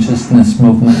Krishna consciousness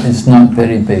movement is not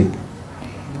very big.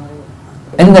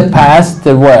 In the past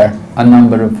there were a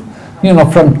number of, you know,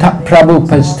 from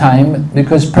Prabhupada's time,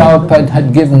 because Prabhupada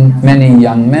had given many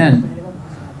young men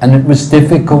and it was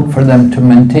difficult for them to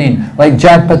maintain. Like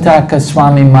Jatpataka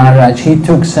Swami Maharaj, he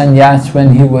took sannyas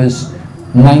when he was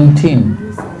 19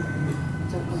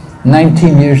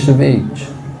 years of age.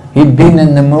 He'd been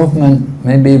in the movement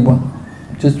maybe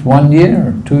just 1 year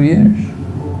or 2 years.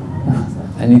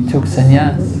 And he took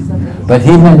sannyas. But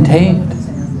he maintained.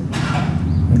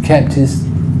 He kept his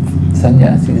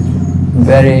sannyas. He's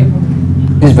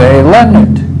very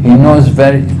learned. He knows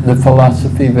the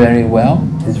philosophy very well.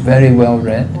 He's very well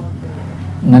read.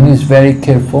 And he's very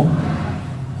careful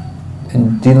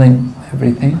in dealing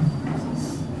everything.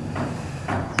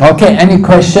 Okay, any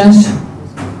questions?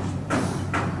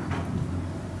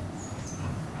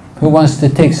 Who wants to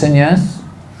take sannyas?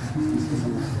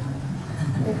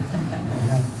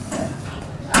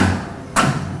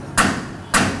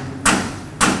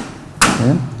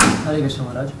 Hare Krishna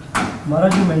Maharaj.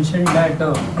 Maharaj, you mentioned that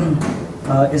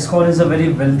ISKCON is a very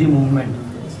wealthy movement,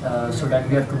 so that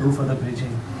we have to do for the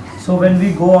preaching. So when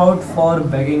we go out for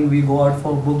begging, we go out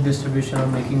for book distribution or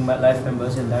making life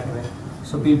members in that way.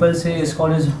 So people say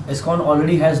ISKCON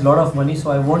already has lot of money,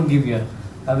 so I won't give here.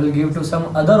 I will give to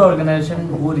some other organization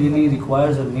who really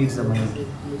requires or needs the money.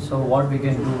 So what we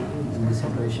can do in this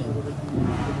situation?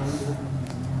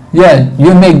 Yeah,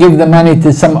 you may give the money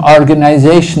to some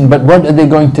organization, but what are they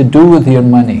going to do with your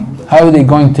money? How are they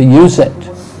going to use it?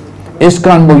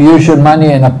 ISKCON will use your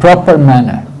money in a proper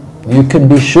manner. You can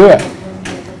be sure.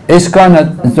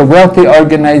 ISKCON is a wealthy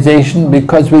organization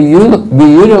because we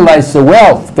utilize the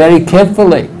wealth very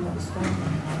carefully.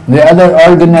 The other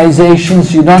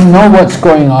organizations, you don't know what's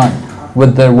going on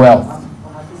with their wealth.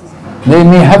 They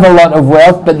may have a lot of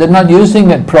wealth, but they're not using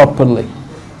it properly.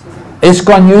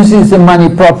 ISKCON uses the money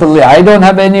properly. I don't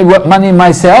have any money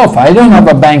myself. I don't have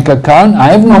a bank account. I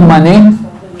have no money.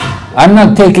 I'm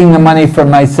not taking the money for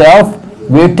myself.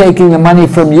 We're taking the money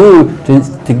from you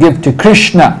to give to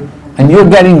Krishna. And you're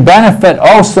getting benefit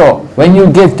also. When you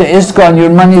give to ISKCON, your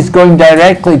money is going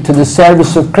directly to the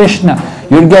service of Krishna.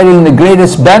 You're getting the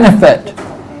greatest benefit.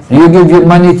 You give your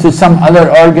money to some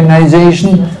other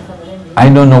organization,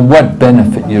 I don't know what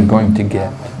benefit you're going to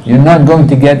get. You're not going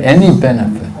to get any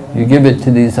benefit. You give it to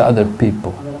these other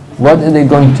people. What are they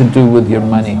going to do with your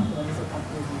money?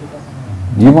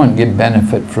 You won't get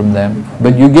benefit from them.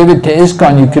 But you give it to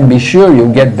ISKCON, you can be sure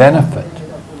you'll get benefit.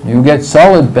 You get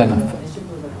solid benefit.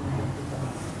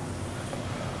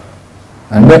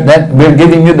 And we're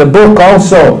giving you the book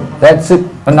also. That's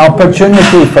an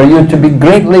opportunity for you to be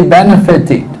greatly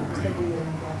benefited.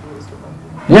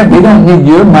 Yeah, we don't need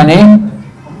your money.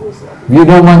 If you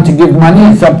don't want to give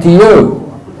money, it's up to you.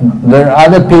 There are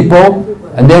other people,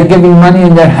 and they're giving money,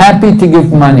 and they're happy to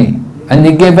give money. And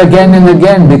they give again and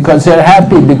again because they're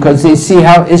happy, because they see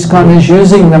how ISKCON is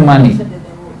using the money.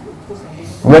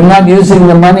 We're not using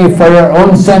the money for our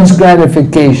own sense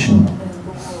gratification.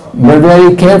 We're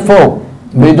very careful.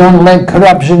 We don't let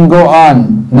corruption go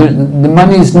on. The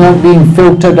money is not being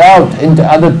filtered out into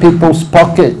other people's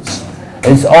pockets.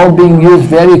 It's all being used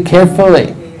very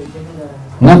carefully.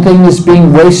 Nothing is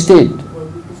being wasted.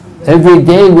 Every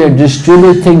day we're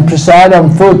distributing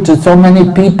prasadam food to so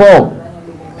many people.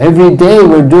 Every day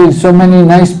we're doing so many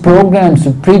nice programs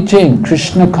of preaching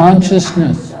Krishna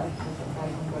consciousness.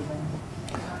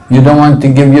 You don't want to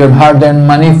give your hard-earned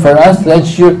money for us?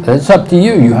 That's up to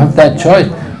you. You have that choice.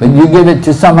 But you give it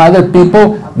to some other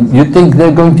people, you think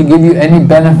they're going to give you any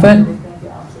benefit?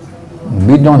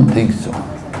 We don't think so.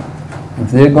 If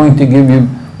they're going to give you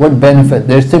what benefit?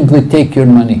 They simply take your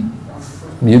money.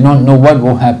 You don't know what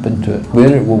will happen to it,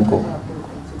 where it will go.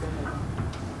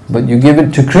 But you give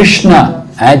it to Krishna.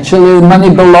 Actually, the money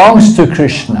belongs to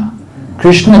Krishna.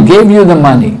 Krishna gave you the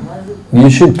money.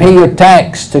 You should pay your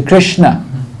tax to Krishna.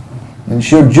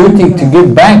 It's your duty to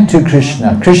give back to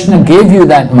Krishna. Krishna gave you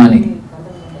that money.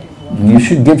 And you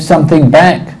should give something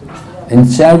back in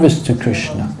service to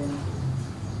Krishna.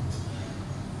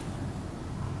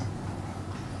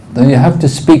 Then you have to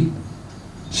speak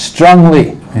strongly.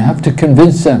 You have to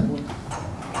convince them.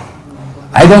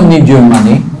 I don't need your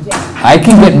money. I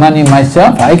can get money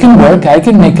myself. I can work. I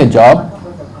can make a job.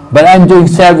 But I'm doing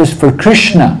service for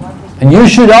Krishna. And you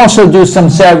should also do some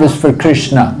service for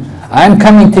Krishna. I'm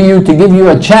coming to you to give you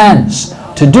a chance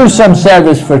to do some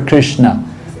service for Krishna,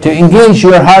 to engage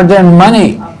your hard-earned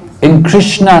money in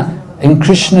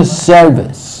Krishna's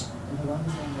service.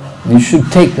 You should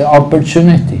take the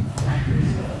opportunity.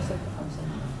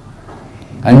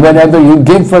 And whatever you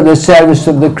give for the service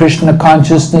of the Krishna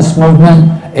consciousness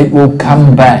movement, it will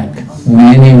come back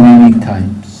many, many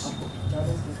times.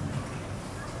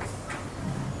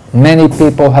 Many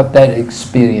people have that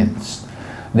experience.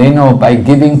 They know by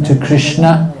giving to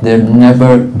Krishna, they're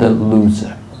never the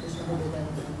loser.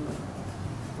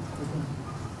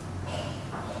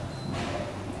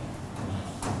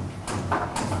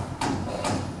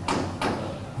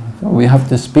 So we have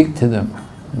to speak to them.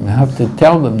 We have to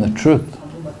tell them the truth.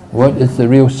 What is the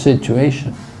real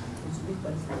situation?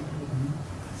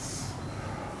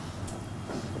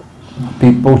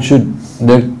 People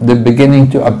they're beginning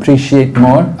to appreciate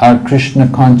more our Krishna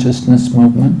consciousness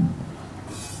movement.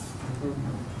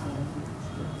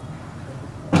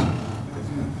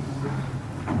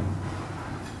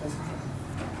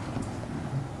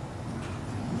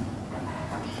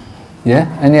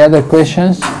 Yeah, any other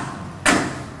questions?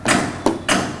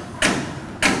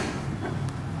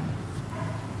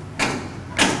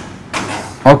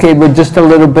 Okay, but just a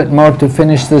little bit more to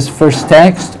finish this first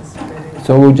text.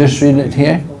 So we'll just read it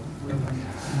here.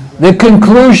 The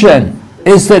conclusion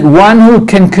is that one who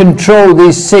can control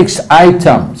these 6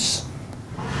 items,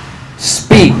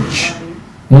 speech,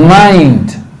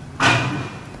 mind,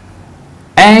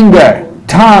 anger,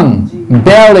 tongue,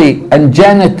 belly, and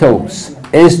genitals,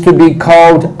 is to be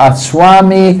called a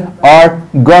Swami or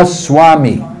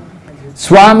Goswami.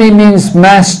 Swami means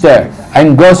master,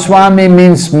 and Goswami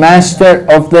means master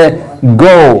of the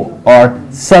go or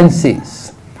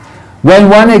senses. When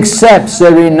one accepts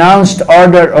the renounced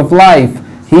order of life,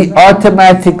 he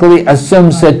automatically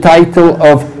assumes the title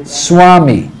of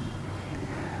Swami.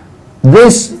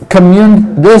 This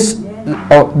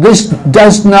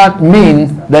does not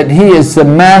mean that he is the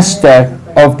master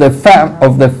of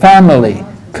the family,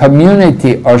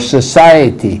 community, or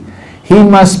society. He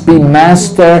must be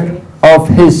master of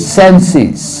his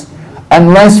senses.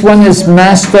 Unless one is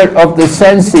master of the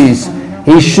senses,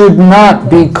 he should not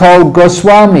be called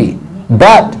Goswami,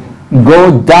 but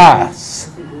Godas,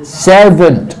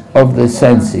 servant of the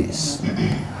senses.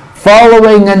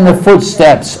 Following in the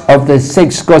footsteps of the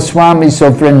 6 Goswamis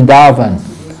of Vrindavan,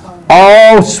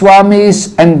 all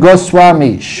Swamis and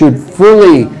Goswamis should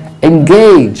fully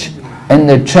engage in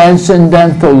the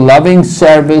transcendental loving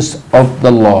service of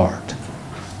the Lord.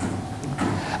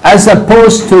 As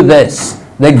opposed to this,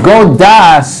 the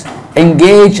Godas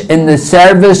engage in the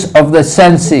service of the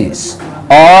senses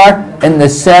or in the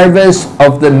service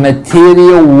of the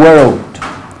material world.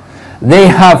 They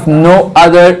have no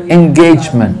other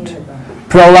engagement.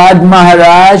 Prahlad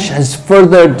Maharaj has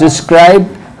further described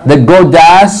the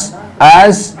Godas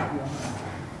as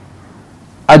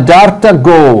Adartha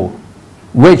Go,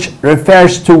 which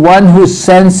refers to one whose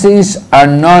senses are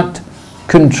not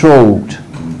controlled.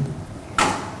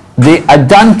 The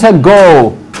Adanta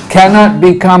Go cannot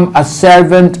become a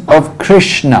servant of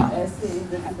Krishna.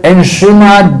 In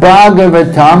Srimad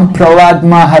Bhagavatam, Prahlad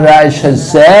Maharaj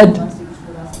has said,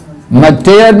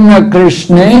 Materna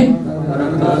Krishna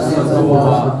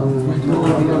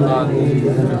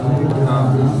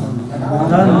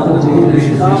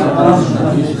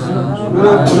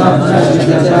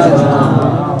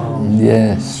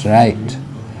Yes, right.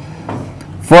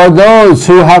 For those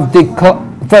who have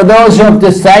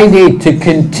decided to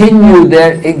continue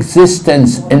their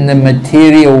existence in the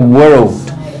material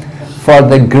world for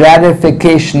the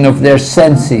gratification of their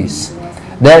senses,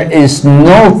 there is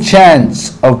no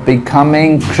chance of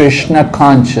becoming Krishna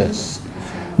conscious,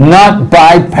 not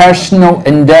by personal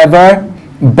endeavor,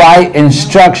 by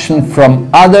instruction from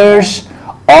others,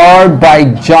 or by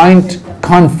joint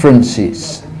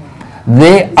conferences.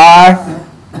 They are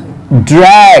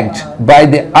dragged by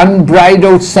the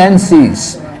unbridled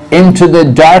senses into the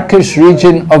darkest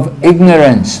region of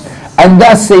ignorance, and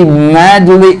thus they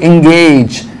madly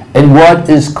engage in what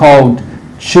is called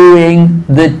chewing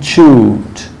the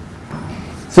chewed.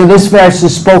 So this verse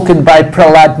is spoken by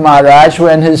Prahlad Maharaj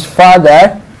when his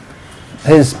father,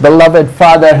 his beloved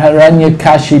father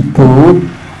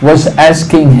Hiranyakashipu, was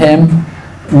asking him,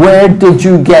 where did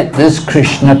you get this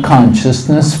Krishna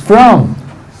consciousness from?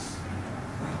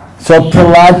 So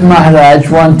Prahlad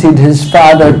Maharaj wanted his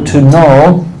father to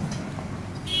know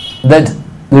that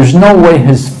there's no way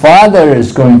his father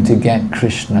is going to get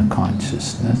Krishna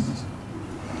consciousness.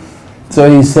 So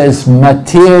he says,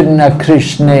 Matirna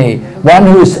Krishna, one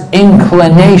whose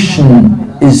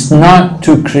inclination is not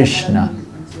to Krishna,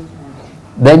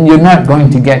 then you're not going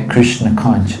to get Krishna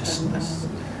consciousness.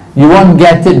 You won't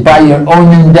get it by your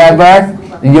own endeavor,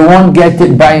 you won't get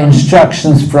it by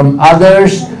instructions from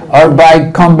others, or by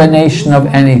combination of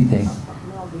anything.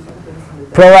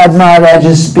 Prahlad Maharaj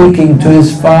is speaking to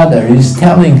his father. He's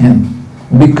telling him,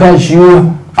 because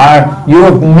you have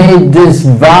made this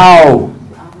vow,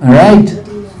 right?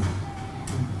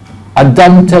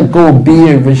 Adanta go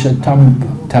bir vishatam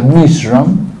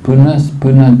tamisram punas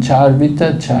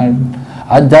punacharvita charv.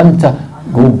 Adanta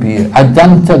go bir.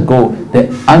 Adanta go, the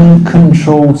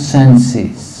uncontrolled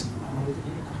senses.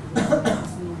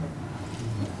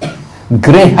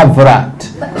 Grehavrat.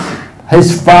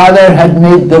 His father had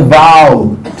made the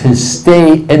vow to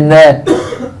stay in the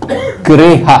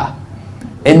Greha,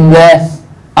 in the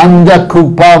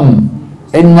Andakupam,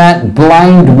 in that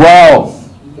blind well.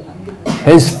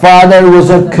 His father was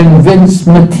a convinced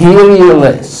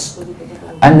materialist,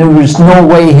 and there was no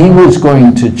way he was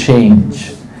going to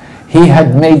change. He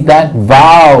had made that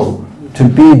vow to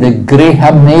be the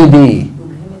Greha Medi.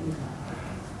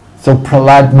 So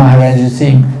Prahlad Maharaj is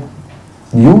saying,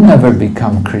 you'll never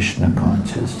become Krishna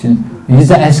conscious.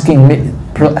 He's asking me,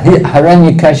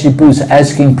 Hiranyakashipu is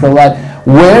asking Prahlad,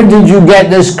 where did you get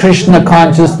this Krishna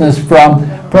consciousness from?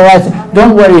 Prahlad said,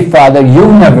 don't worry, father,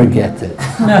 you'll never get it.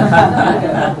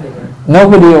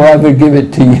 Nobody will ever give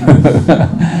it to you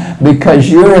because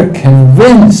you're a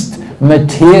convinced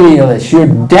materialist. You're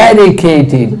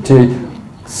dedicated to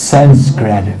sense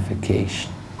gratification.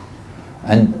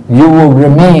 And you will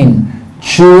remain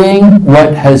chewing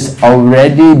what has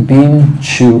already been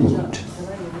chewed.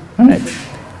 Right?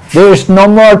 There's no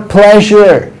more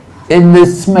pleasure in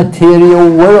this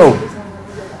material world.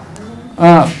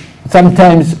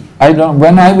 Sometimes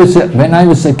when I was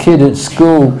a kid at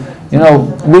school,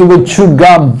 we would chew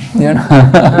gum,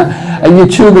 and you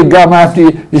chew the gum after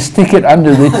you stick it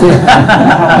under the teeth.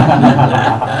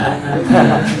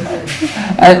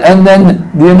 And then,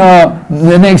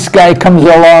 the next guy comes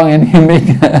along and he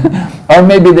or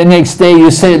maybe the next day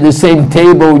you sit at the same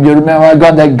table, you remember, I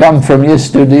got that gum from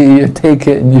yesterday, you take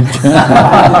it and you chew.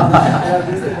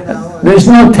 There's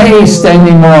no taste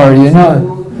anymore,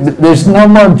 There's no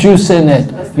more juice in it.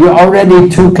 You already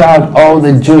took out all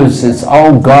the juice, it's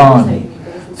all gone.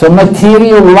 So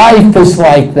material life is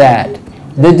like that.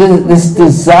 This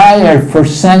desire for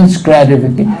sense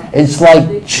gratification, it's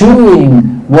like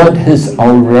chewing what has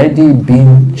already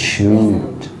been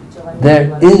chewed.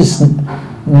 there is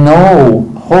no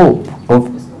hope of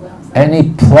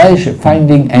any pleasure,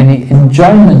 finding any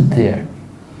enjoyment there.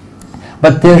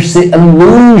 But there's the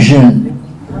illusion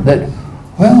that,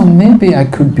 well, maybe I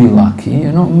could be lucky,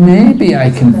 you know, maybe I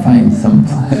can find some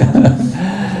pleasure.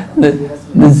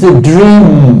 There's a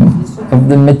dream of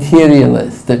the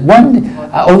materialist that one day,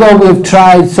 although we've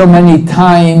tried so many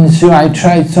times, you know, I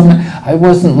tried so many, I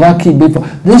wasn't lucky before,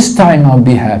 this time I'll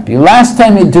be happy. Last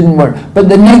time it didn't work, but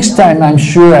the next time I'm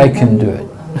sure I can do it.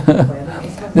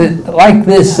 Like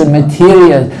this, the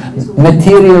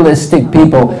materialistic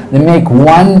people, they make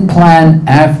one plan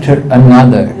after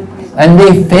another, and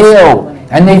they fail.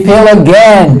 And they fail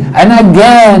again and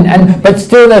again, but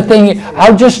still they're thinking,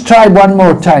 I'll just try one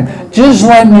more time. Just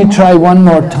let me try one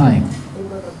more time.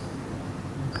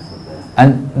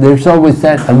 And there's always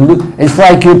that, it's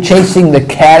like you're chasing the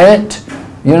carrot.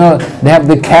 You know, they have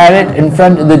the carrot in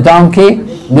front of the donkey.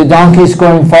 The donkey's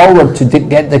going forward to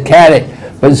get the carrot.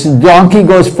 But as the donkey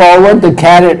goes forward, the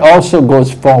carrot also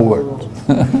goes forward.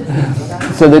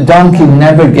 So the donkey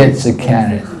never gets the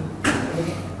carrot.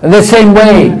 In the same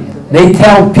way, they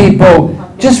tell people,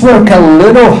 just work a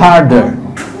little harder.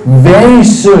 Very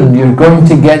soon you're going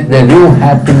to get the real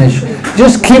happiness.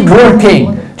 Just keep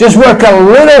working. Just work a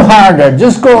little harder.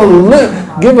 Just go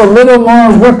give a little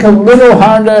more, work a little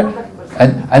harder.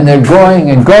 And they're going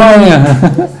and going.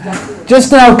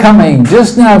 Just now coming,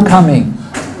 just now coming.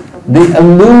 The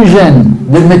illusion,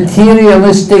 the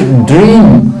materialistic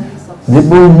dream, that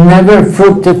will never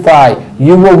fructify.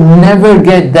 You will never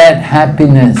get that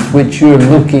happiness which you're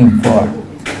looking for,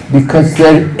 because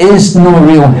there is no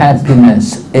real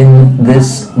happiness in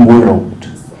this world.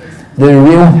 The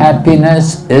real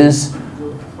happiness is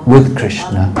with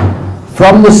Krishna.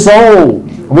 From the soul,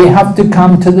 we have to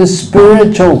come to the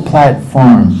spiritual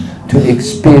platform to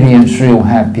experience real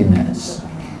happiness.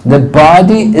 The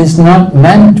body is not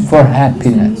meant for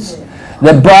happiness.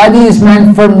 The body is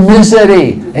meant for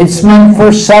misery. It's meant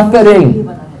for suffering.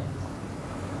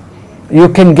 You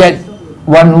can get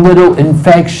one little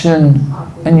infection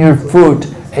in your foot.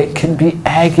 It can be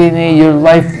agony. Your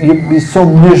life, you'll be so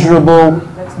miserable.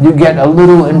 You get a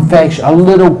little infection, a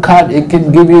little cut. It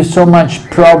can give you so much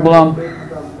problem.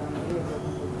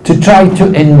 To try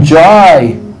to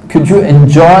enjoy. Could you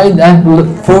enjoy that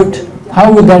foot?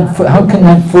 How can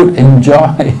that foot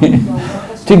enjoy?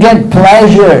 To get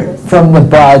pleasure from the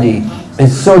body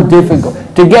is so difficult.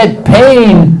 To get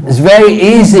pain is very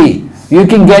easy. You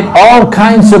can get all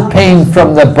kinds of pain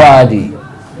from the body.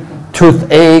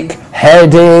 Toothache,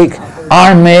 headache,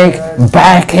 arm ache,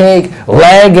 backache,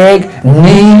 leg ache,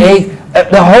 knee ache.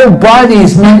 The whole body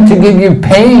is meant to give you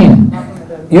pain.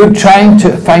 You're trying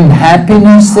to find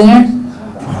happiness there?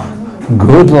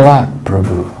 Good luck,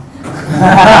 Prabhu.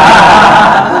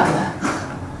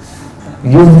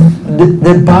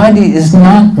 The body is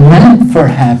not meant for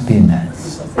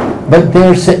happiness, but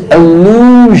there's an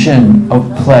illusion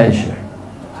of pleasure.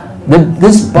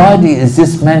 This body is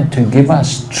just meant to give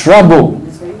us trouble,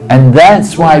 and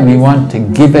that's why we want to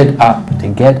give it up, to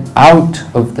get out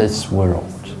of this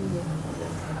world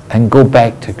and go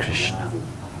back to Krishna.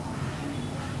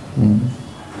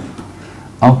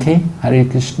 Okay, Hare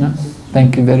Krishna.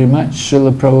 Thank you very much.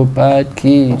 Srila Prabhupada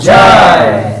ki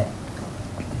Jai.